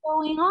hell is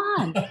going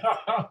on?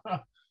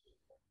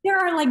 There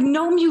are like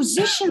no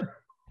musicians,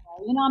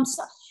 you know.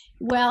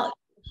 Well,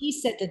 he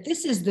said that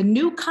this is the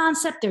new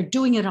concept. They're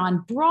doing it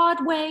on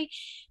Broadway.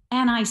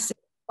 And I said,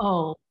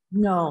 oh,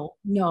 no,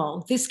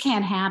 this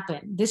can't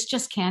happen. This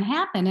just can't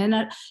happen.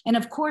 And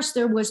of course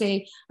there was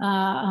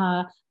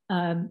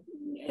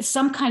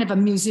some kind of a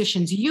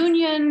musicians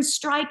union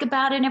strike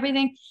about it and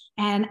everything.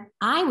 And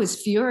I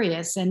was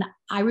furious. And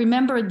I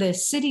remember the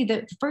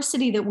first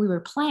city that we were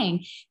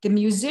playing, the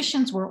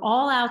musicians were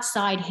all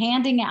outside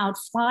handing out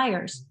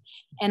flyers.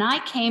 And I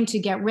came to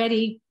get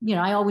ready. You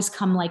know, I always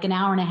come like an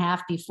hour and a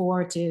half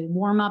before to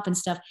warm up and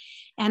stuff.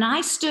 And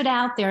I stood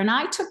out there and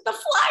I took the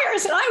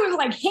flyers, and I was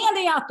like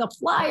handing out the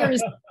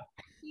flyers to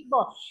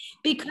people,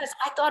 because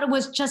I thought it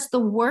was just the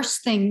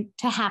worst thing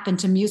to happen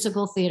to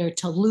musical theater,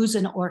 to lose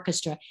an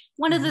orchestra.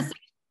 One of the things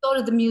to go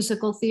to the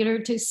musical theater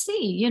to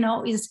see, you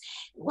know, is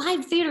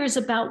live theater is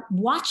about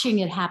watching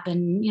it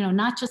happen, you know,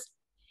 not just.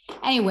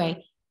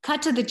 Anyway,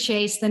 cut to the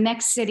chase. The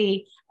next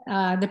city,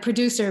 the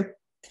producer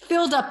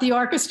filled up the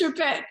orchestra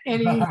pit,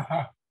 and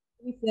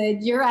he said,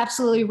 you're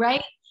absolutely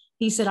right.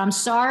 He said, I'm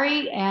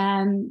sorry.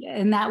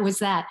 And that was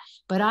that.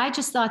 But I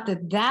just thought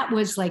that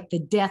was like the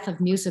death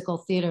of musical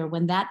theater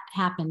when that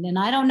happened. And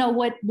I don't know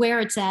where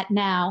it's at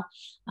now.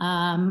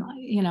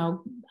 You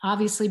know,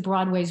 obviously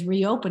Broadway's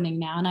reopening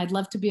now, and I'd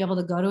love to be able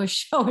to go to a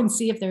show and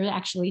see if there are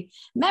actually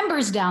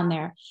members down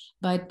there.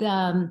 But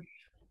that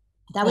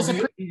was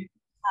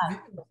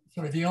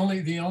the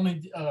only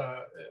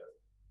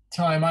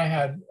time I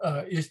had,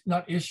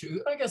 not issue,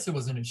 I guess it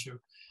was an issue,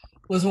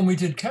 was when we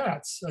did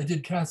Cats. I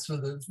did Cats for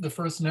the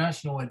first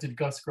national. I did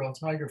Gus Girl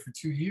Tiger for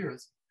 2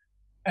 years.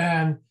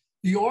 And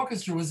the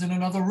orchestra was in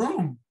another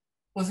room,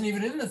 wasn't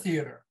even in the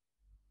theater,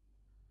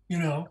 you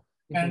know?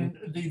 And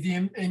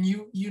and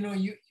you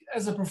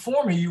as a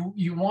performer,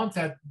 you want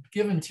that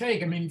give and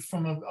take. I mean,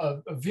 from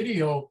a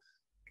video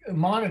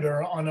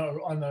monitor on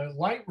a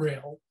light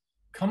rail,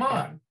 come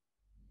on,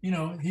 you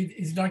know,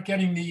 he's not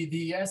getting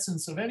the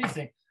essence of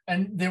anything.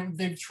 And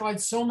they've tried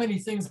so many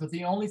things, but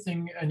the only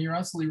thing, and you're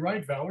absolutely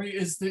right, Valerie,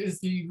 is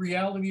the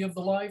reality of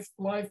the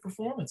live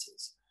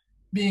performances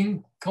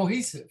being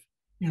cohesive,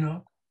 you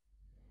know.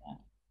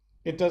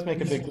 It does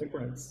make a big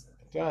difference.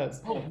 It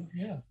does. Oh,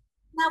 yeah.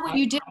 Now, what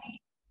you did,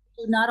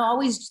 not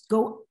always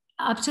go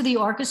up to the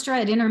orchestra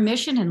at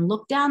intermission and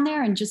look down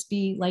there and just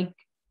be like,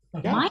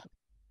 Yeah. that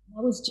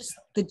was just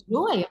the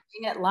joy of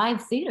being at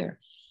live theater.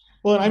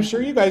 Well, and I'm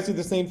sure you guys do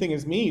the same thing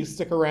as me. You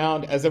stick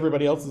around as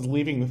everybody else is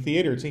leaving the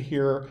theater to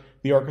hear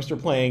the orchestra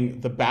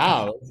playing the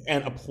bows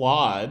and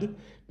applaud,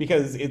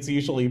 because it's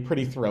usually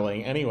pretty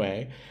thrilling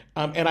anyway.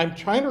 And I'm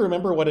trying to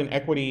remember what an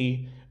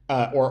equity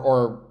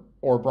or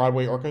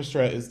Broadway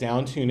orchestra is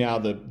down to now.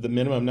 The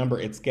minimum number,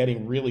 it's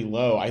getting really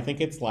low. I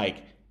think it's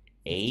like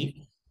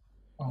 8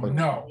 or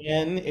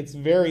 10. It's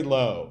very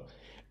low.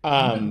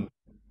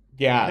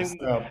 Yeah.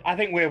 I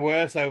think we're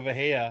worse over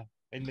here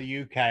in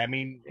the UK. I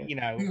mean, you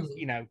know,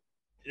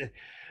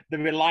 the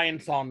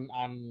reliance on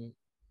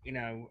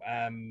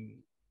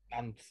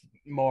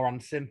more on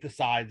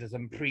synthesizers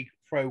and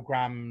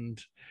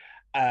pre-programmed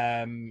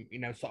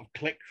sort of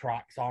click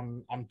tracks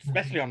on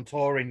especially on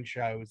touring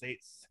shows.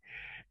 It's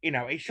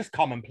just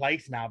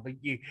commonplace now. But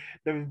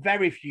there are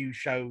very few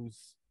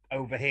shows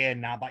over here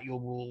now that you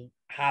will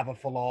have a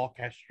full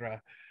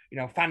orchestra. You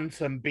know,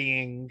 Phantom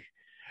being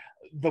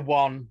the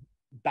one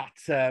that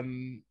that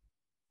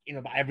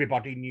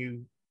everybody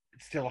knew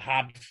still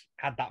had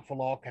that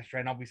full orchestra,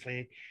 and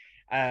obviously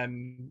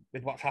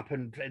with what's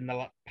happened in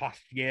the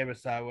past year or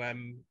so,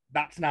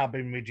 that's now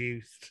been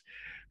reduced.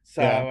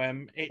 So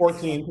it's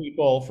 14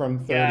 people from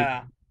 30.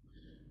 Yeah,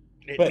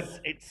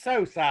 it's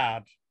so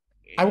sad.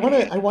 I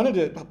wanted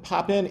to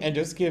pop in and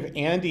just give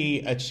Andy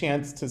a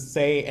chance to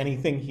say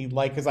anything he'd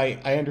like, because I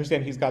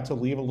understand he's got to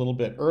leave a little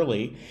bit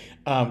early.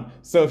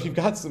 So if you've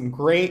got some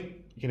great,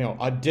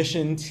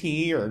 audition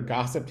tea or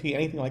gossip tea,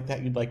 anything like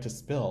that you'd like to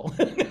spill,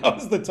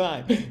 now's the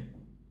time.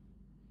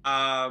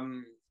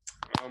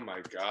 Oh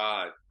my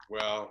God.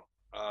 Well,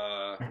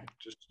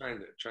 just trying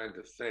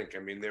to think. I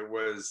mean, there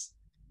was.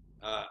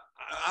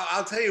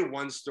 I'll tell you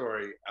one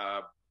story.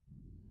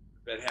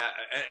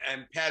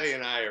 And Patty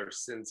and I have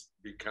since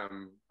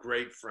become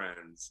great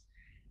friends,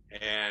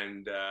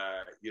 and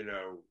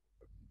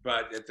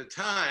but at the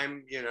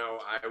time,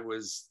 I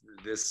was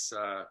this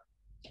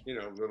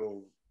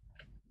little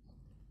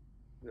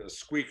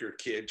squeaker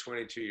kid,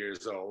 22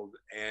 years old,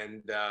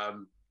 and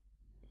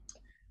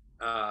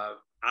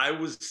I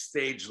was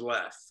stage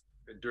left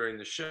during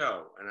the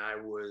show, and I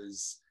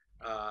was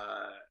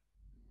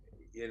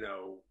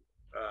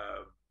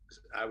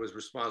I was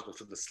responsible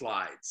for the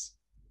slides.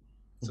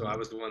 So I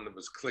was the one that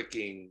was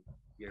clicking,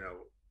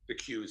 the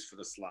cues for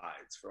the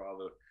slides, for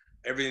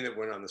everything that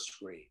went on the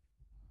screen.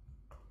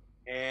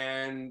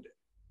 And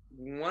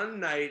one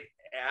night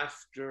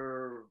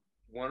after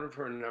one of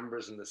her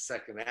numbers in the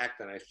second act,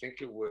 and I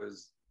think it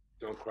was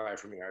Don't Cry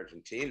for Me,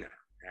 Argentina,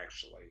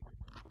 actually,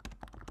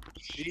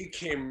 she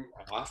came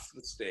off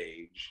the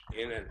stage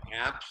in an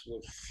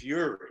absolute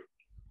fury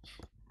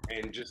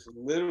and just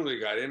literally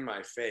got in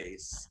my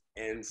face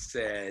and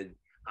said,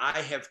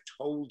 "I have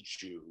told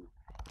you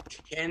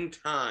 10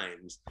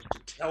 times to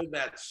tell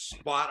that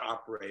spot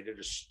operator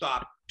to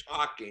stop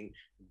talking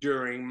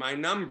during my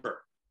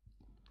number."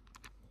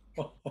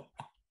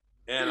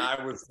 And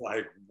I was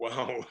like,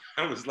 whoa.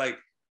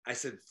 I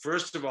said,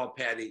 first of all,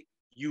 Patty,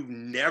 you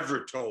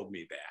never told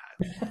me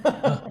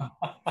that.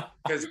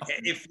 Because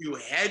if you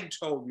had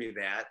told me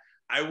that,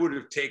 I would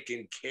have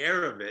taken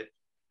care of it.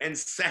 And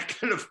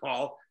second of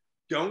all,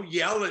 don't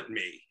yell at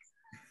me.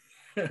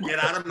 Get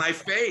out of my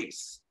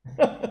face.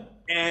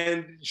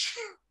 And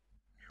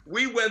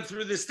we went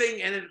through this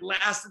thing, and it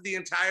lasted the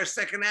entire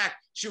second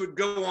act. She would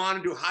go on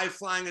and do high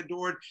flying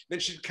adored. Then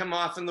she'd come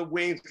off in the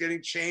wings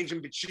getting changed,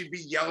 and she'd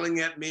be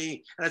yelling at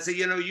me. And I'd say,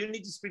 you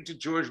need to speak to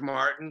George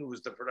Martin, who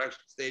was the production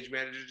stage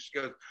manager. She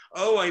goes,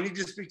 "Oh, I need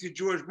to speak to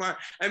George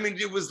Martin." I mean,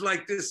 it was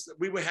like this.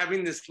 We were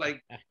having this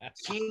like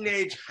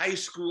teenage high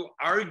school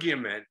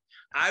argument.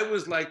 I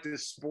was like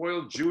this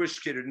spoiled Jewish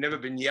kid who'd never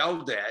been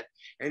yelled at.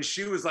 And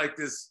she was like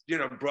this,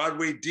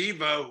 Broadway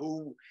diva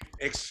who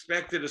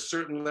expected a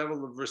certain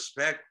level of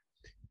respect.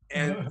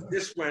 And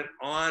this went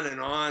on and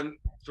on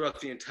throughout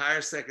the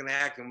entire second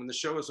act. And when the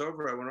show was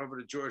over, I went over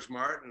to George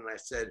Martin and I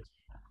said,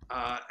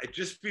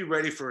 just be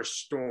ready for a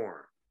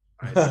storm.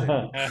 I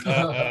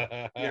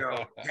said,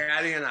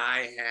 Patty and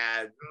I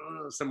had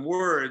some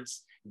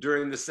words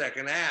during the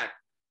second act.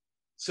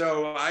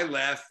 So I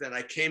left and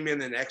I came in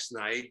the next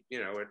night,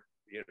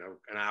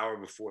 an hour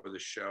before the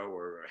show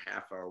or a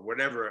half hour,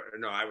 whatever.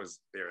 No, I was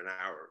there an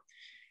hour.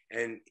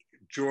 And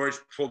George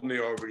pulled me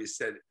over. He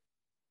said,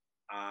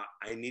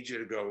 I need you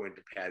to go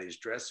into Patty's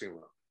dressing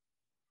room.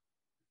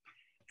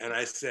 And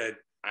I said,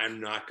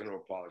 I'm not going to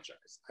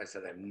apologize. I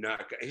said, I'm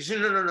not going to. He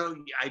said, no,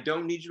 I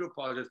don't need you to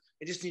apologize.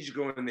 I just need you to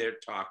go in there and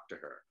talk to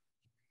her.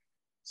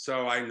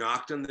 So I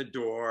knocked on the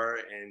door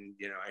and,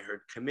 I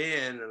heard come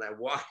in, and I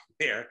walked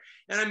there.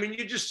 And I mean,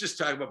 you just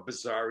talk about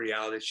bizarre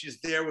reality. She's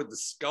there with the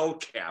skull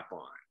cap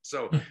on.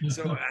 So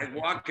I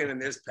walk in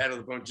and there's Patty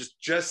LuPone,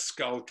 just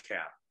skull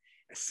cap,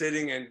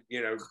 sitting and,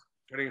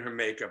 putting her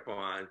makeup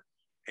on.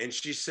 And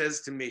she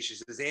says to me, she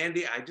says,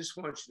 Andy, I just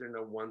want you to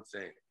know one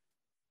thing.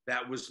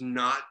 That was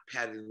not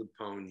Patty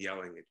LuPone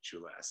yelling at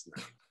you last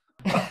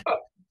night.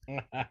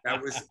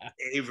 That was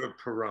Eva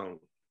Perón.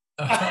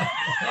 Oh,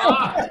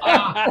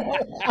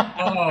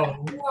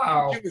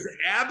 wow. She was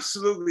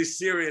absolutely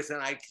serious,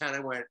 and I kind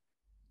of went,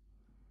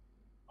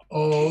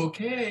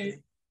 okay.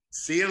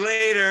 See you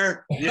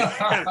later. Yeah,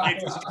 I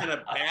just kind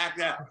of backed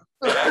out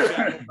of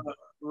the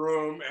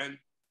room, and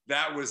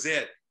that was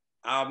it.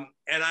 And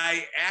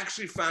I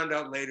actually found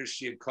out later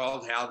she had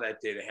called Hal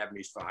that day to have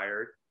me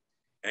fired.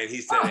 And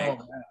he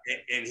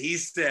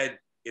said,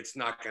 it's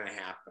not going to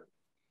happen.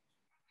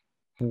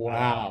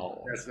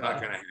 Wow. That's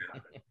not going to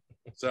happen.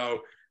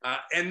 So,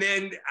 and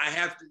then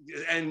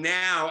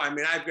now, I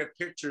mean, I've got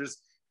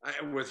pictures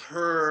with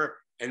her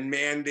and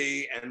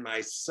Mandy and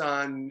my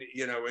son,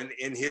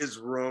 in his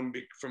room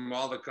from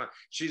all the,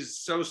 she's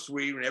so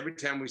sweet. And every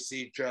time we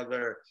see each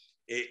other,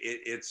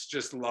 it's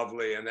just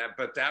lovely.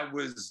 But that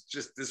was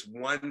just this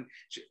one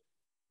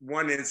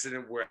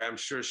incident where I'm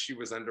sure she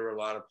was under a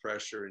lot of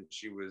pressure and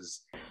she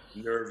was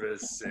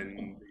nervous,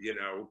 and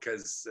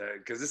because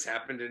this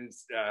happened in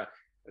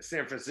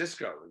San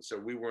Francisco, and so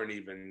we weren't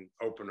even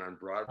open on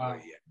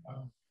Broadway yet.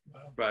 Wow.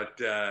 But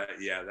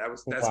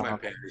that's my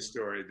Patty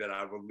story that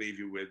I will leave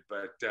you with.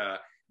 But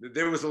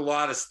there was a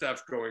lot of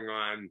stuff going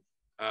on.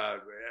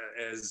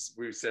 As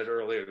we said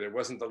earlier, there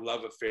wasn't the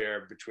love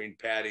affair between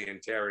Patty and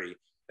Terry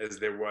as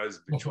there was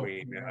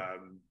between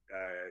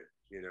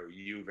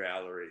you,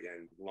 Valerie,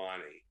 and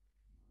Lonnie.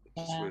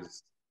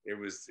 It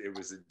was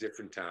a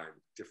different time,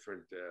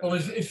 different. Well,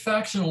 it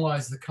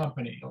factionalized the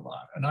company a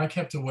lot, and I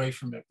kept away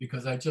from it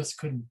because I just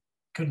couldn't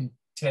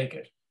take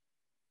it,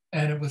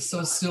 and it was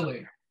so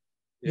silly,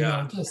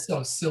 just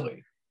so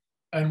silly.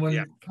 And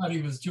when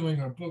Patty was doing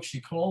her book,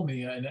 she called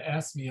me and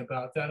asked me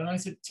about that, and I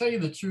said, "Tell you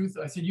the truth,"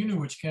 I said, "You knew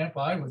which camp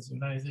I was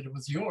in." I said, "It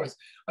was yours."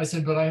 I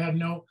said, "But I had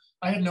no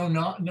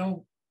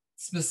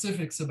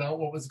specifics about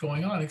what was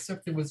going on,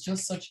 except there was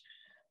just such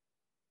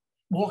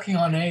walking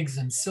on eggs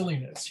and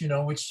silliness,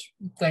 which,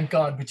 thank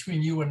God,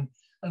 between you and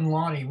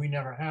Lonnie, we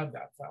never had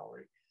that,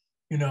 Valerie,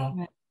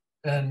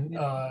 and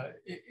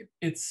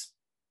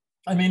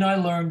I mean, I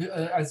learned,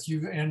 as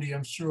you, Andy,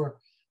 I'm sure,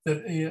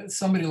 that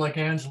somebody like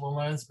Angela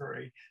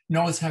Lansbury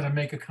knows how to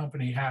make a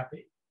company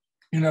happy,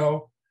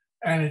 and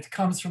it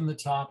comes from the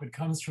top, it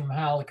comes from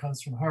Hal, it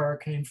comes from her,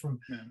 it came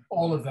from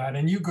all of that,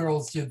 and you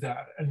girls did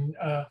that, and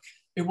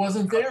it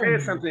wasn't there. I'll tell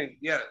you something,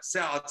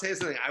 Sal, I'll tell you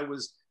something. I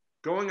was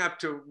going up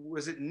to,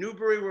 was it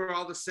Newbury where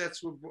all the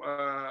sets were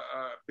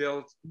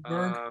built?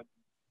 Berg.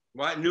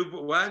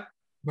 Newburgh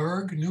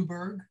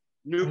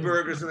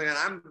or something. And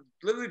I'm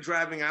literally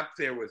driving up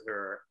there with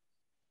her.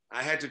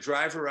 I had to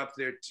drive her up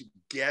there to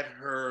get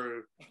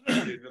her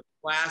the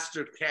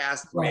plaster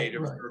cast made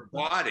of her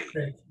body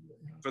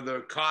for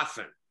the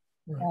coffin.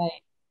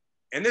 Right.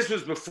 And this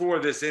was before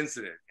this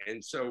incident.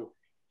 And so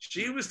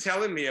she was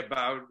telling me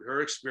about her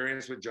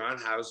experience with John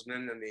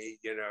Houseman and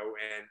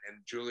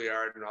and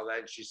Juilliard and all that.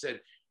 And she said,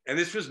 and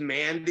this was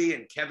Mandy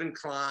and Kevin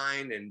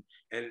Kline and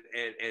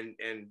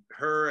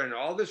her and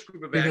all this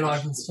group of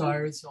actors.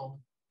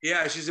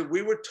 Yeah, she said,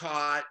 we were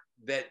taught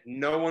that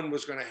no one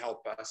was going to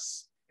help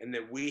us and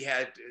that we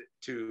had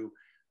to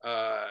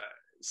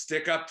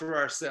stick up for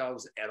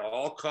ourselves at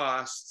all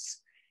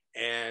costs,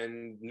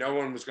 and no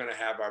one was going to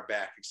have our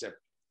back except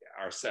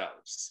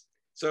ourselves.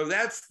 So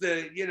that's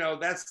that's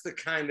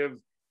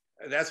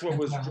what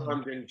was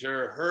drummed into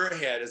her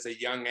head as a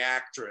young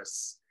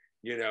actress,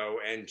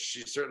 and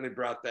she certainly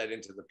brought that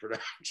into the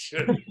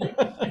production.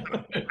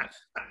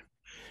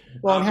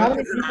 Well, how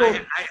many people...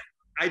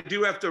 I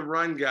do have to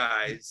run,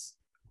 guys.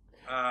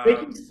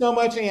 Thank you so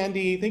much,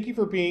 Andy. Thank you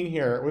for being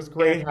here. It was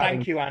great.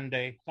 Thank you,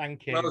 Andy.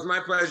 Thank you. Well, it was my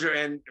pleasure,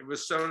 and it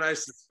was so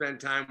nice to spend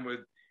time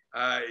with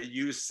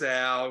you,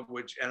 Sal.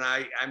 And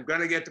I'm going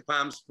to get to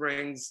Palm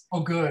Springs.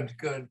 Oh, good.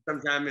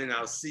 Sometime, and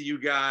I'll see you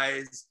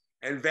guys.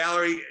 And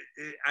Valerie,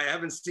 I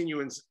haven't seen you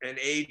in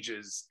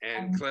ages.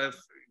 And Cliff,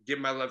 give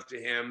my love to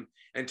him.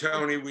 And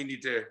Tony, we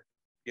need to,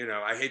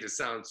 I hate to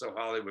sound so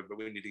Hollywood, but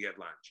we need to get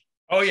lunch.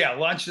 Oh yeah,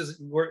 lunch is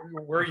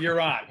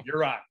you're on.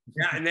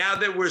 Yeah, now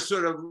that we're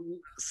sort of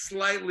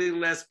slightly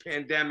less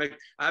pandemic,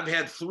 I've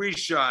had 3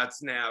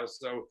 shots now,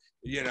 so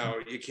you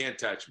can't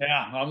touch me.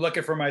 Yeah, I'm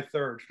looking for my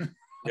 3rd.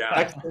 Yeah.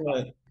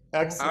 Excellent.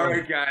 All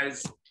right,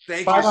 guys.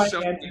 Thank you so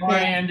much.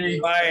 Bye, Andy.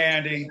 Bye,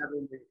 Andy.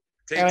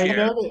 Take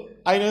care.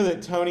 I know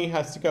that Tony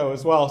has to go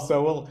as well,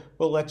 so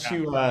we'll let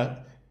you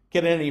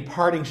get any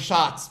parting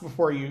shots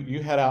before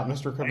you head out,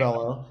 Mr.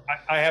 Crivello?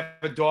 I have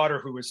a daughter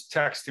who was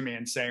texting me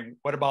and saying,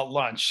 "What about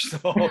lunch?"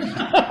 So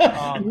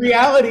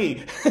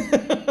reality.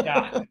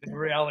 Yeah,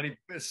 reality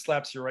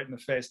slaps you right in the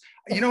face.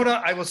 You know what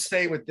I will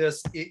say with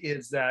this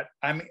is that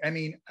I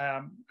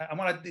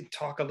want to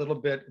talk a little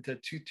bit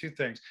to two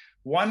things.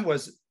 One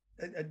was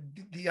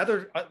the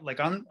other, like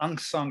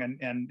unsung,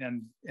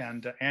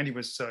 and Andy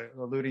was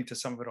alluding to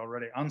some of it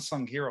already.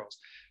 Unsung heroes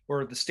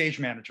were the stage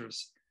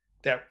managers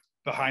that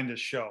behind this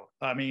show.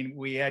 I mean,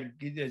 we had,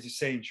 as you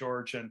say,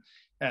 George and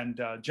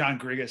John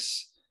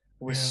Grigas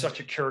was such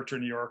a character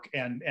in New York,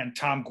 and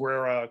Tom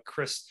Guerra,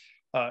 Chris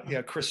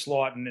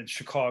Lawton in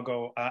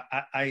Chicago.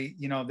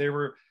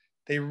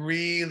 They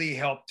really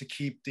helped to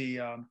keep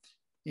the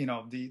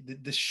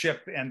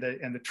ship and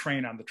the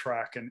train on the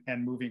track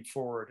and moving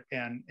forward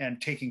and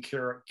taking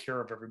care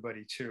of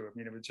everybody too. I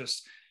mean,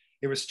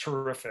 it was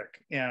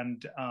terrific.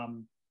 And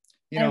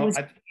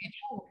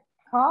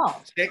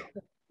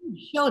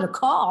show to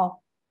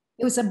call.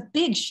 It was a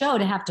big show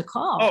to have to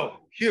call. Oh,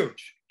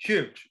 huge.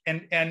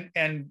 And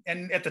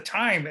at the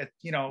time,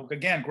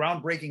 again,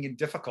 groundbreaking and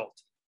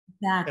difficult.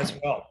 Exactly. As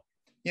well.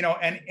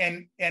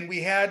 And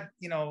we had,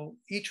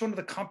 each one of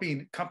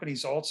the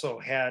companies also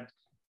had,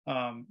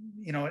 and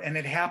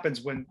it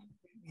happens when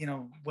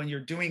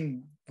you're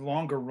doing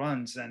longer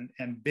runs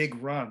and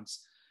big runs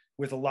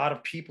with a lot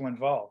of people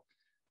involved.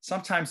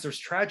 Sometimes there's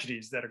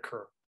tragedies that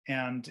occur,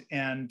 and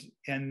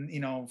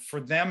for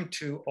them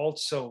to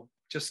also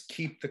just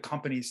keep the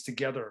companies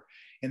together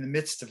in the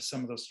midst of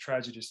some of those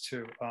tragedies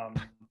too,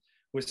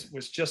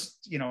 was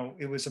just,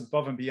 it was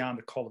above and beyond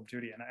the call of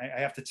duty. And I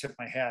have to tip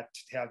my hat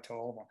to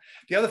all of them.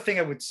 The other thing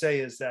I would say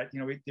is that,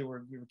 we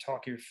were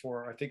talking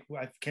before, I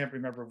can't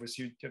remember if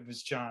it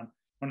was John,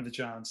 one of the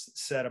Johns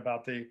said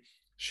about the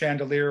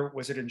chandelier,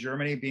 was it in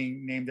Germany,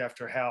 being named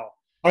after Hal?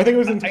 I think it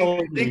was in Tel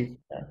Aviv.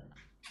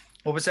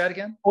 What was that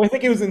again? Oh, I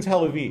think it was in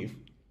Tel Aviv.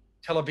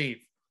 Tel Aviv.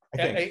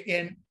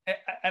 And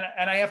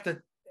I have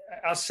to,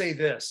 I'll say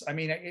this. I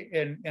mean,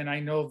 and I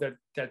know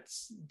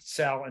that's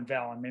Sal and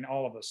Val. I mean,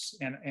 all of us,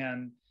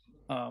 and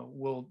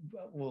will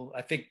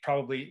I think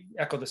probably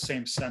echo the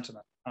same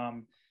sentiment.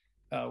 Sal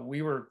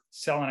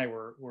and I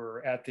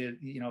were at the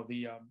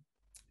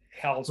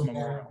Hal's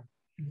Memorial,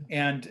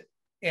 and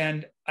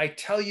I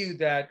tell you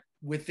that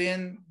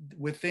within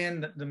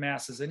the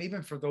masses, and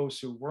even for those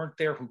who weren't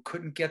there, who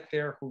couldn't get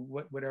there,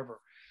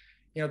 whatever,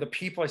 the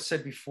people I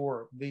said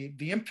before,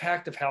 the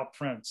impact of Hal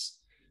Prince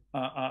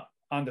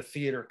on the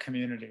theater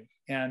community,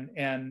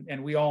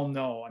 and we all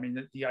know, I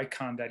mean, the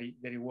icon that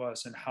he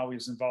was, and how he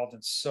was involved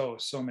in so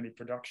many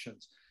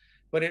productions.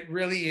 But it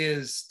really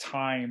is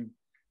time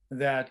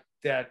that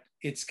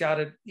it's got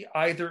to,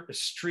 either a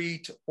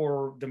street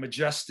or the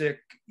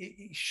Majestic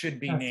should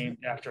be named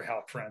after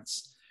Hal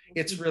Prince.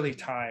 It's really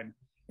time,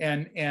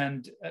 and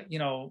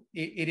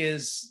it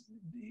is,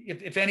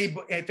 if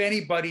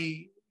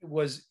anybody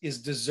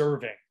is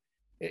deserving,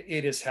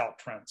 it is Hal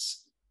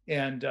Prince.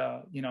 And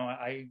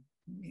I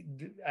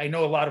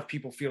know a lot of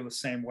people feel the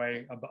same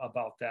way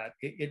about that.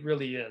 It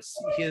really is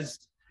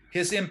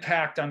his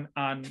impact on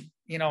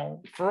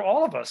for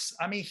all of us.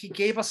 I mean, he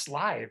gave us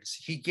lives.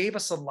 He gave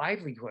us a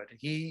livelihood.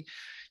 He,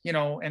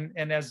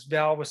 and as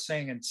Val was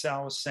saying and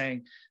Sal was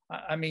saying,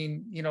 I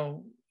mean,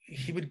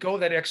 he would go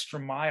that extra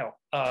mile.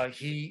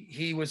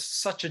 He was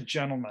such a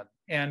gentleman.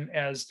 And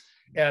as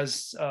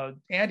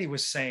Andy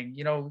was saying,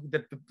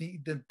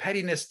 the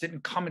pettiness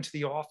didn't come into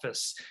the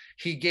office.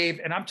 He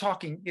gave, and I'm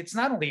talking, it's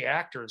not only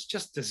actors,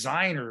 just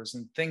designers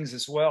and things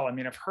as well. I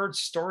mean, I've heard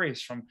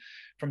stories from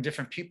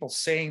different people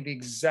saying the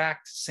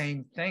exact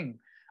same thing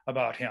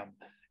about him.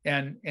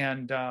 And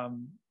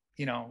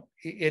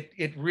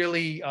it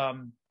really,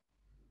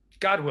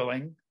 God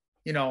willing,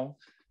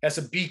 as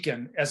a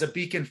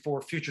beacon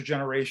for future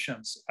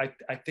generations,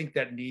 I think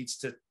that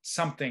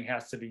something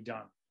has to be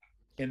done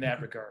in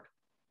that regard.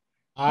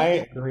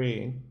 I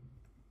agree.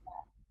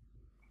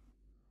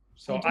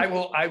 So I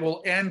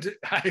will end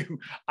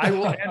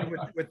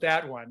with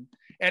that one.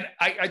 And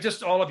I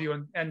just, all of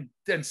you, and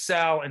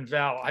Sal and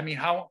Val, I mean,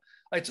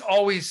 it's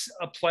always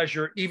a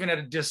pleasure, even at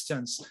a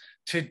distance,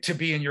 to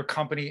be in your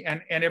company,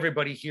 and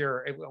everybody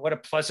here. What a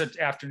pleasant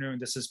afternoon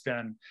this has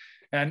been.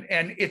 And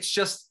it's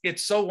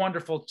so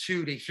wonderful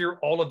too to hear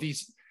all of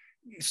these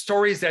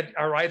stories that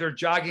are either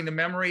jogging the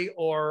memory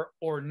or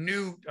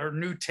new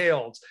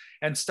tales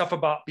and stuff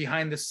about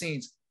behind the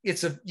scenes.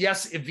 It's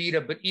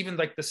Evita, but even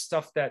like the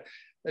stuff that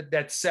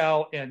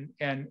Sal and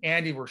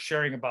Andy were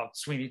sharing about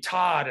Sweeney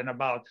Todd and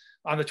about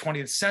on the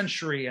 20th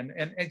century and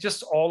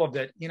just all of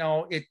it,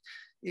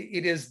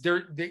 it is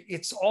there.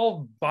 It's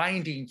all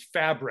binding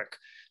fabric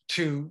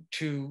to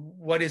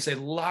what is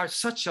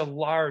such a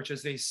large,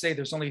 as they say,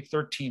 there's only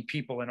 13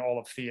 people in all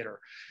of theater,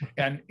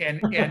 and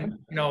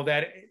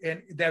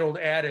that old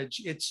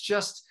adage, it's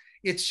just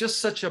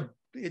such a,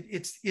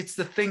 it's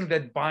the thing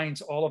that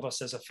binds all of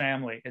us as a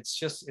family.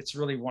 It's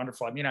really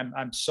wonderful. I mean,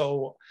 I'm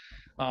so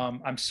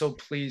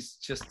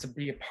pleased just to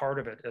be a part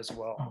of it as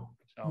well.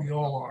 So, we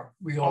all are.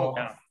 We all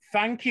are.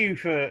 Thank you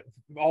for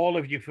all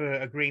of you for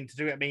agreeing to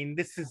do it. I mean,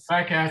 this is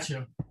back at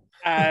you.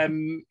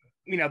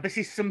 You know, this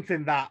is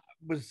something that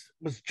was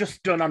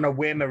just done on a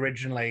whim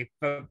originally.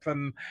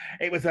 From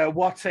it was a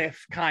what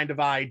if kind of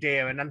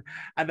idea, and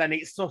then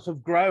it's sort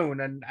of grown,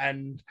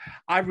 and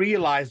I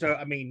realized,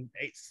 I mean,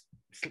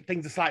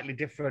 things are slightly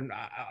different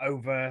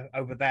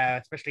over there,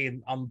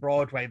 especially on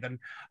Broadway, than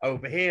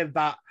over here,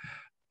 that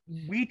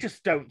we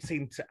just don't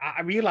seem to.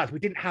 I realized we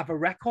didn't have a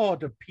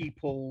record of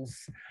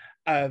people's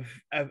of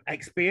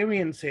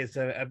experiences,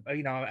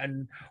 you know,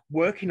 and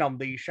working on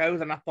these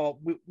shows. And I thought,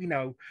 you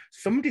know,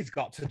 somebody's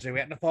got to do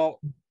it. And I thought,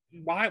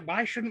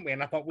 why shouldn't we?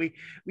 And I thought it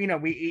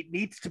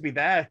needs to be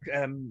there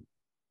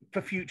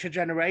for future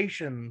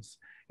generations.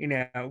 You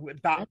know,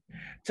 that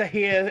to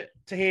hear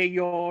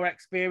your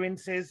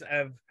experiences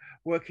of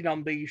working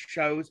on these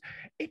shows,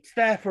 it's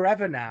there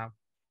forever now.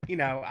 You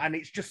know, and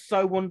it's just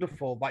so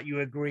wonderful that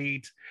you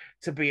agreed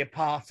to be a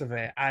part of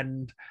it.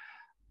 And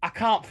I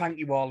can't thank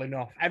you all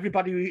enough.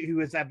 Everybody who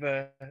has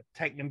ever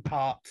taken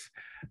part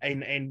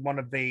in one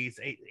of these,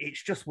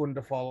 it's just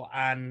wonderful.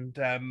 And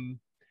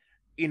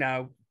you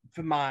know,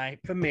 for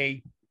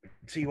me,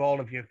 to all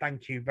of you,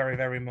 thank you very,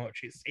 very much.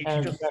 It's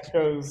and just that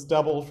goes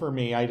double for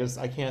me. I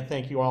can't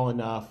thank you all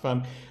enough.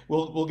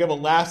 We'll give a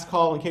last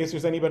call in case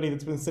there's anybody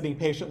that's been sitting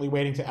patiently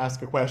waiting to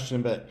ask a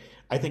question, but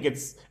I think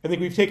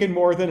we've taken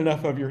more than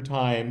enough of your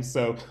time.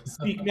 So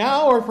speak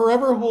now or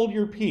forever hold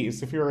your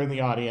peace if you're in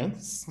the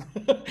audience.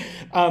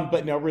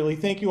 But no, really,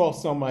 thank you all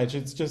so much.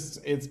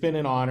 It's been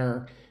an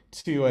honor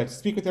to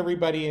speak with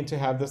everybody and to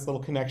have this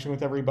little connection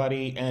with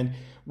everybody. And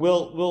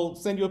we'll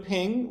send you a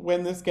ping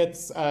when this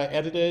gets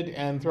edited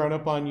and thrown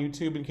up on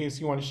YouTube in case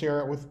you want to share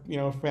it with, you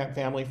know,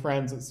 family,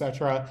 friends,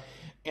 etc.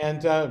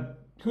 And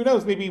who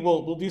knows, maybe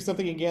we'll do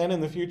something again in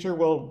the future.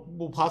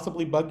 We'll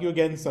possibly bug you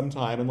again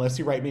sometime, unless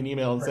you write me an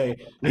email and say,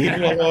 leave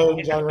me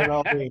alone, John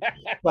Rinaldi.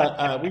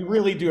 But we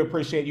really do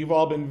appreciate, you've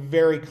all been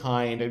very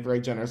kind and very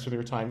generous with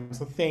your time.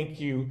 So thank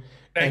you.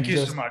 Thank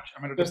you so much.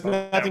 I'm There's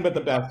nothing but the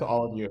best to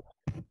all of you.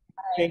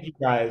 Thank you,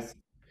 guys.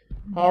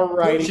 All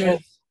righty. Well,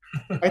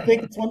 I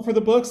think it's one for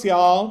the books,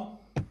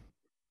 y'all.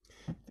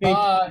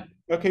 Bye.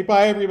 Okay,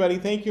 bye, everybody.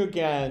 Thank you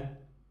again.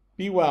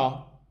 Be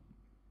well.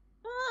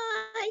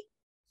 Bye.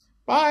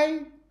 Bye.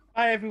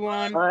 Bye,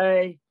 everyone.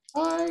 Bye.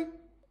 Bye.